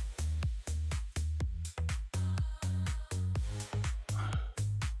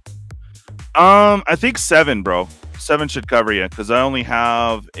 I think 7, bro. 7 should cover you because I only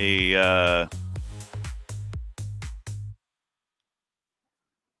have a.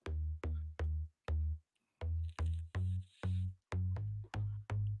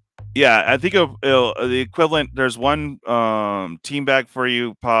 Yeah, I think the equivalent. There's one team bag for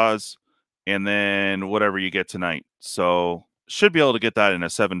you. Pause, and then whatever you get tonight. So should be able to get that in a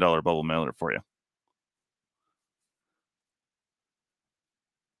 $7 bubble mailer for you.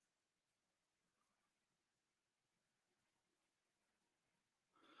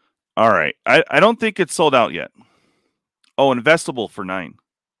 All right. I don't think it's sold out yet. Oh, Investable for 9.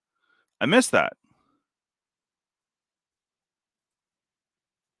 I missed that.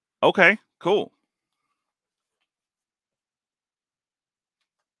 Okay, cool.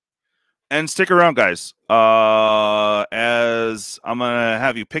 And stick around, guys. As I'm gonna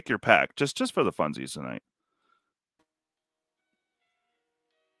have you pick your pack just for the funsies tonight.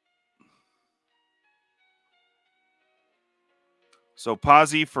 So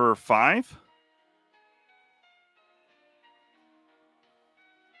Posy for 5.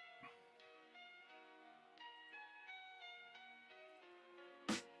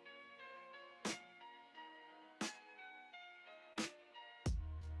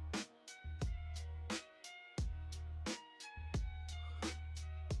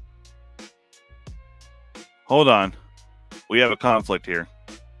 Hold on. We have a conflict here.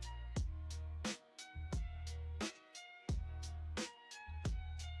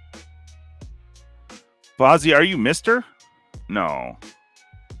 Bozzy, are you Mr.? No.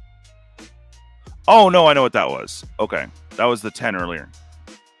 Oh, no, I know what that was. Okay. That was the 10 earlier.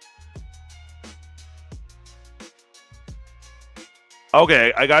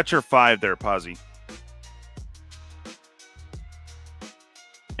 Okay, I got your 5 there, Pozzy.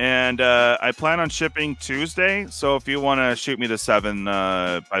 And I plan on shipping Tuesday, so if you want to shoot me the 7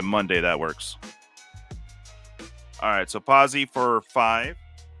 by Monday, that works. All right, so Pozzy for 5.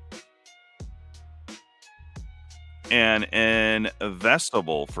 And an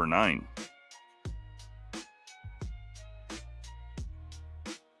Investable for 9.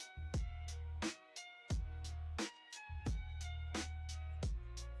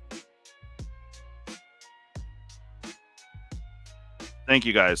 Thank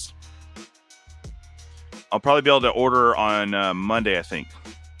you, guys. I'll probably be able to order on Monday, I think.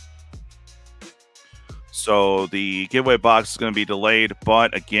 So the giveaway box is going to be delayed,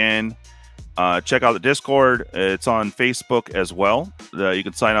 but again, check out the Discord. It's on Facebook as well. You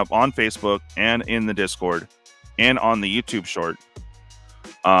can sign up on Facebook and in the Discord and on the YouTube short.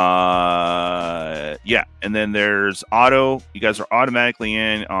 Yeah, and then there's auto. You guys are automatically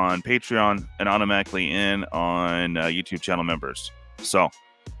in on Patreon and automatically in on YouTube channel members. So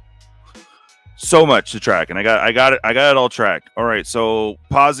much to track, and I got it all tracked. All right, so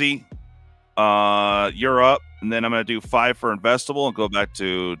Pozzy, you're up, and then I'm gonna do 5 for Investable and go back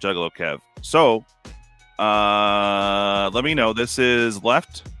to Juggalokev. So let me know. This is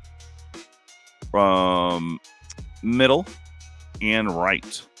left, from middle, and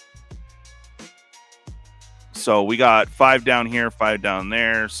right. So we got 5 down here, 5 down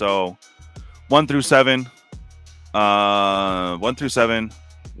there. So 1 through 7, 1 through 7,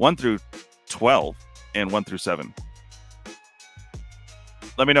 1 through 12, and 1 through 7.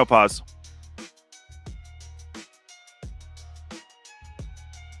 Let me know, pause.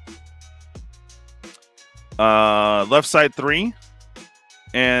 Left side 3,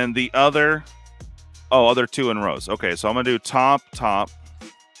 and the other, other 2 in rows. Okay, so I'm gonna do top.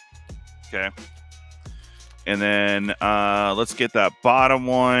 Okay, and then let's get that bottom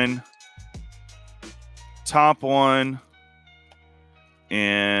one, top one,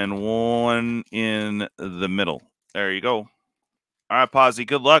 and 1 in the middle. There you go. All right, Pozzy,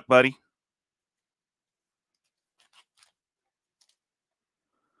 good luck, buddy.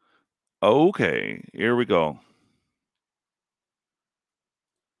 Okay, here we go.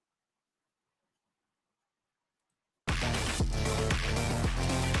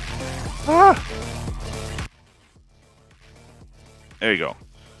 There you go.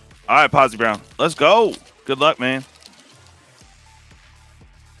 All right, Pozzy Brown. Let's go. Good luck, man.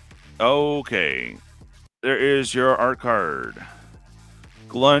 Okay. There is your art card.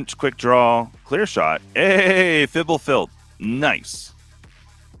 Glunch, quick draw, clear shot. Hey, Fibble filled. Nice.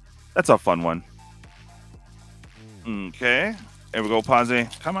 That's a fun one. Okay. There we go,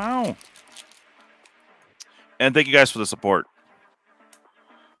 Pozzy. Come on. And thank you guys for the support.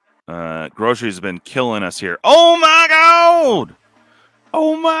 Groceries have been killing us here. Oh my god!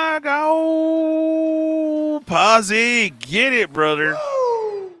 Oh my god! Pozzy, get it, brother.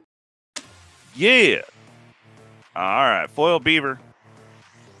 Woo! Yeah. All right, foil beaver.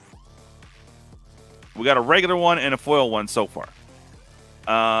 We got a regular one and a foil one so far.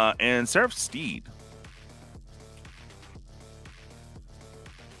 And Seraph Steed.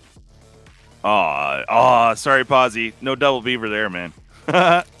 Sorry, Pozzy. No double beaver there, man.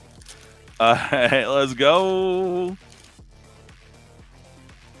 All right, let's go.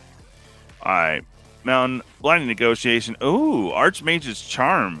 All right. Mountain Blinding Negotiation. Ooh, Archmage's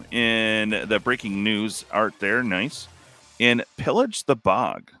Charm in the breaking news art there. Nice. In Pillage the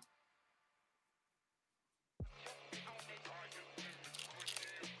Bog.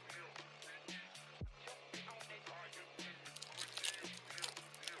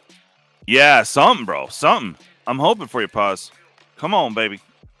 Yeah, something, bro. Something. I'm hoping for you, Pause. Come on, baby.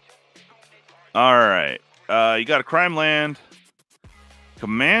 All right. You got a Crime Land.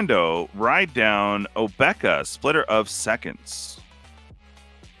 Commando, Ride Down, Obeka, Splitter of Seconds.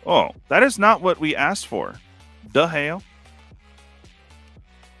 Oh, that is not what we asked for. The hell?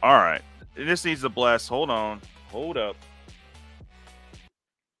 All right. It just needs to bless. Hold on. Hold up.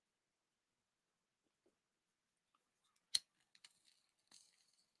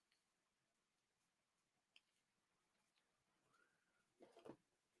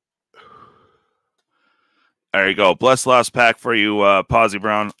 There you go. Bless last pack for you, Pozzy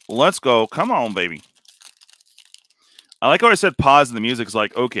Brown. Let's go. Come on, baby. I like how I said pause and the music's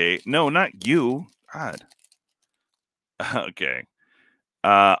like, okay. No, not you. God. Okay.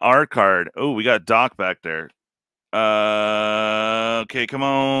 Our card. Oh, we got Doc back there. Okay, come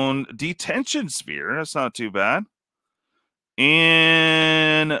on. Detention Sphere. That's not too bad.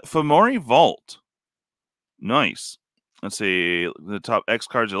 And Fomori Vault. Nice. Let's see. The top X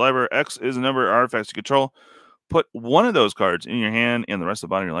cards in your library. X is the number of artifacts you control. Put one of those cards in your hand and the rest of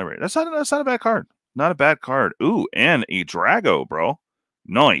the bottom of your library. That's not a bad card. Not a bad card. Ooh, and a Drago, bro.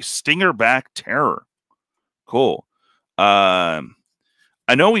 Nice. Stingerback Terror. Cool. I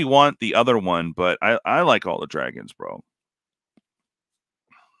know we want the other one, but I like all the dragons, bro.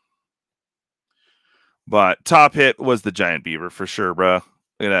 But top hit was the Giant Beaver for sure, bro. Look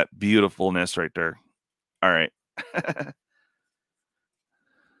at that beautifulness right there. All right.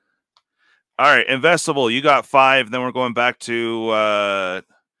 All right, Investable, you got 5. Then we're going back to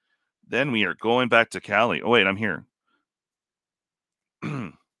then we are going back to Cali. Oh, wait, I'm here.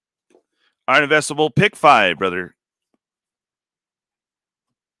 All right, Investable, pick 5, brother.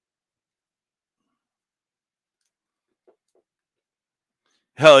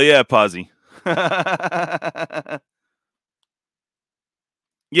 Hell yeah, Posy.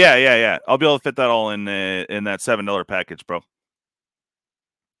 Yeah. I'll be able to fit that all in that $7 package, bro.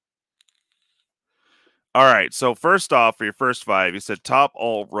 All right. So first off, for your first 5, you said top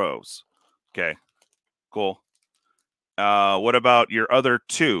all rows. Okay. Cool. What about your other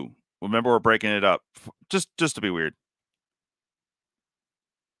 2? Remember, we're breaking it up just to be weird.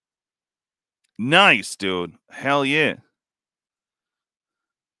 Nice, dude. Hell yeah.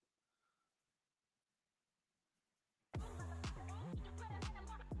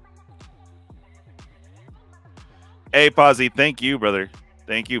 Hey, Posy, thank you, brother.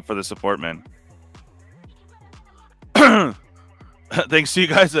 Thank you for the support, man. Thanks to you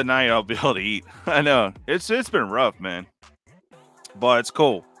guys at night, I'll be able to eat. I know. It's been rough, man. But it's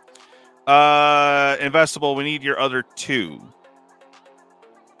cool. Investable, we need your other 2.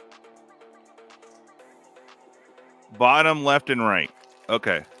 Bottom, left, and right.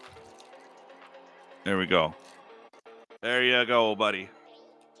 Okay. There we go. There you go, buddy.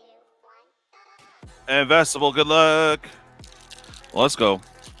 Investable, good luck. Let's go.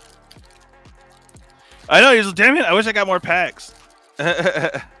 I know, he's damn it. I wish I got more packs.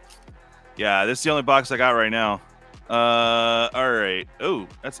 Yeah, this is the only box I got right now. All right. Oh,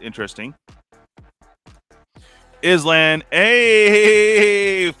 that's interesting. Island.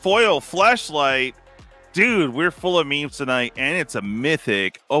 Hey, foil flashlight. Dude, we're full of memes tonight, and it's a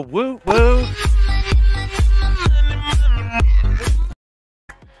mythic. Oh, woo, woo.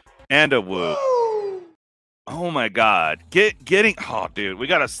 And a woo. Oh my God. Getting oh dude, we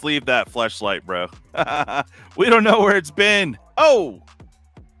gotta sleeve that fleshlight, bro. We don't know where it's been. Oh,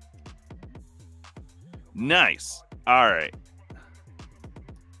 nice. All right.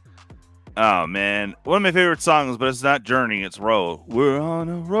 Oh man, one of my favorite songs, but it's not Journey, it's Row. We're on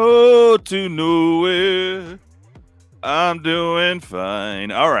a road to nowhere. I'm doing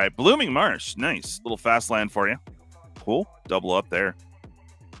fine. All right, Blooming Marsh. Nice. Little fast land for you. Cool. Double up there.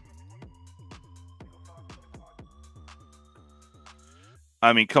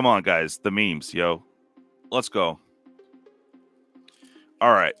 I mean, come on, guys. The memes, yo. Let's go.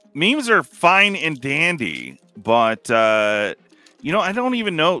 All right. Memes are fine and dandy, but, you know, I don't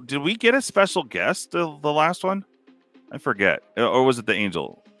even know. Did we get a special guest the last one? I forget. Or was it the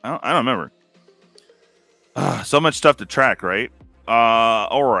Angel? I don't remember. So much stuff to track, right?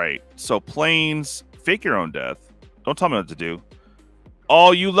 All right. So, Planes, fake your own death. Don't tell me what to do.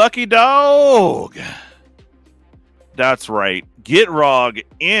 Oh, you lucky dog. That's right. Gitrog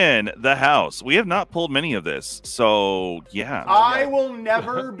in the house. We have not pulled many of this, so yeah. I will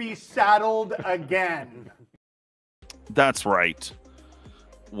never be saddled again. That's right.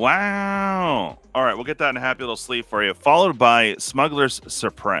 Wow. All right, we'll get that in a happy little sleeve for you, followed by Smuggler's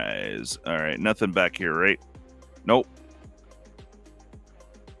Surprise. All right, nothing back here, right? Nope.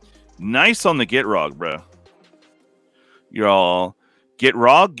 Nice on the Gitrog, bro. You're all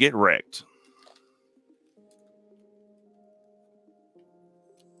Gitrog, get wrecked.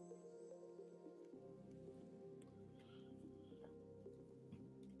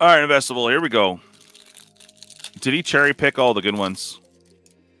 All right, Investable, here we go. Did he cherry pick all the good ones?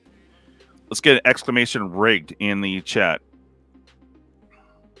 Let's get an exclamation rigged in the chat.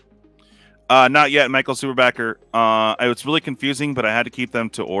 Not yet, Michael Superbacker. It was really confusing, but I had to keep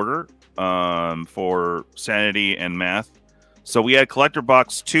them to order for sanity and math. So we had Collector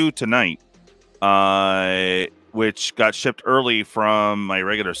Box 2 tonight, which got shipped early from my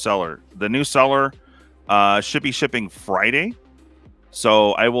regular seller. The new seller should be shipping Friday.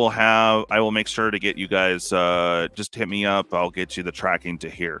 So I will make sure to get you guys, just hit me up. I'll get you the tracking to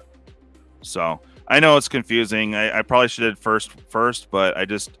here. So I know it's confusing. I probably should have first, but I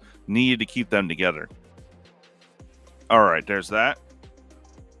just needed to keep them together. All right, there's that.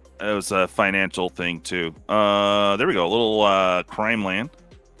 It was a financial thing too. There we go. A little crime land,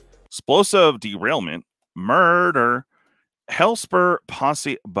 explosive derailment, murder, Hellspur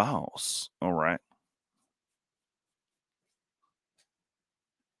Posse Boss. All right.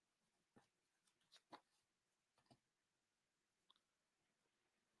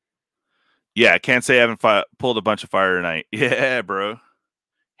 Yeah, I can't say I haven't pulled a bunch of fire tonight. Yeah, bro.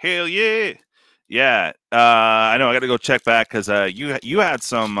 Hell yeah. Yeah. I know I got to go check back because you had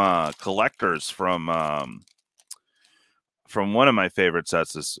some collectors from one of my favorite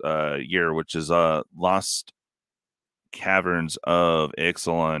sets this year, which is Lost Caverns of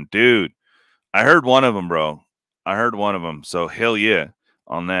Ixalan. Dude, I heard one of them, bro. I heard one of them. So hell yeah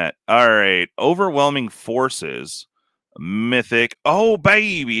on that. All right. Overwhelming Forces. Mythic. Oh,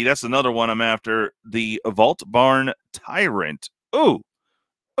 baby. That's another one I'm after. The Vault Barn Tyrant. Ooh.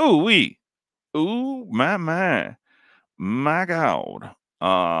 Ooh, wee. Ooh, my. My God.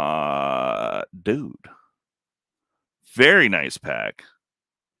 Dude. Very nice pack.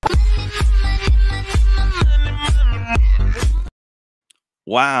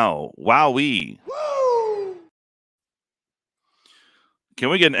 Wow. Wowee. Can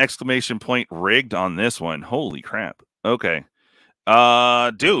we get an exclamation point rigged on this one? Holy crap. Okay.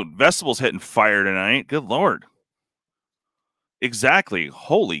 Dude, Vestable's hitting fire tonight. Good Lord. Exactly.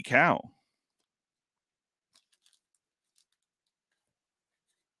 Holy cow.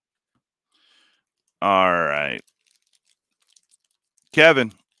 All right.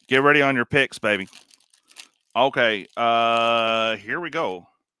 Kevin, get ready on your picks, baby. Okay. Here we go.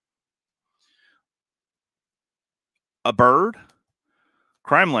 A bird.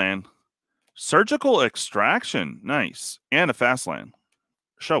 Crime land. Surgical extraction. Nice. And a fast land.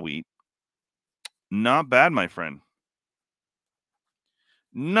 Shall we? Not bad, my friend.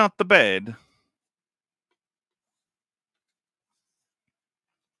 Not the bad.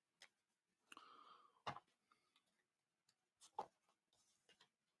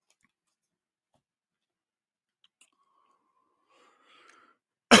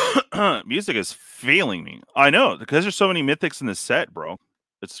 Music is failing me. I know, because there's so many mythics in this set, bro.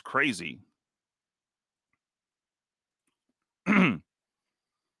 It's crazy.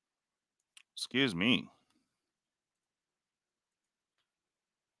 Excuse me.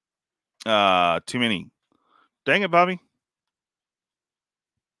 Too many. Dang it, Bobby.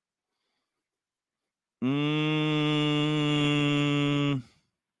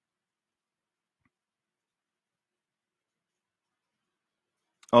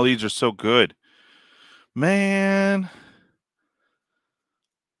 Oh, these are so good. Man.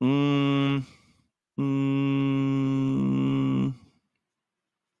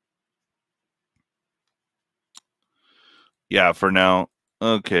 Yeah, for now.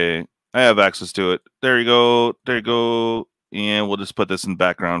 Okay. I have access to it. There you go. There you go. And we'll just put this in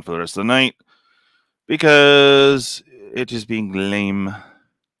background for the rest of the night because it is being lame.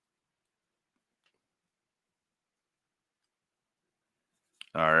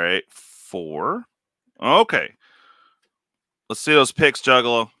 All right. 4. Okay. Let's see those picks,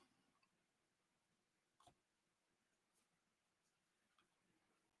 Juggalo.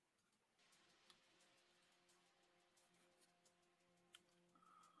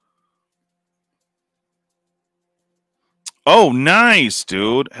 Oh, nice,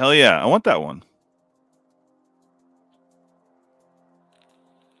 dude. Hell yeah. I want that one.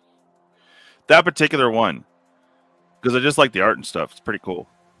 That particular one. Because I just like the art and stuff. It's pretty cool.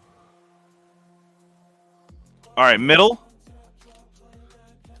 All right, middle.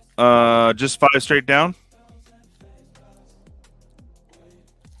 Just 5 straight down.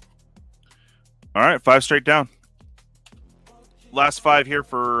 All right, 5 straight down. Last 5 here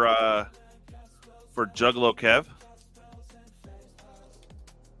for Juggalokev.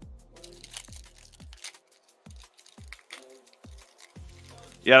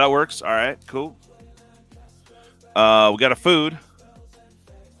 Yeah, that works. All right, cool. We got a food.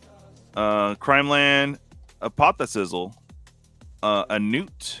 Crime land. A pot that sizzle. A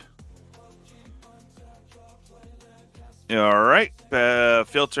newt. All right.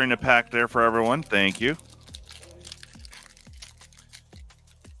 Filtering the pack there for everyone. Thank you.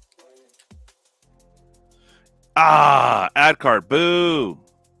 Ad card. Boo.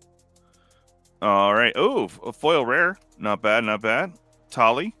 All right. Oh, a foil rare. Not bad, not bad.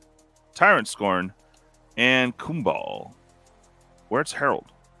 Tolly, Tyrant Scorn, and Kumbal. Where's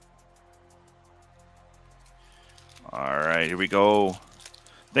Herald? All right, here we go.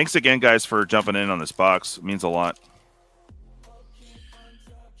 Thanks again, guys, for jumping in on this box. It means a lot.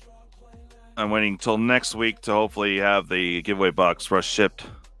 I'm waiting till next week to hopefully have the giveaway box rush shipped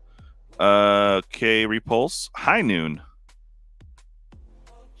Okay, Repulse. High Noon.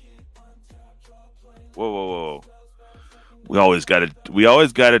 Whoa. We always gotta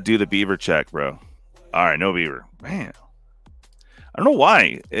do the beaver check, bro. All right, no beaver. Man. I don't know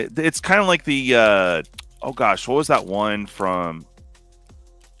why. It's kind of like the oh gosh, what was that one from?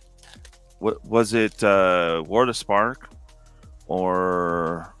 What was it? War of the Spark,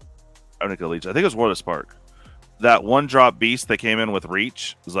 or I think it was War of the Spark. That one drop beast that came in with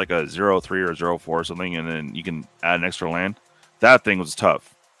reach was like a 0/3 or 0/4 or something, and then you can add an extra land. That thing was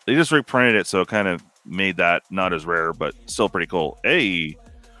tough. They just reprinted it, so it kind of made that not as rare, but still pretty cool. Hey,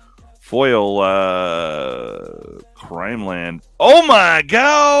 foil crime land. Oh my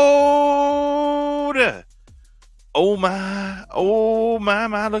god! Oh my!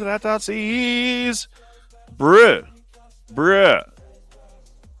 Look at that Thoughtseize, bruh,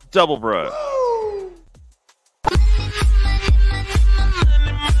 double bruh.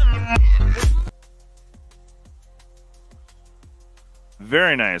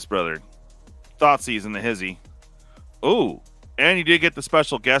 Very nice, brother. Thoughtseize in the hizzy. Oh, and you did get the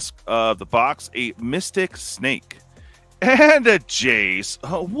special guest of the box, a Mystic Snake. And a Jace.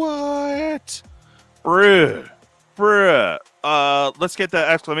 Oh, what? Bruh. Let's get the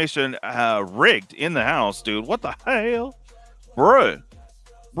exclamation rigged in the house, dude. What the hell? Bruh.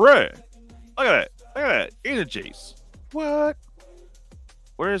 Look at that. In a Jace. What?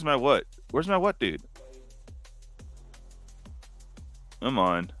 Where's my what, dude? Come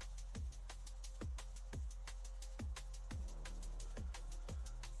on.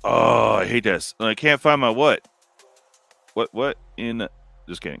 Oh, I hate this. I can't find my what. What in?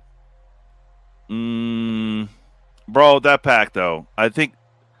 Just kidding. Bro, that pack though. I think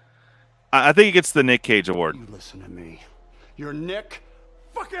it gets the Nick Cage award. You listen to me. You're Nick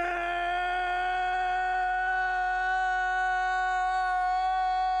fucking.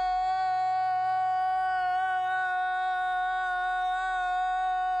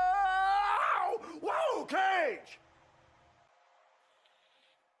 Whoa, Cage!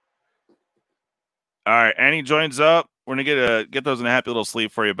 All right, Annie joins up. We're gonna get those in a happy little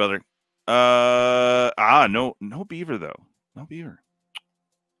sleeve for you, brother. No beaver though. No beaver.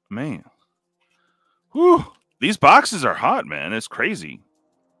 Man. Whew. These boxes are hot, man. It's crazy.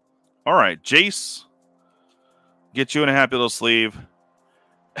 All right, Jace. Get you in a happy little sleeve.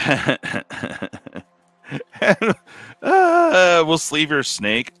 We'll sleeve your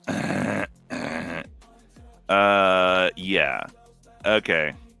snake. Yeah.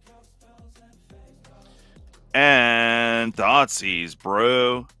 Okay. And Thoughtseize,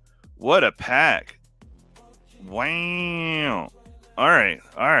 bro. What a pack. Wow. All right.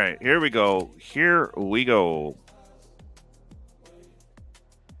 Here we go.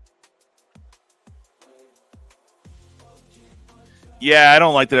 Yeah, I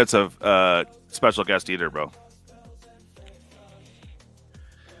don't like that it's a special guest either, bro.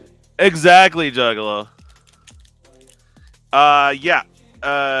 Exactly, Juggalo. Yeah.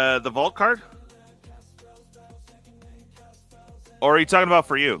 The vault card? Or are you talking about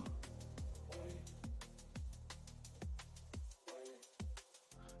for you?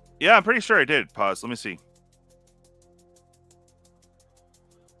 Yeah, I'm pretty sure I did. Pause. Let me see.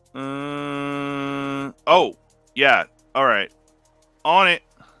 Oh, yeah. All right. On it.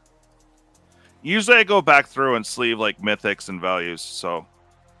 Usually I go back through and sleeve like mythics and values. So,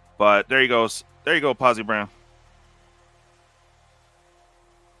 but there you go. There you go, Posy Brown.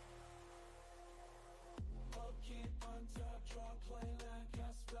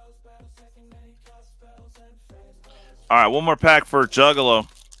 All right, one more pack for Juggalo.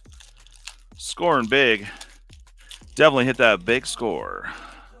 Scoring big. Definitely hit that big score.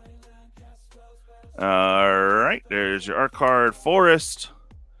 All right, there's your art card. Forest.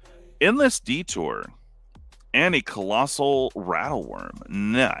 Endless Detour. And a Colossal Rattleworm.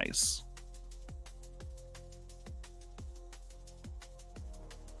 Nice.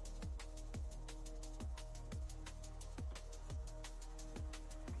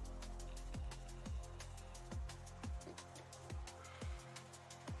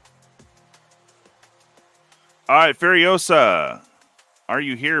 All right, Fiorsa, are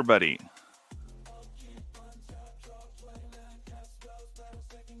you here, buddy?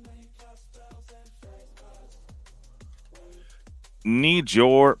 Need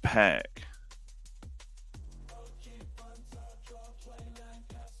your pack.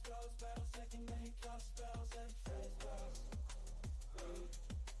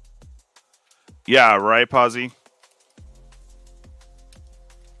 Yeah, right, Posy?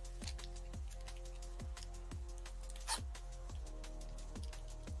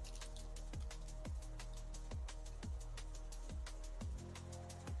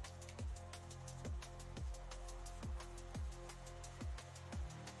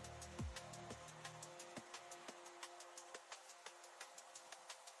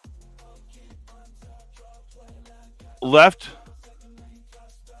 left.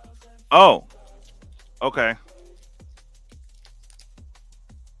 Oh, okay.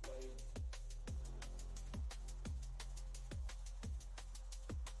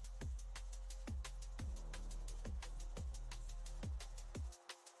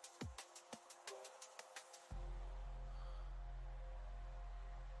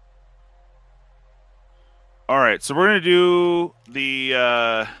 All right, so we're gonna do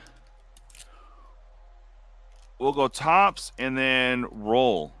the. We'll go tops and then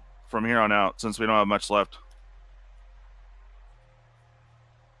roll from here on out since we don't have much left.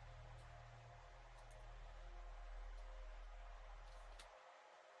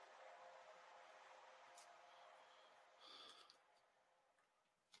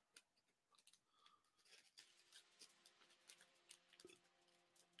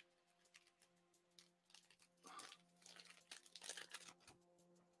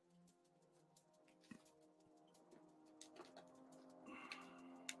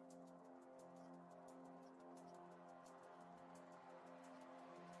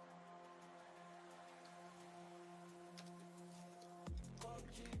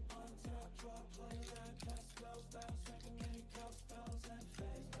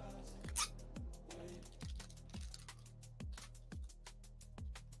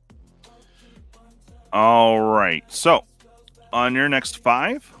 All right. So on your next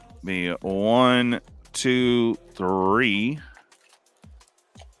 5, be 1, 2, 3.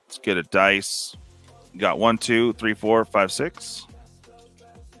 Let's get a dice. You got 1, 2, 3, 4, 5, 6.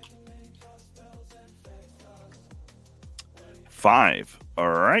 5. All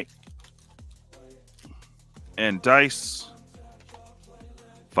right. And dice.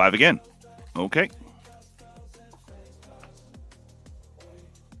 5 again. Okay.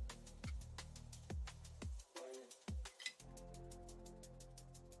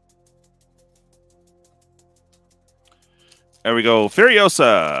 There we go.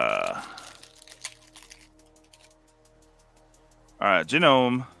 Fiorsa. All right.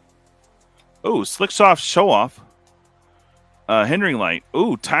 Genome. Ooh, Slick Soft Show Off. Hindering Light.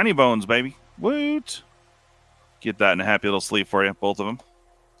 Ooh, Tiny Bones, baby. Woot. Get that in a happy little sleeve for you, both of them.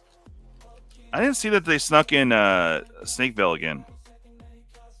 I didn't see that they snuck in Snakeville again.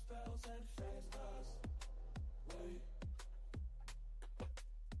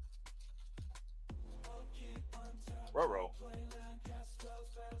 Ruh-roh.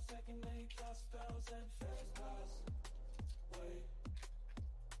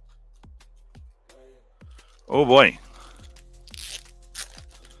 Oh boy.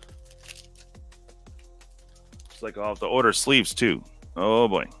 It's like I'll have to order sleeves too. Oh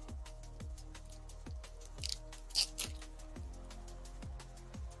boy.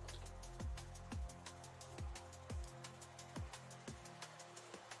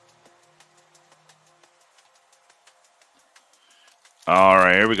 All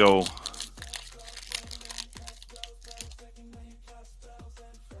right, here we go.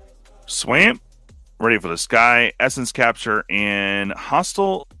 Swamp. Ready for the Sky, Essence Capture, and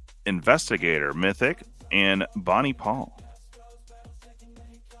Hostile Investigator, Mythic, and Bonnie Paul.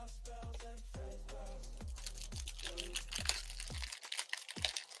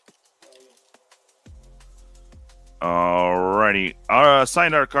 Alrighty.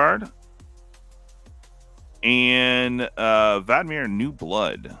 Signed art card. And Vadmir New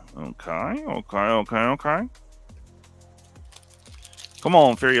Blood. Okay. Come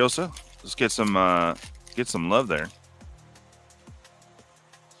on, Fiorsa. Let's get some love there.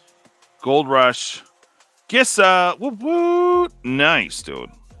 Gold Rush. Gissa. Woo woo. Nice,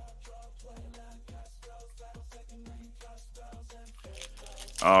 dude.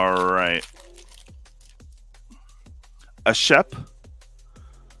 All right. A Shep.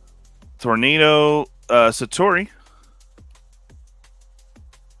 Tornado. Satori.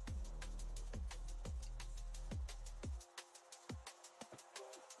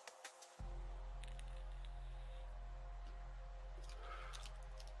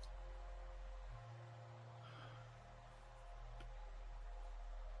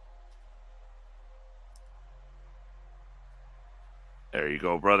 There you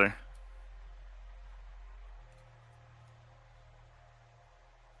go, brother.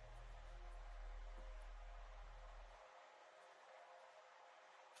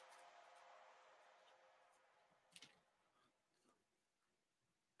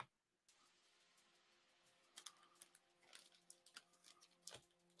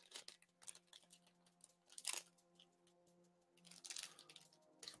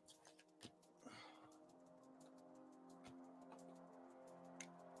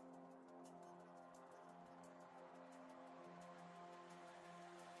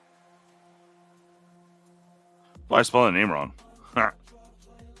 Well, I spelled the name wrong.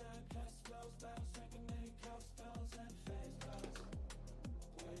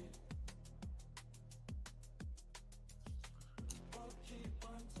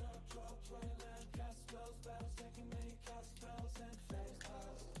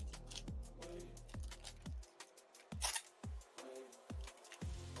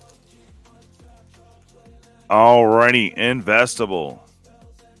 Alrighty, Investable.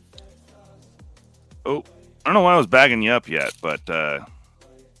 Oh, I don't know why I was bagging you up yet, but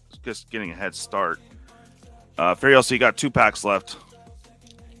just getting a head start. Fiorsa, you got 2 packs left.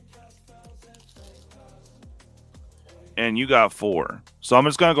 And you got 4. So I'm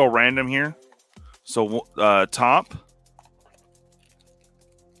just going to go random here. So top.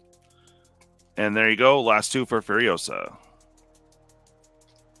 And there you go. Last 2 for Fiorsa.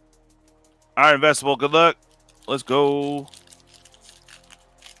 All right, Investable. Good luck. Let's go.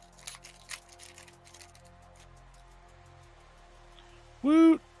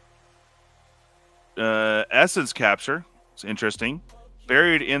 Woot. Essence capture. It's interesting.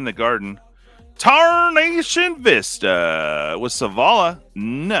 Buried in the garden. Tarnation Vista with Savala.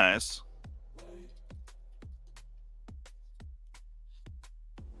 Nice.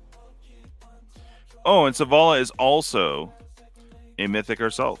 Oh, and Savala is also a mythic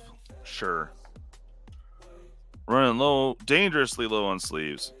herself. Sure. Running low, dangerously low on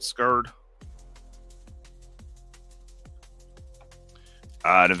sleeves. Scarred.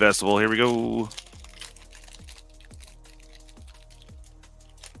 Investable. Here we go.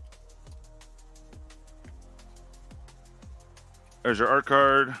 There's your art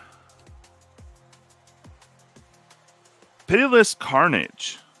card. Pitiless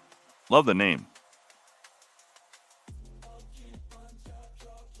Carnage. Love the name.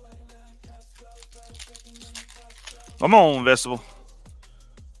 Come on, Investable.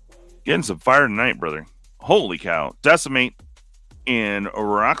 Getting some fire tonight, brother. Holy cow. Decimate in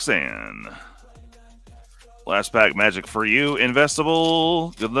Roxanne. Last pack magic for you,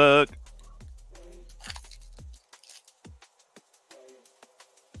 Investable. Good luck.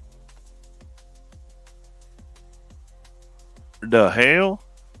 The hell?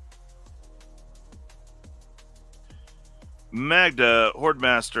 Magda, Horde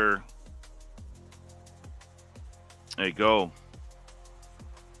Master. There you go.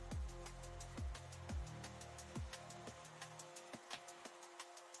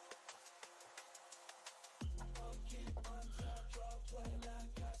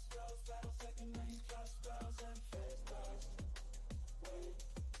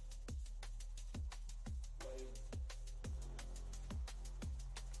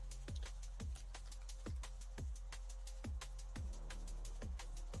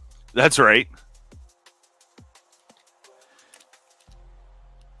 That's right.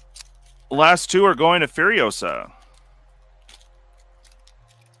 Last 2 are going to Fiorsa.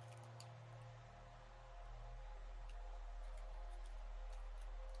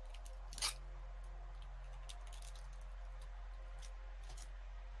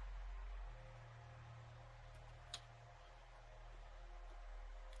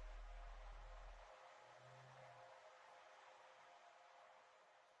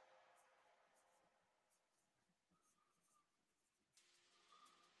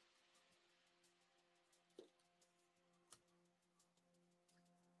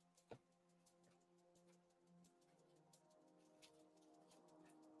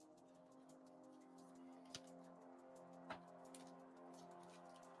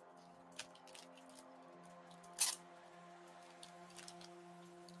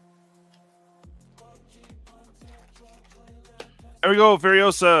 There we go,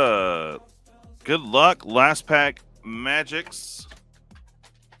 Fiorsa. Good luck. Last pack magics.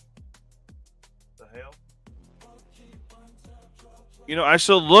 The hell? You know, I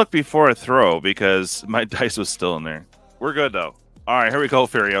should look before I throw because my dice was still in there. We're good, though. All right, here we go,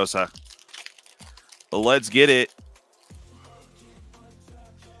 Fiorsa. Let's get it.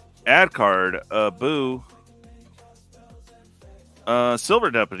 Ad card, Boo. Silver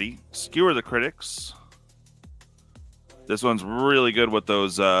Deputy, Skewer the Critics. This one's really good with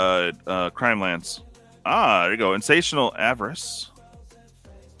those crime lance. There you go. Sensational Avarice.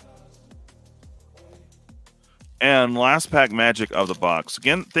 And last pack magic of the box.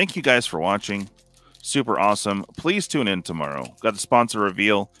 Again, thank you guys for watching. Super awesome. Please tune in tomorrow. Got the sponsor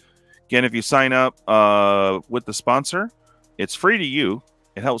reveal. Again, if you sign up with the sponsor, it's free to you.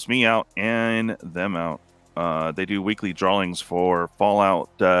 It helps me out and them out. They do weekly drawings for Fallout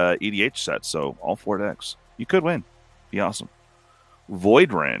EDH sets, so all 4 decks. You could win. Be awesome.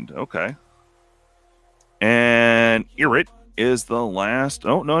 Voidrand. Okay. And Irrit is the last.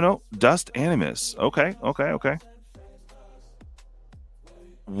 Oh, no. Dust Animus. Okay.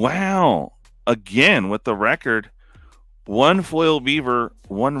 Wow. Again, with the record, 1 foil beaver,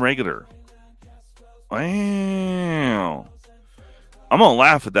 1 regular. Wow. I'm going to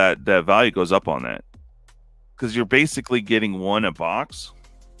laugh at that value goes up on that. Because you're basically getting 1 a box.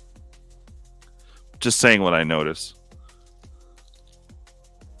 Just saying what I notice.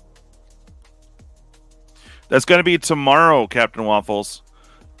 That's going to be tomorrow, Captain Waffles.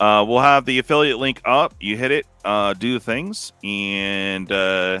 We'll have the affiliate link up. You hit it, do things, and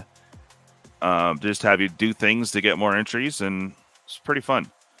just have you do things to get more entries, and it's pretty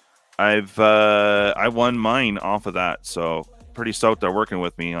fun. I won mine off of that, so pretty stoked they're working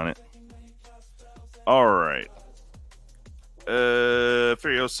with me on it. All right,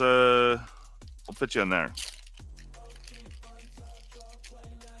 Fiorsa, we'll fit you in there.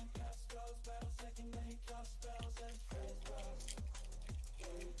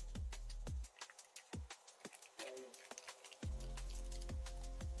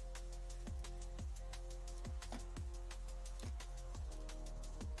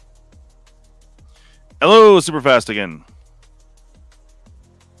 Hello, super fast again.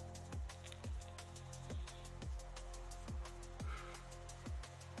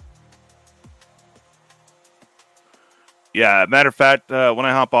 Yeah, matter of fact, when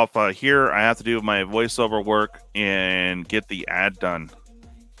I hop off here, I have to do my voiceover work and get the ad done.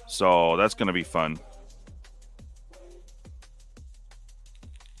 So that's going to be fun.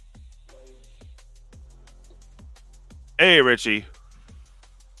 Hey, Richie.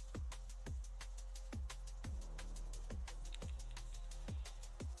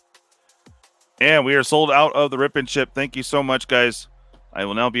 And we are sold out of the Rip and Chip. Thank you so much, guys. I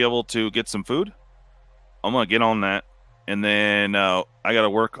will now be able to get some food. I'm going to get on that. And then I got to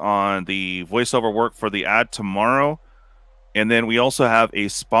work on the voiceover work for the ad tomorrow. And then we also have a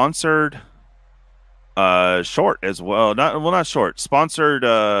sponsored short as well. Not short. Sponsored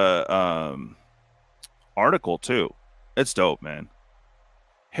article, too. It's dope, man.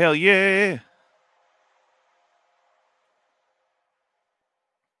 Hell yeah.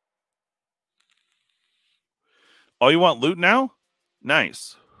 Oh, you want loot now?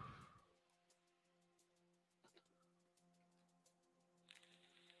 Nice.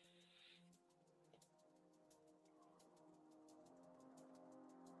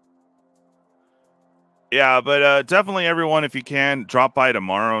 Yeah, but definitely everyone, if you can, drop by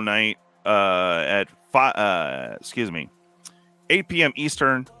tomorrow night at 8 p.m.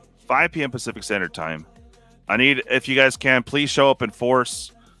 Eastern, 5 p.m. Pacific Standard Time. I need, if you guys can, please show up in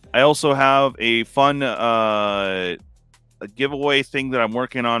force. I also have a fun a giveaway thing that I'm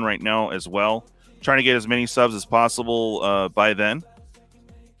working on right now as well. Trying to get as many subs as possible by then.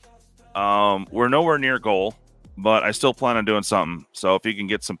 We're nowhere near goal, but I still plan on doing something. So if you can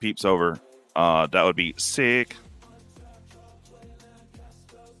get some peeps over, that would be sick.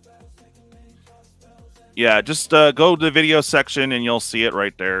 Yeah, just go to the video section and you'll see it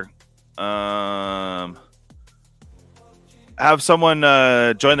right there. Have someone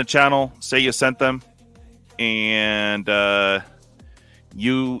join the channel, say you sent them, and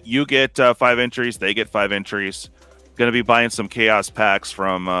you get 5 entries, they get 5 entries. Gonna be buying some chaos packs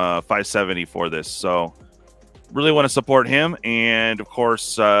from 570 for this, so really want to support him and of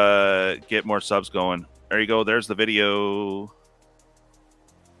course get more subs going. There you go, there's the video.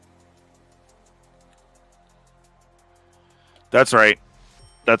 That's right,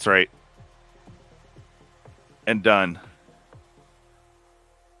 and done.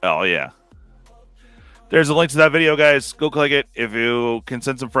 Oh, yeah. There's a link to that video, guys. Go click it. If you can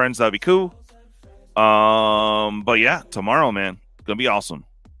send some friends, that'd be cool. But yeah, tomorrow, man. Gonna be awesome.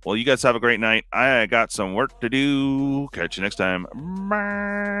 Well, you guys have a great night. I got some work to do. Catch you next time.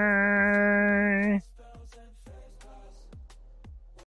 Bye.